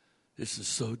 This is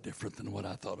so different than what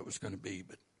I thought it was going to be,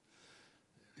 but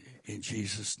in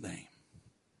Jesus' name,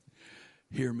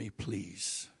 hear me,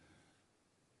 please.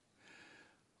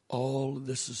 All of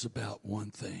this is about one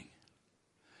thing.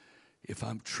 If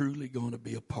I'm truly going to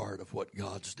be a part of what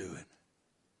God's doing,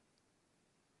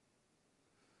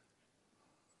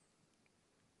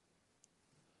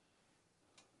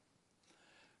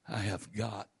 I have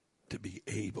got to be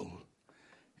able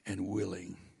and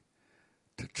willing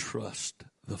to trust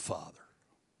the Father.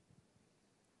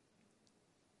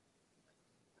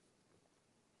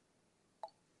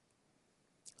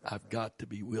 I've got to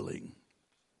be willing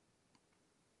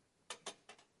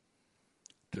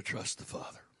to trust the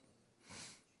Father.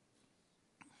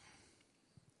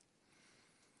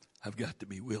 I've got to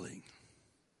be willing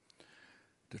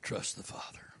to trust the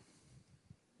Father.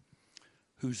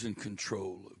 Who's in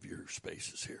control of your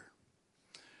spaces here?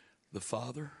 The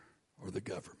Father or the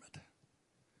government?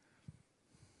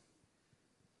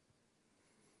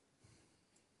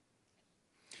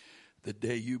 The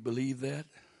day you believe that,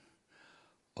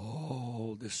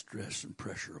 all this stress and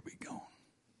pressure will be gone.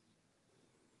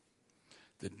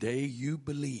 The day you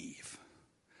believe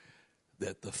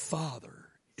that the Father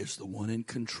is the one in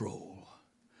control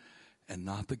and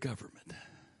not the government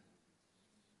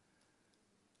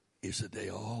is the day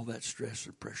all that stress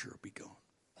and pressure will be gone.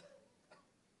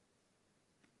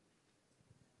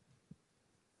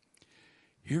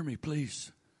 Hear me,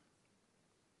 please.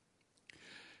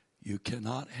 You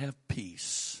cannot have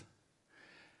peace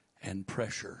and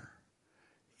pressure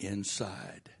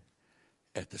inside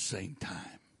at the same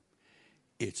time.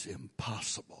 It's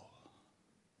impossible.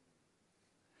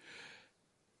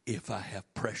 If I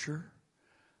have pressure,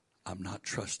 I'm not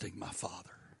trusting my Father.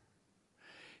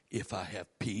 If I have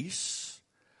peace,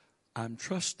 I'm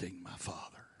trusting my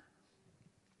Father.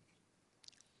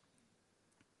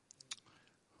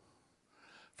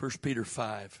 First Peter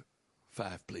 5,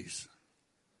 please.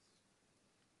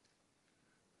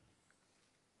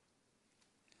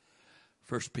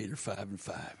 First Peter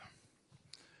 5:5.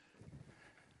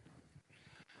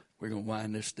 We're going to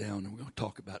wind this down and we're going to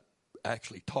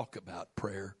talk about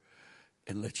prayer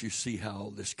and let you see how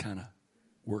all this kind of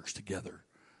works together,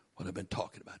 what I've been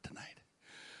talking about tonight.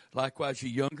 Likewise, ye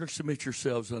younger, submit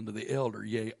yourselves unto the elder.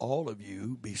 Yea, all of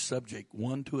you be subject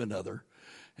one to another,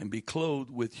 and be clothed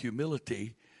with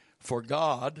humility. For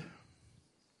God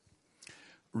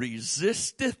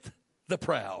resisteth the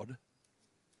proud,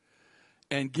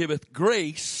 and giveth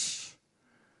grace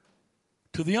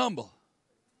to the humble.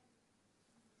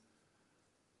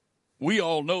 We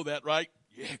all know that, right?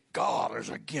 Yeah, God is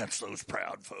against those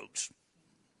proud folks.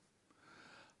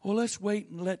 Well, let's wait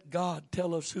and let God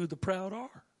tell us who the proud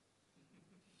are.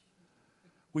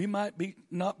 We might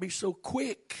not be so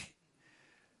quick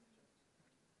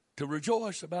to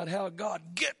rejoice about how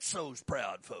God gets those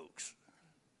proud folks.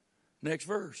 Next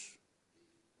verse.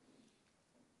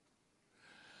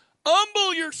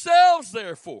 Humble yourselves,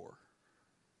 therefore,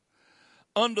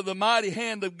 under the mighty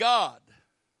hand of God,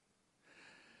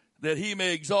 that he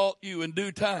may exalt you in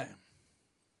due time.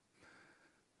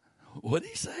 What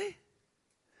did he say?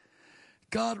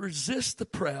 God resists the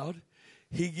proud.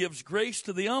 He gives grace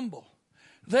to the humble.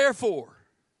 Therefore,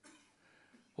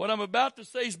 what I'm about to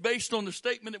say is based on the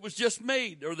statement that was just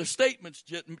made, or the statements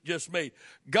just made.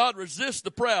 God resists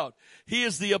the proud. He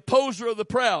is the opposer of the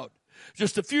proud.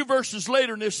 Just a few verses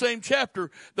later in this same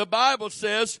chapter, the Bible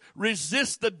says,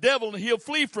 resist the devil and he'll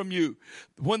flee from you.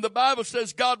 When the Bible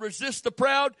says God resists the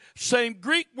proud, same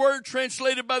Greek word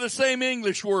translated by the same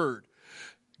English word.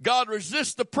 God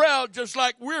resists the proud just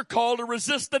like we're called to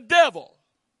resist the devil.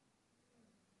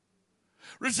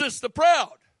 Resist the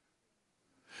proud.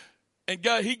 And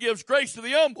God, he gives grace to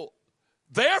the humble.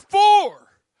 Therefore,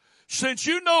 since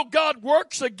you know God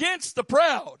works against the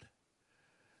proud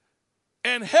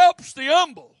and helps the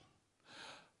humble,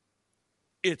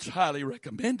 it's highly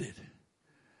recommended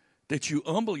that you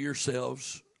humble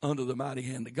yourselves under the mighty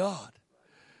hand of God,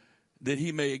 that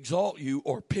he may exalt you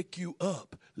or pick you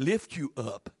up, lift you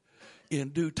up in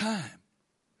due time.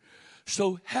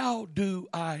 So how do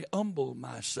I humble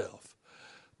myself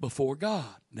before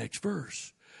God? Next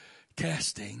verse.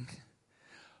 Casting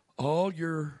all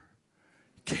your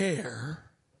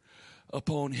care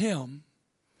upon him,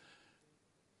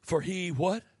 for he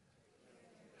what?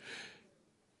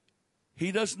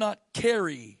 He does not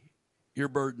carry your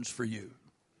burdens for you.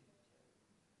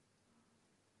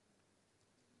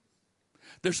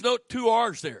 There's no two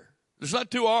R's there. There's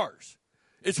not two R's.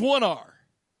 It's one R.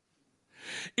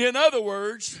 In other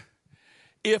words,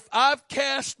 if I've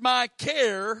cast my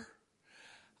care,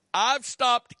 I've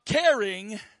stopped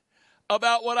caring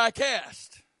about what I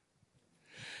cast.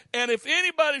 And if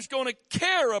anybody's going to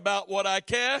care about what I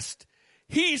cast,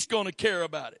 he's going to care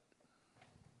about it.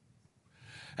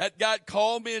 That guy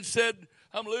called me and said,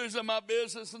 I'm losing my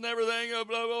business and everything. Blah,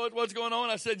 blah, blah, what's going on?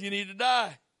 I said, you need to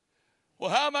die. Well,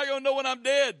 how am I going to know when I'm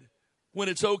dead? When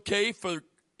it's okay for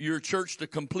your church to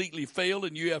completely fail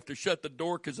and you have to shut the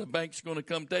door because the bank's going to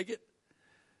come take it?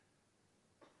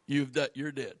 You're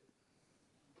dead.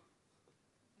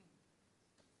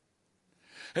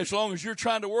 As long as you're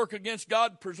trying to work against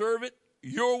God, preserve it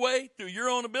your way through your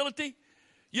own ability,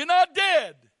 you're not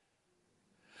dead.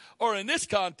 Or in this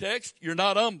context, you're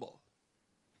not humble.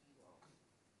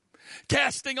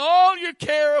 Casting all your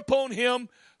care upon him,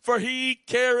 for he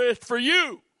careth for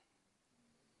you.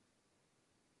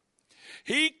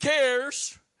 He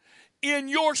cares in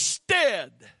your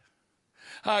stead.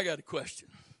 I got a question.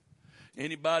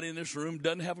 Anybody in this room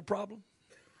doesn't have a problem?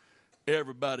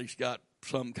 Everybody's got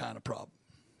some kind of problem,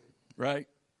 right?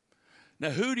 Now,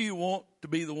 who do you want to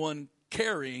be the one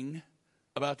caring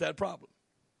about that problem?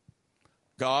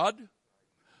 God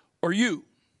or you?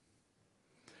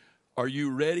 Are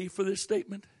you ready for this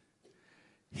statement?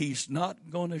 He's not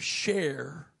going to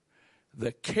share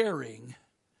the caring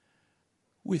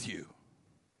with you.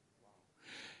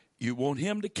 You want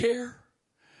him to care?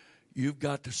 You've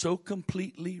got to so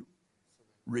completely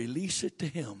release it to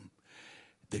him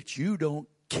that you don't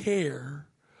care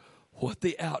what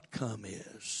the outcome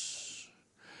is.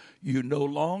 You no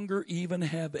longer even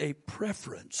have a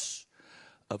preference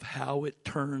of how it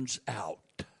turns out.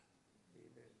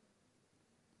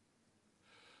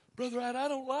 Brother Wright, I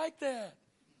don't like that.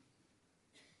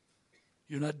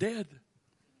 You're not dead.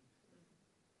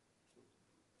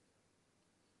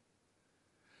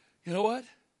 You know what?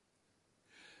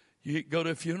 You go to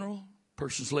a funeral,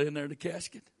 person's laying there in the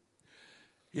casket.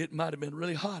 It might have been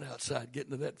really hot outside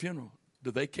getting to that funeral.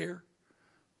 Do they care?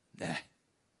 Nah.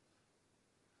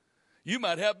 You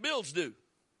might have bills due.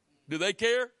 Do they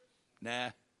care?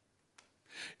 Nah.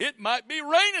 It might be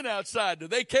raining outside. Do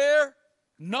they care?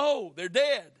 No, they're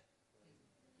dead.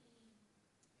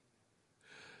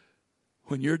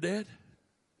 When you're dead,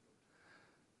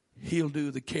 he'll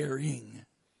do the carrying.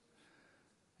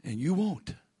 And you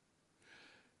won't.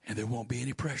 And there won't be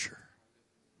any pressure.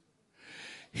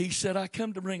 He said, I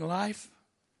come to bring life,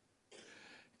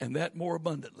 and that more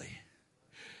abundantly.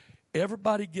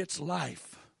 Everybody gets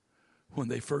life when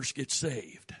they first get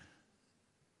saved.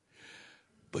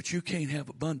 But you can't have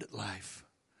abundant life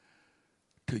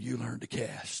till you learn to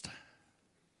cast.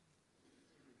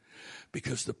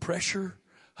 Because the pressure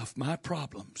of my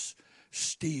problems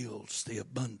steals the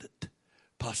abundant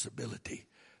possibility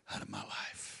out of my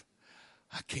life.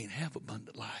 I can't have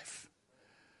abundant life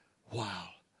while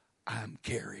I'm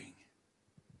carrying.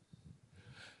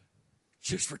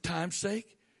 Just for time's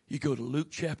sake, you go to Luke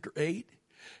chapter 8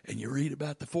 and you read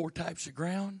about the 4 types of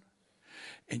ground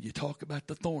and you talk about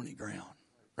the thorny ground,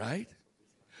 right?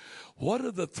 What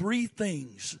are the 3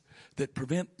 things that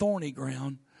prevent thorny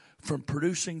ground from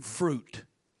producing fruit?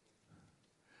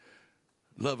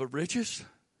 Love of riches,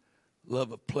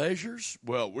 love of pleasures.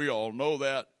 Well, we all know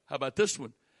that. How about this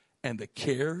one? And the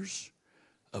cares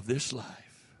of this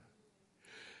life.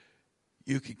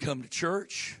 You can come to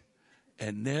church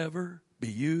and never be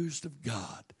used of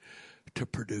God to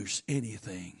produce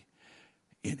anything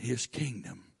in his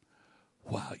kingdom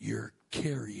while you're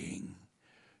carrying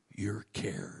your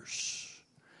cares.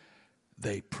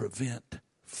 They prevent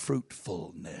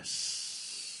fruitfulness.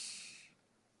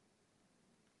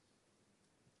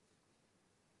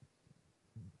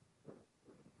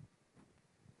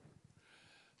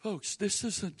 Folks, this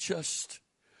isn't just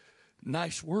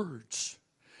nice words.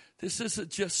 This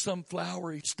isn't just some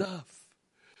flowery stuff.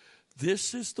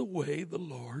 This is the way the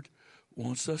Lord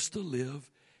wants us to live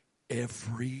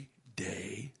every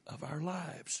day of our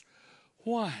lives.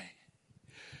 Why?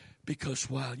 Because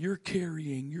while you're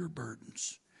carrying your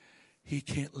burdens, He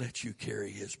can't let you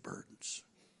carry His burdens.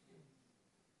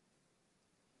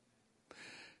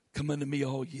 Come unto me,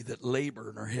 all ye that labor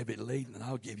and are heavy laden, and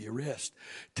I'll give you rest.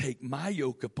 Take my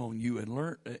yoke upon you and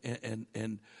learn,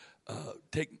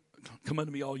 come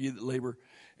unto me, all ye that labor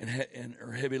and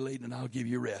are heavy laden, and I'll give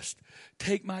you rest.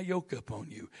 Take my yoke upon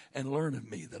you and learn of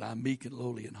me, that I'm meek and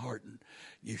lowly in heart, and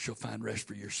you shall find rest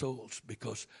for your souls.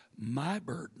 Because my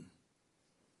burden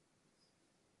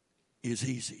is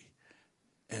easy,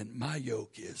 and my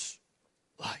yoke is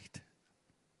light.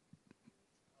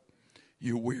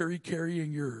 You're weary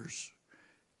carrying yours,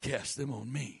 cast them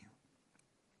on me.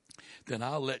 Then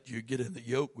I'll let you get in the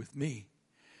yoke with me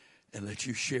and let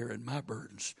you share in my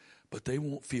burdens. But they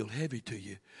won't feel heavy to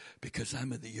you because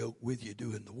I'm in the yoke with you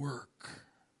doing the work.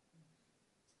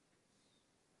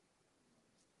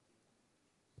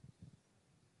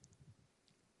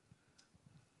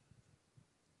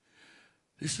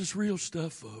 This is real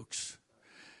stuff, folks.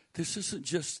 This isn't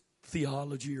just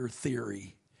theology or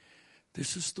theory.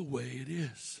 This is the way it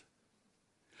is.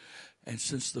 And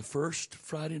since the first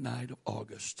Friday night of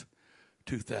August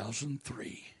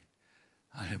 2003,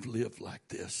 I have lived like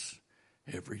this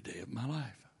every day of my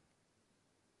life.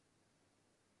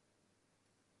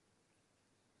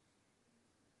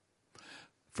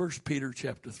 First Peter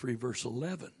chapter 3, verse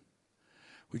 11.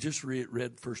 We just read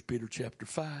 1 Peter chapter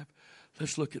 5.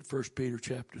 Let's look at 1 Peter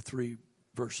chapter 3,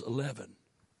 verse 11.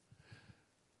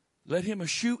 Let him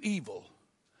eschew evil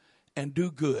and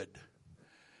do good.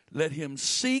 Let him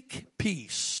seek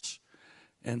peace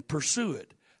and pursue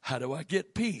it. How do I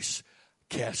get peace?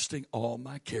 Casting all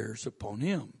my cares upon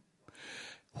him.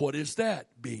 What is that?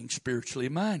 Being spiritually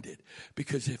minded.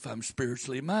 Because if I'm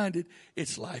spiritually minded,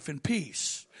 it's life and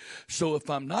peace. So if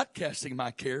I'm not casting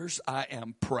my cares, I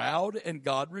am proud and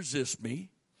God resists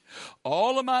me.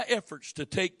 All of my efforts to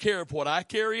take care of what I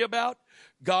carry about,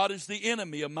 God is the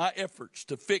enemy of my efforts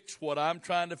to fix what I'm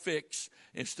trying to fix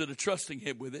instead of trusting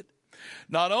him with it.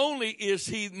 Not only is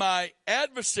he my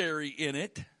adversary in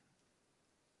it,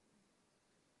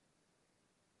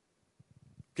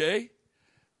 okay,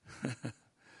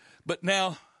 but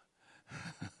now,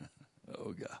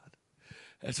 oh God,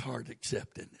 that's hard to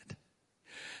accept, isn't it?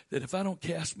 That if I don't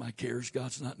cast my cares,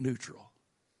 God's not neutral.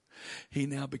 He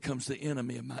now becomes the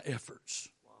enemy of my efforts.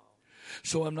 Wow.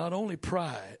 So I'm not only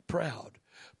proud,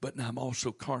 but I'm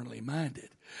also carnally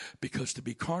minded. Because to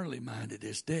be carnally minded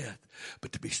is death,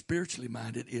 but to be spiritually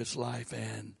minded is life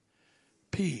and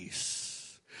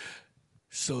peace.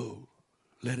 So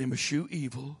let him eschew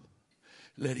evil,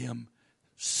 let him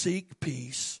seek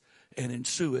peace and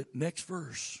ensue it. Next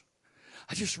verse.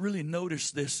 I just really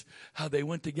noticed this, how they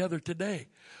went together today.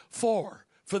 For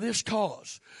this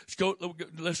cause.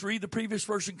 Let's read the previous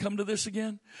verse and come to this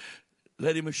again.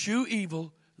 Let him eschew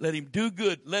evil. Let him do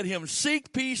good. Let him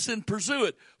seek peace and pursue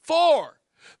it. For.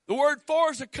 The word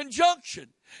for is a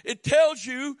conjunction. It tells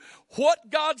you what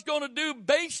God's going to do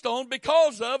based on,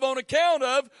 because of, on account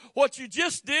of what you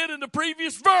just did in the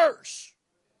previous verse.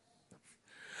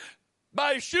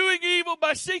 By eschewing evil,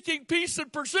 by seeking peace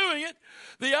and pursuing it,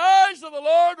 the eyes of the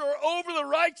Lord are over the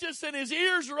righteous and his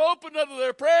ears are open unto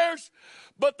their prayers.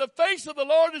 But the face of the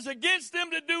Lord is against them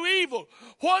that do evil.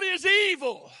 What is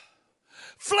evil?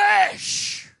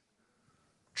 Flesh.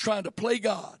 Trying to play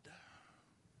God.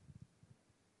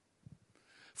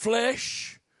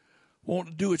 Flesh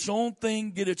wanting to do its own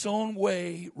thing, get its own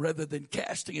way, rather than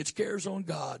casting its cares on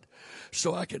God,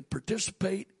 so I can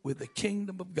participate with the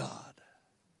kingdom of God.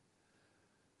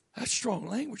 That's strong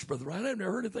language, Brother Wright. I've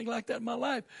never heard anything like that in my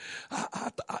life.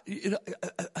 You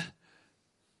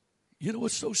know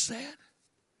what's so sad?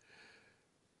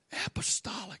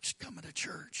 Apostolics coming to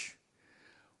church,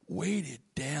 weighted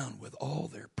down with all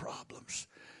their problems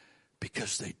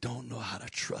because they don't know how to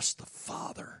trust the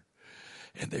Father.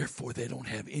 And therefore they don't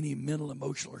have any mental,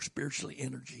 emotional, or spiritual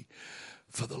energy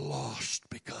for the lost,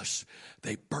 because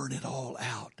they burn it all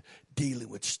out dealing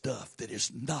with stuff that is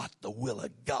not the will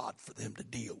of God for them to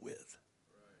deal with.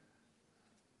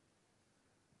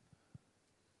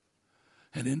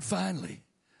 And then finally,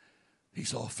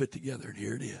 these all fit together, and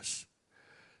here it is.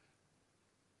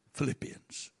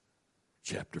 Philippians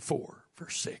chapter 4,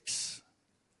 verse 6.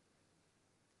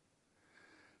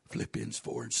 Philippians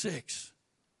 4 and 6.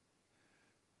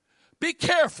 Be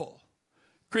careful.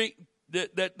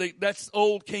 That's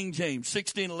old King James,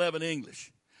 1611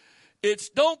 English. It's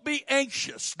don't be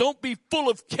anxious. Don't be full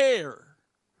of care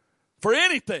for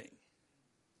anything.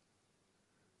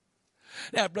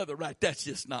 Now, Brother Wright, that's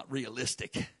just not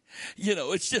realistic. You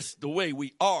know, it's just the way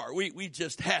we are. We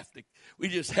just have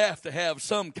to have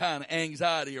some kind of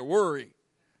anxiety or worry.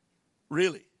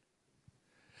 Really.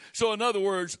 So in other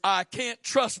words, I can't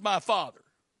trust my father.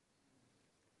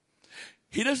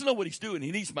 He doesn't know what he's doing.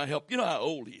 He needs my help. You know how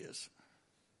old he is.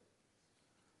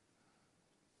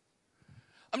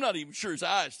 I'm not even sure his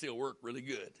eyes still work really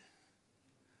good.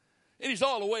 And he's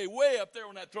all the way up there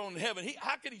on that throne in heaven.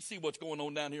 How can he see what's going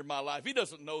on down here in my life? He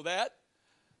doesn't know that.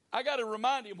 I got to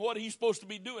remind him what he's supposed to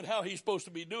be doing, how he's supposed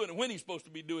to be doing, and when he's supposed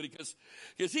to be doing it,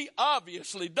 because he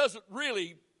obviously doesn't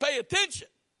really pay attention.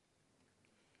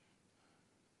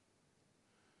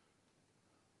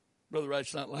 Brother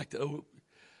Wright's not like that. Oh,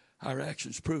 our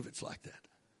actions prove it's like that.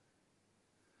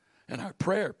 And our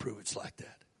prayer prove it's like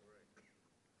that.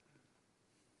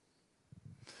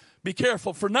 Be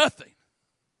careful for nothing.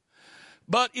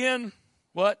 But in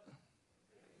what?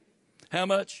 How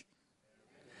much?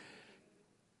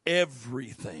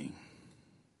 Everything.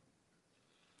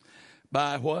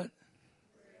 By what?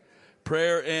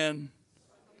 Prayer and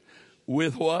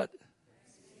with what?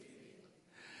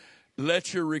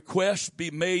 Let your requests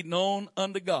be made known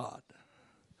unto God.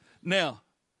 Now,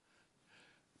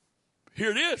 here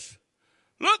it is.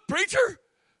 Look, preacher.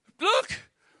 Look.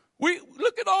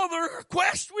 Look at all the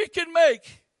requests we can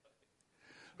make.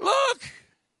 Look.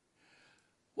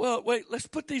 Well, wait, let's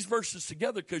put these verses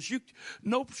together because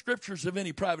no scriptures of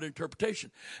any private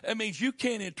interpretation. That means you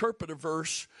can't interpret a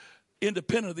verse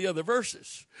independent of the other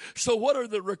verses. So what are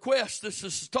the requests this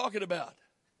is talking about?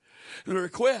 The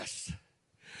requests.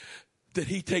 Did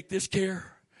he take this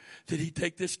care? Did he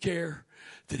take this care?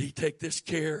 Did he take this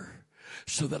care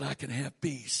so that I can have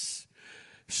peace?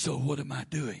 So what am I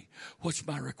doing? What's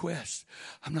my request?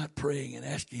 I'm not praying and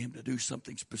asking him to do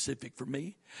something specific for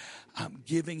me. I'm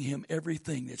giving him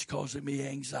everything that's causing me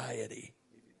anxiety.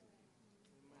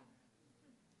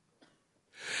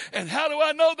 And how do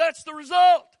I know that's the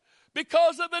result?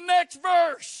 Because of the next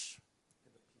verse.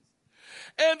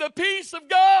 And the peace of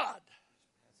God,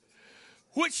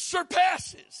 which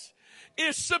surpasses,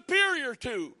 is superior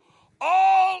to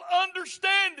all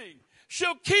understanding,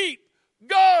 shall keep,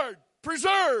 guard,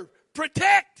 preserve,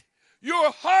 protect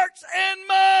your hearts and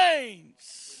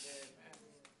minds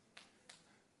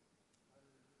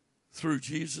through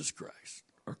Jesus Christ,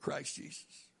 or Christ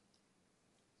Jesus.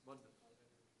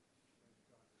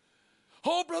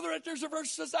 Oh, brother, there's a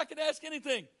verse that says I can ask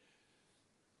anything.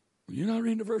 You're not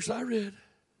reading the verse I read.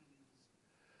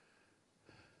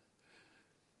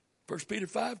 1 Peter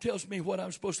 5 tells me what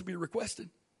I'm supposed to be requesting.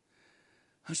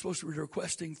 I'm supposed to be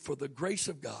requesting for the grace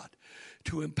of God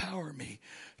to empower me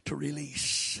to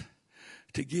release,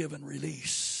 to give and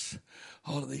release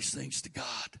all of these things to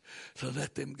God, to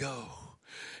let them go.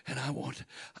 And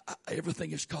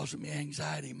everything is causing me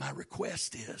anxiety. My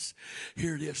request is,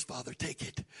 here it is, Father, take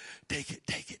it. Take it,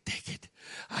 take it, take it.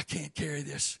 I can't carry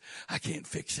this. I can't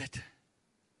fix it.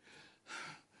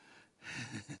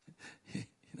 You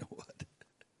know what?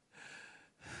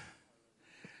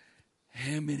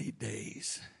 How many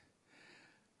days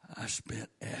I spent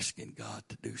asking God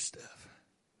to do stuff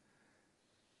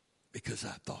because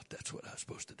I thought that's what I was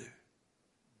supposed to do.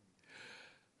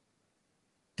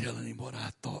 Telling him what I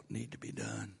thought needed to be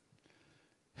done,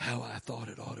 how I thought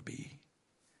it ought to be.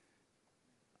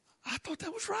 I thought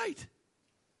that was right.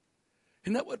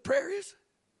 Isn't that what prayer is?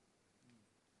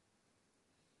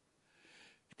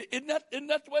 Isn't that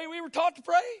the way we were taught to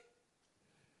pray?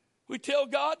 We tell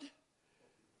God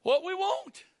what we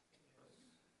want,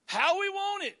 how we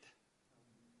want it.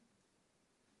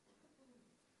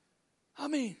 I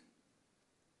mean,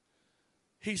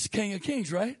 he's the King of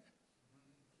Kings, right?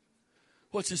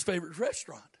 What's his favorite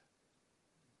restaurant?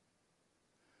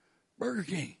 Burger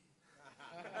King.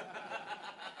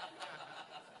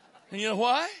 And you know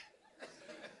why?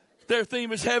 Their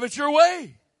theme is have it your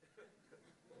way.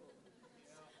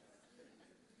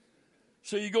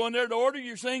 So you go in there to order,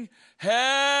 you're saying,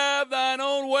 have thine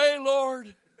own way,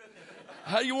 Lord.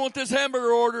 How do you want this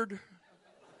hamburger ordered?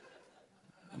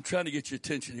 I'm trying to get your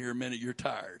attention here a minute. You're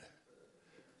tired.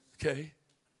 Okay?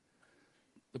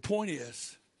 The point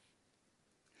is,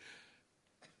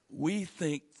 we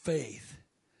think faith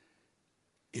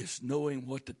is knowing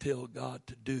what to tell God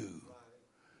to do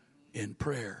in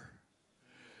prayer,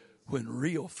 when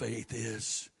real faith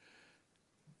is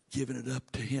giving it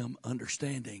up to him,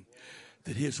 understanding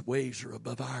that His ways are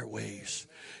above our ways.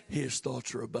 His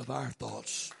thoughts are above our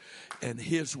thoughts. And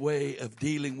His way of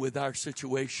dealing with our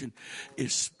situation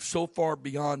is so far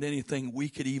beyond anything we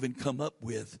could even come up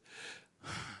with.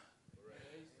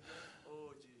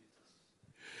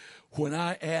 When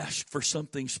I ask for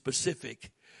something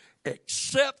specific,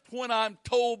 except when I'm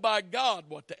told by God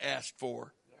what to ask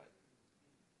for,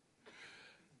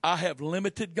 I have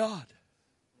limited God.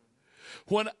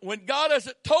 When God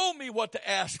hasn't told me what to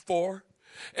ask for,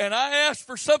 and I ask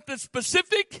for something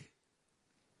specific,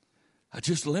 I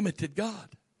just limited God.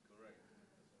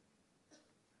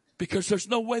 Because there's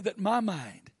no way that my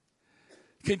mind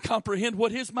can comprehend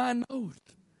what His mind knows.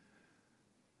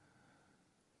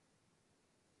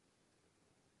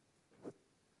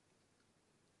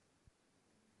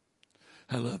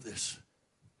 I love this.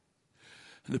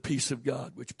 And the peace of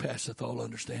God which passeth all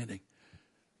understanding.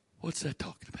 What's that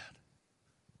talking about?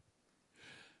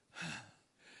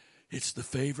 It's the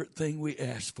favorite thing we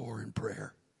ask for in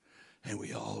prayer. And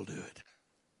we all do it.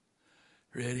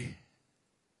 Ready?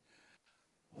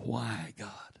 Why, God?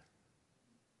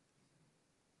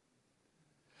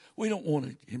 We don't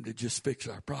want Him to just fix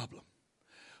our problem.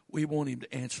 We want Him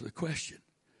to answer the question,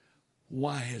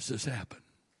 why has this happened?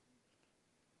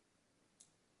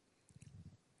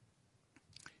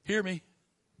 Hear me.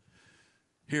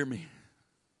 Hear me.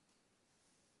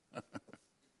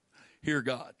 Hear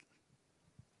God.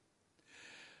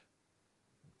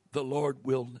 The Lord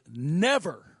will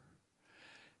never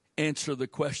answer the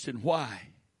question why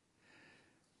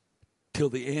till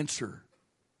the answer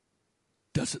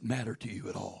doesn't matter to you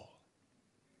at all.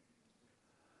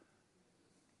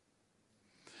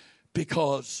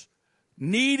 Because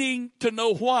needing to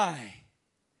know why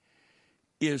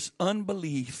is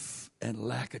unbelief and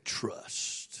lack of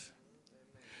trust.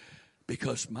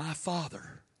 Because my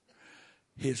Father,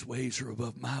 His ways are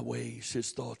above my ways.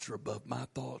 His thoughts are above my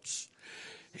thoughts.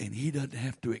 And He doesn't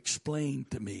have to explain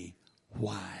to me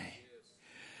why.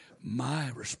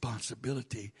 My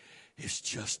responsibility is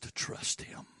just to trust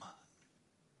Him.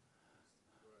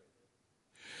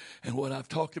 And what I've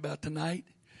talked about tonight,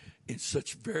 in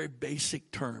such very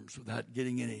basic terms, without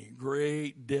getting in any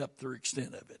great depth or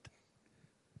extent of it,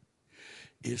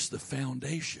 is the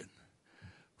foundation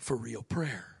for real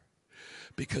prayer.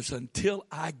 Because until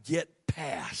I get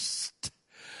past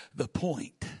the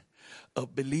point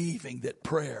of believing that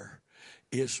prayer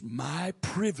is my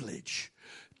privilege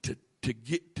to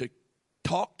get to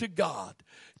talk to God,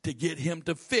 to get Him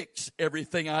to fix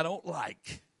everything I don't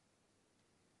like,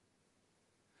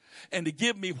 and to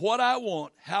give me what I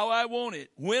want, how I want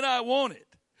it, when I want it,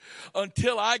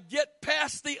 until I get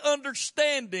past the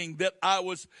understanding that I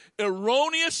was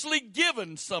erroneously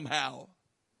given somehow,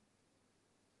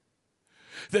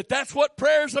 that's what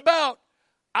prayer's about,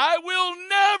 I will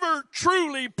never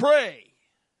truly pray.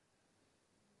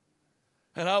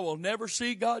 And I will never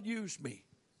see God use me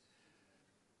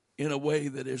in a way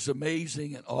that is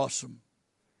amazing and awesome.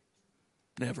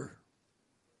 Never.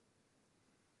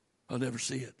 I'll never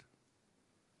see it.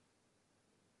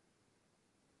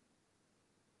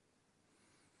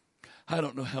 I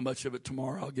don't know how much of it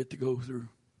tomorrow I'll get to go through.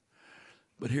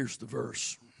 But here's the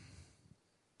verse.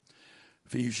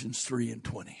 Ephesians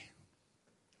 3:20.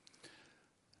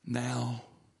 Now,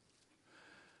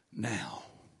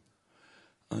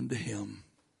 unto Him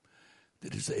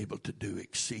that is able to do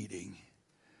exceeding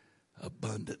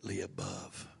abundantly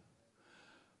above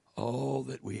all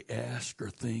that we ask or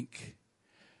think.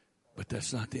 But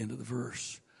that's not the end of the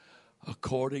verse.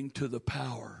 According to the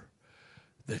power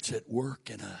that's at work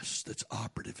in us, that's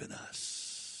operative in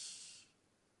us.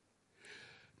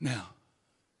 Now,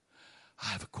 I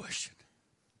have a question.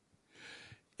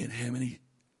 In how many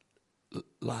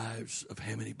lives of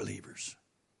how many believers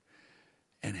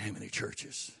and how many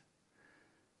churches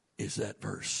is that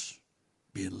verse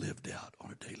being lived out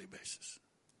on a daily basis?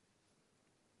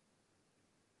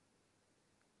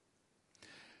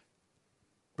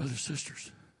 Brothers and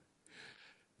sisters,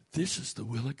 this is the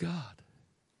will of God.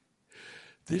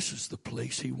 This is the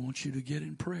place He wants you to get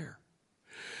in prayer.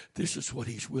 This is what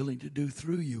He's willing to do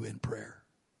through you in prayer.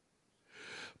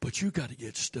 But you got to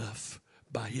get stuff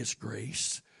by His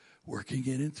grace working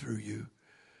in and through you.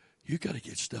 You got to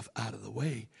get stuff out of the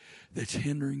way that's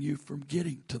hindering you from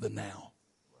getting to the now.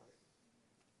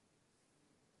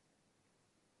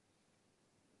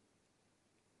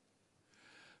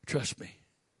 Trust me.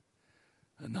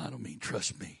 And I don't mean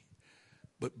trust me,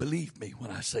 but believe me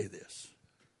when I say this.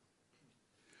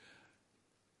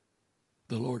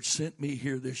 The Lord sent me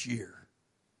here this year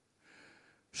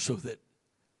so that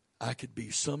I could be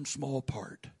some small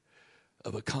part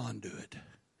of a conduit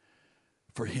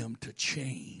for Him to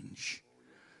change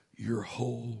your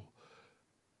whole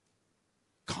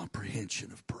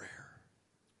comprehension of prayer.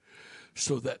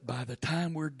 So that by the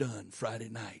time we're done Friday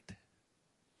night,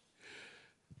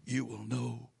 you will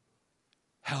know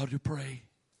how to pray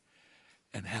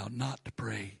and how not to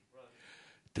pray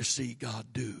to see God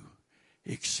do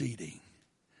exceeding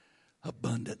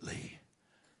abundantly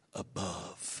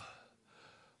above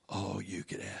all you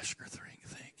could ask or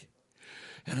think.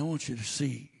 And I want you to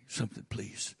see something,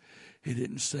 please. He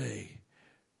didn't say,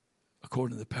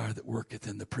 according to the power that worketh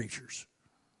in the preachers.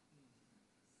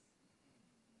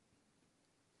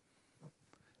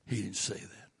 He didn't say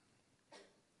that.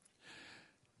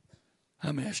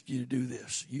 I'm asking you to do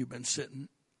this. You've been sitting.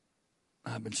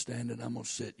 I've been standing. I'm going to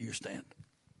sit. You stand.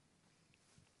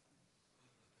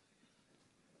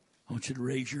 I want you to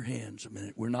raise your hands a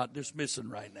minute. We're not dismissing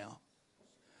right now.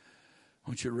 I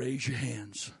want you to raise your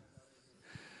hands.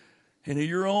 And in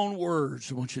your own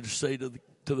words, I want you to say to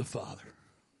the Father,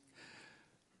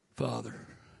 Father,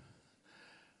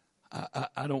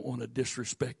 I don't want to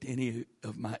disrespect any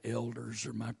of my elders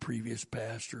or my previous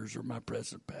pastors or my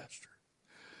present pastor.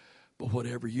 But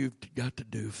whatever you've got to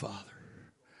do, Father,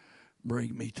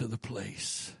 bring me to the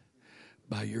place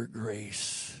by your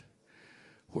grace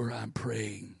where I'm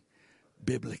praying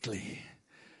biblically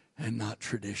and not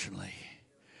traditionally,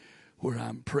 where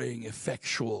I'm praying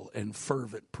effectual and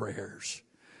fervent prayers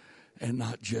and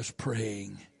not just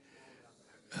praying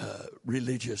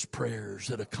religious prayers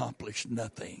that accomplish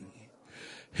nothing.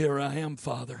 Here I am,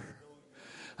 Father.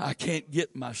 I can't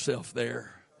get myself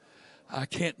there. I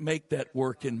can't make that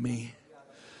work in me.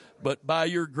 But by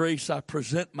your grace, I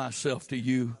present myself to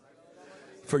you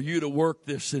for you to work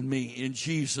this in me in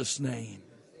Jesus' name.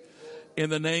 In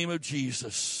the name of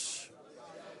Jesus.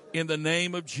 In the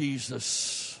name of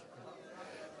Jesus.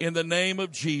 In the name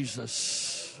of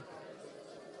Jesus.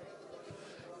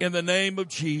 In the name of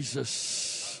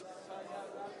Jesus.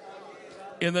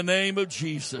 In the name of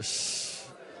Jesus.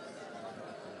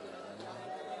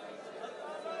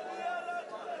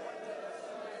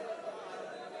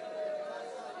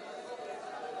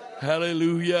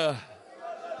 Hallelujah.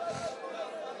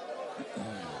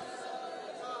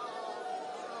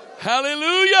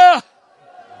 Hallelujah.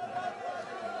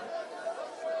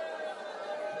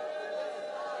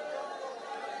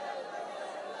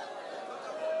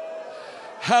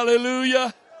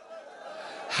 Hallelujah.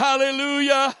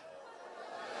 Hallelujah.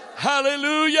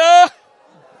 Hallelujah.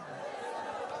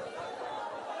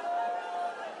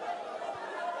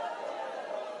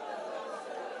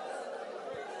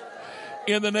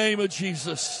 In the name of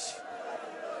Jesus.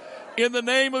 In the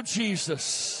name of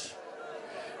Jesus.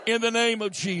 In the name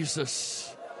of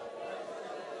Jesus.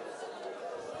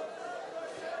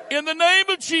 In the name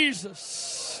of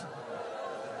Jesus.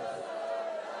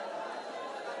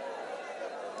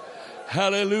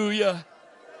 Hallelujah.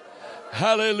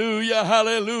 Hallelujah.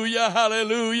 Hallelujah.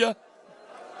 Hallelujah.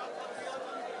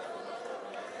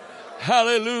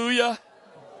 Hallelujah.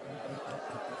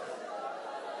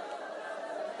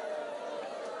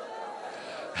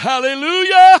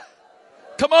 Hallelujah.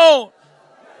 Come on.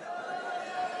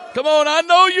 Come on. I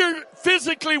know you're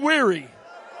physically weary.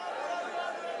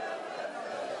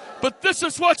 But this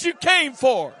is what you came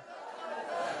for.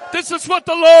 This is what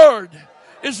the Lord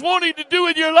is wanting to do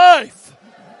in your life.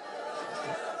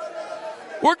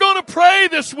 We're going to pray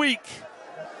this week.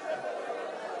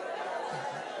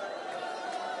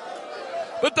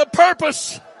 But the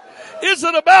purpose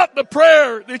isn't about the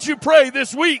prayer that you pray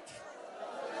this week.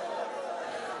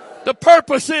 The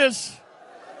purpose is,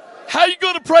 how are you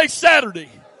going to pray Saturday?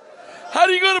 How are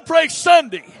you going to pray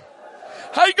Sunday?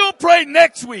 How are you going to pray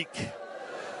next week?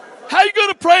 How are you going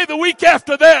to pray the week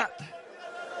after that?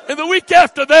 And the week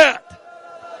after that?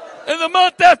 And the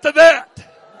month after that?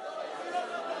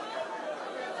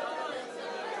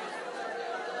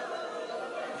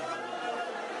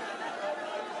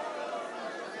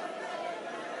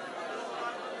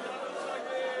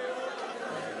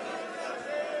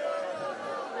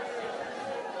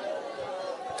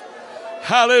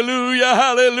 Hallelujah,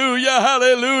 hallelujah,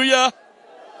 hallelujah.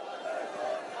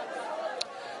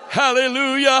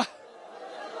 Hallelujah.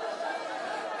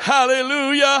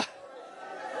 Hallelujah.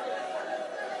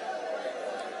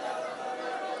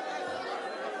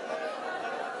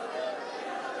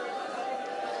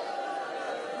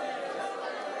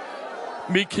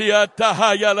 Mikia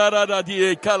tahaya la ra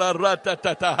die kala rata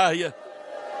tahaya.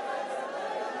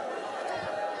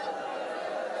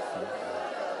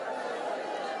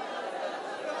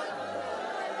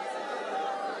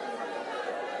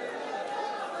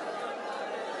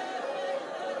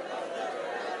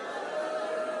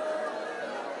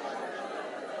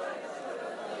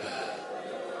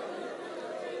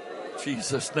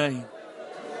 Jesus' name.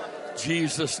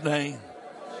 Jesus' name.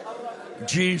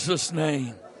 Jesus'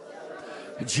 name.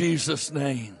 Jesus'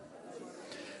 name.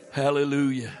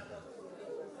 Hallelujah.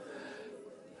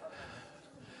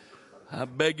 I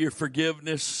beg your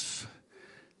forgiveness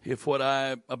if what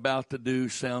I'm about to do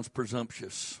sounds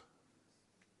presumptuous.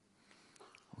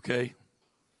 Okay?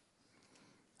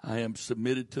 I am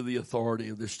submitted to the authority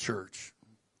of this church.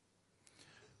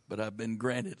 But I've been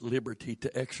granted liberty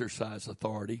to exercise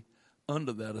authority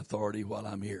under that authority while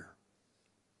I'm here.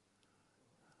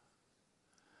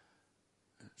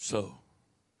 So,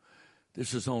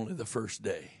 this is only the first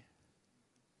day.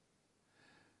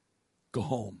 Go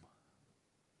home.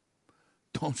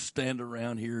 Don't stand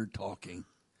around here talking.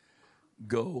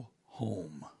 Go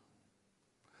home.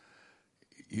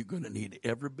 You're going to need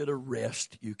every bit of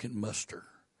rest you can muster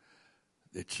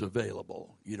that's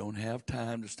available. You don't have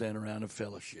time to stand around and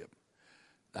fellowship.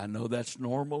 I know that's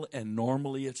normal, and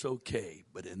normally it's okay,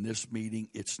 but in this meeting,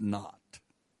 it's not.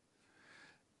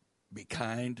 Be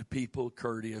kind to people,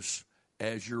 courteous.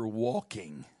 As you're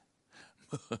walking,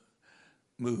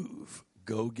 move.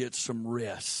 Go get some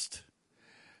rest.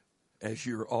 As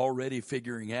you're already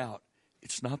figuring out,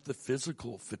 it's not the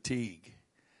physical fatigue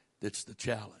that's the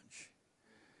challenge.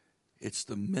 It's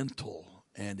the mental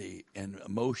and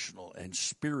emotional and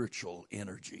spiritual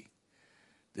energy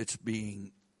that's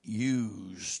being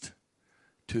used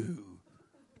to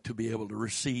be able to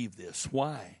receive this.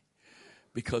 Why?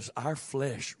 Because our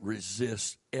flesh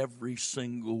resists every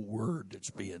single word that's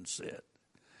being said.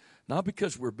 Not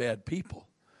because we're bad people,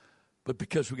 but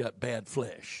because we got bad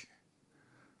flesh.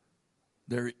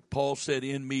 Paul said,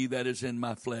 in me, that is in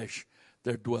my flesh,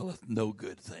 there dwelleth no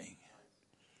good thing.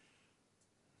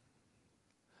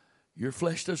 Your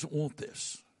flesh doesn't want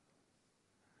this.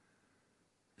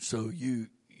 So you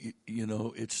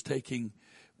know, it's taking,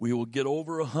 we will get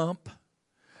over a hump.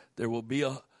 There will be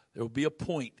a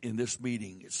point in this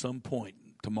meeting at some point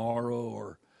tomorrow,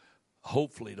 or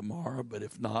hopefully tomorrow, but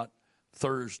if not,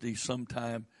 Thursday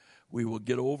sometime, we will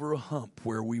get over a hump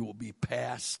where we will be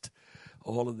past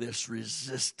all of this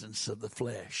resistance of the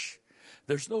flesh.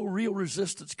 There's no real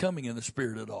resistance coming in the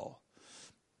spirit at all.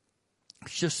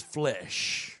 It's just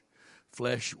flesh.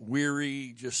 Flesh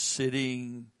weary, just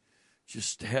sitting,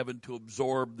 just having to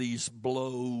absorb these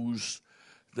blows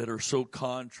that are so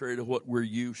contrary to what we're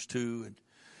used to.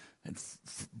 And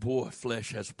boy,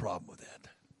 flesh has a problem with that.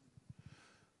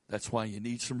 That's why you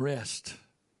need some rest.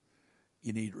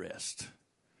 You need rest.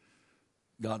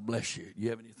 God bless you. You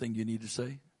have anything you need to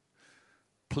say?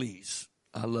 Please,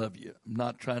 I love you. I'm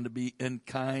not trying to be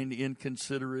unkind,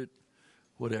 inconsiderate,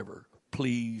 whatever.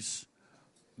 Please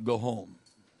go home.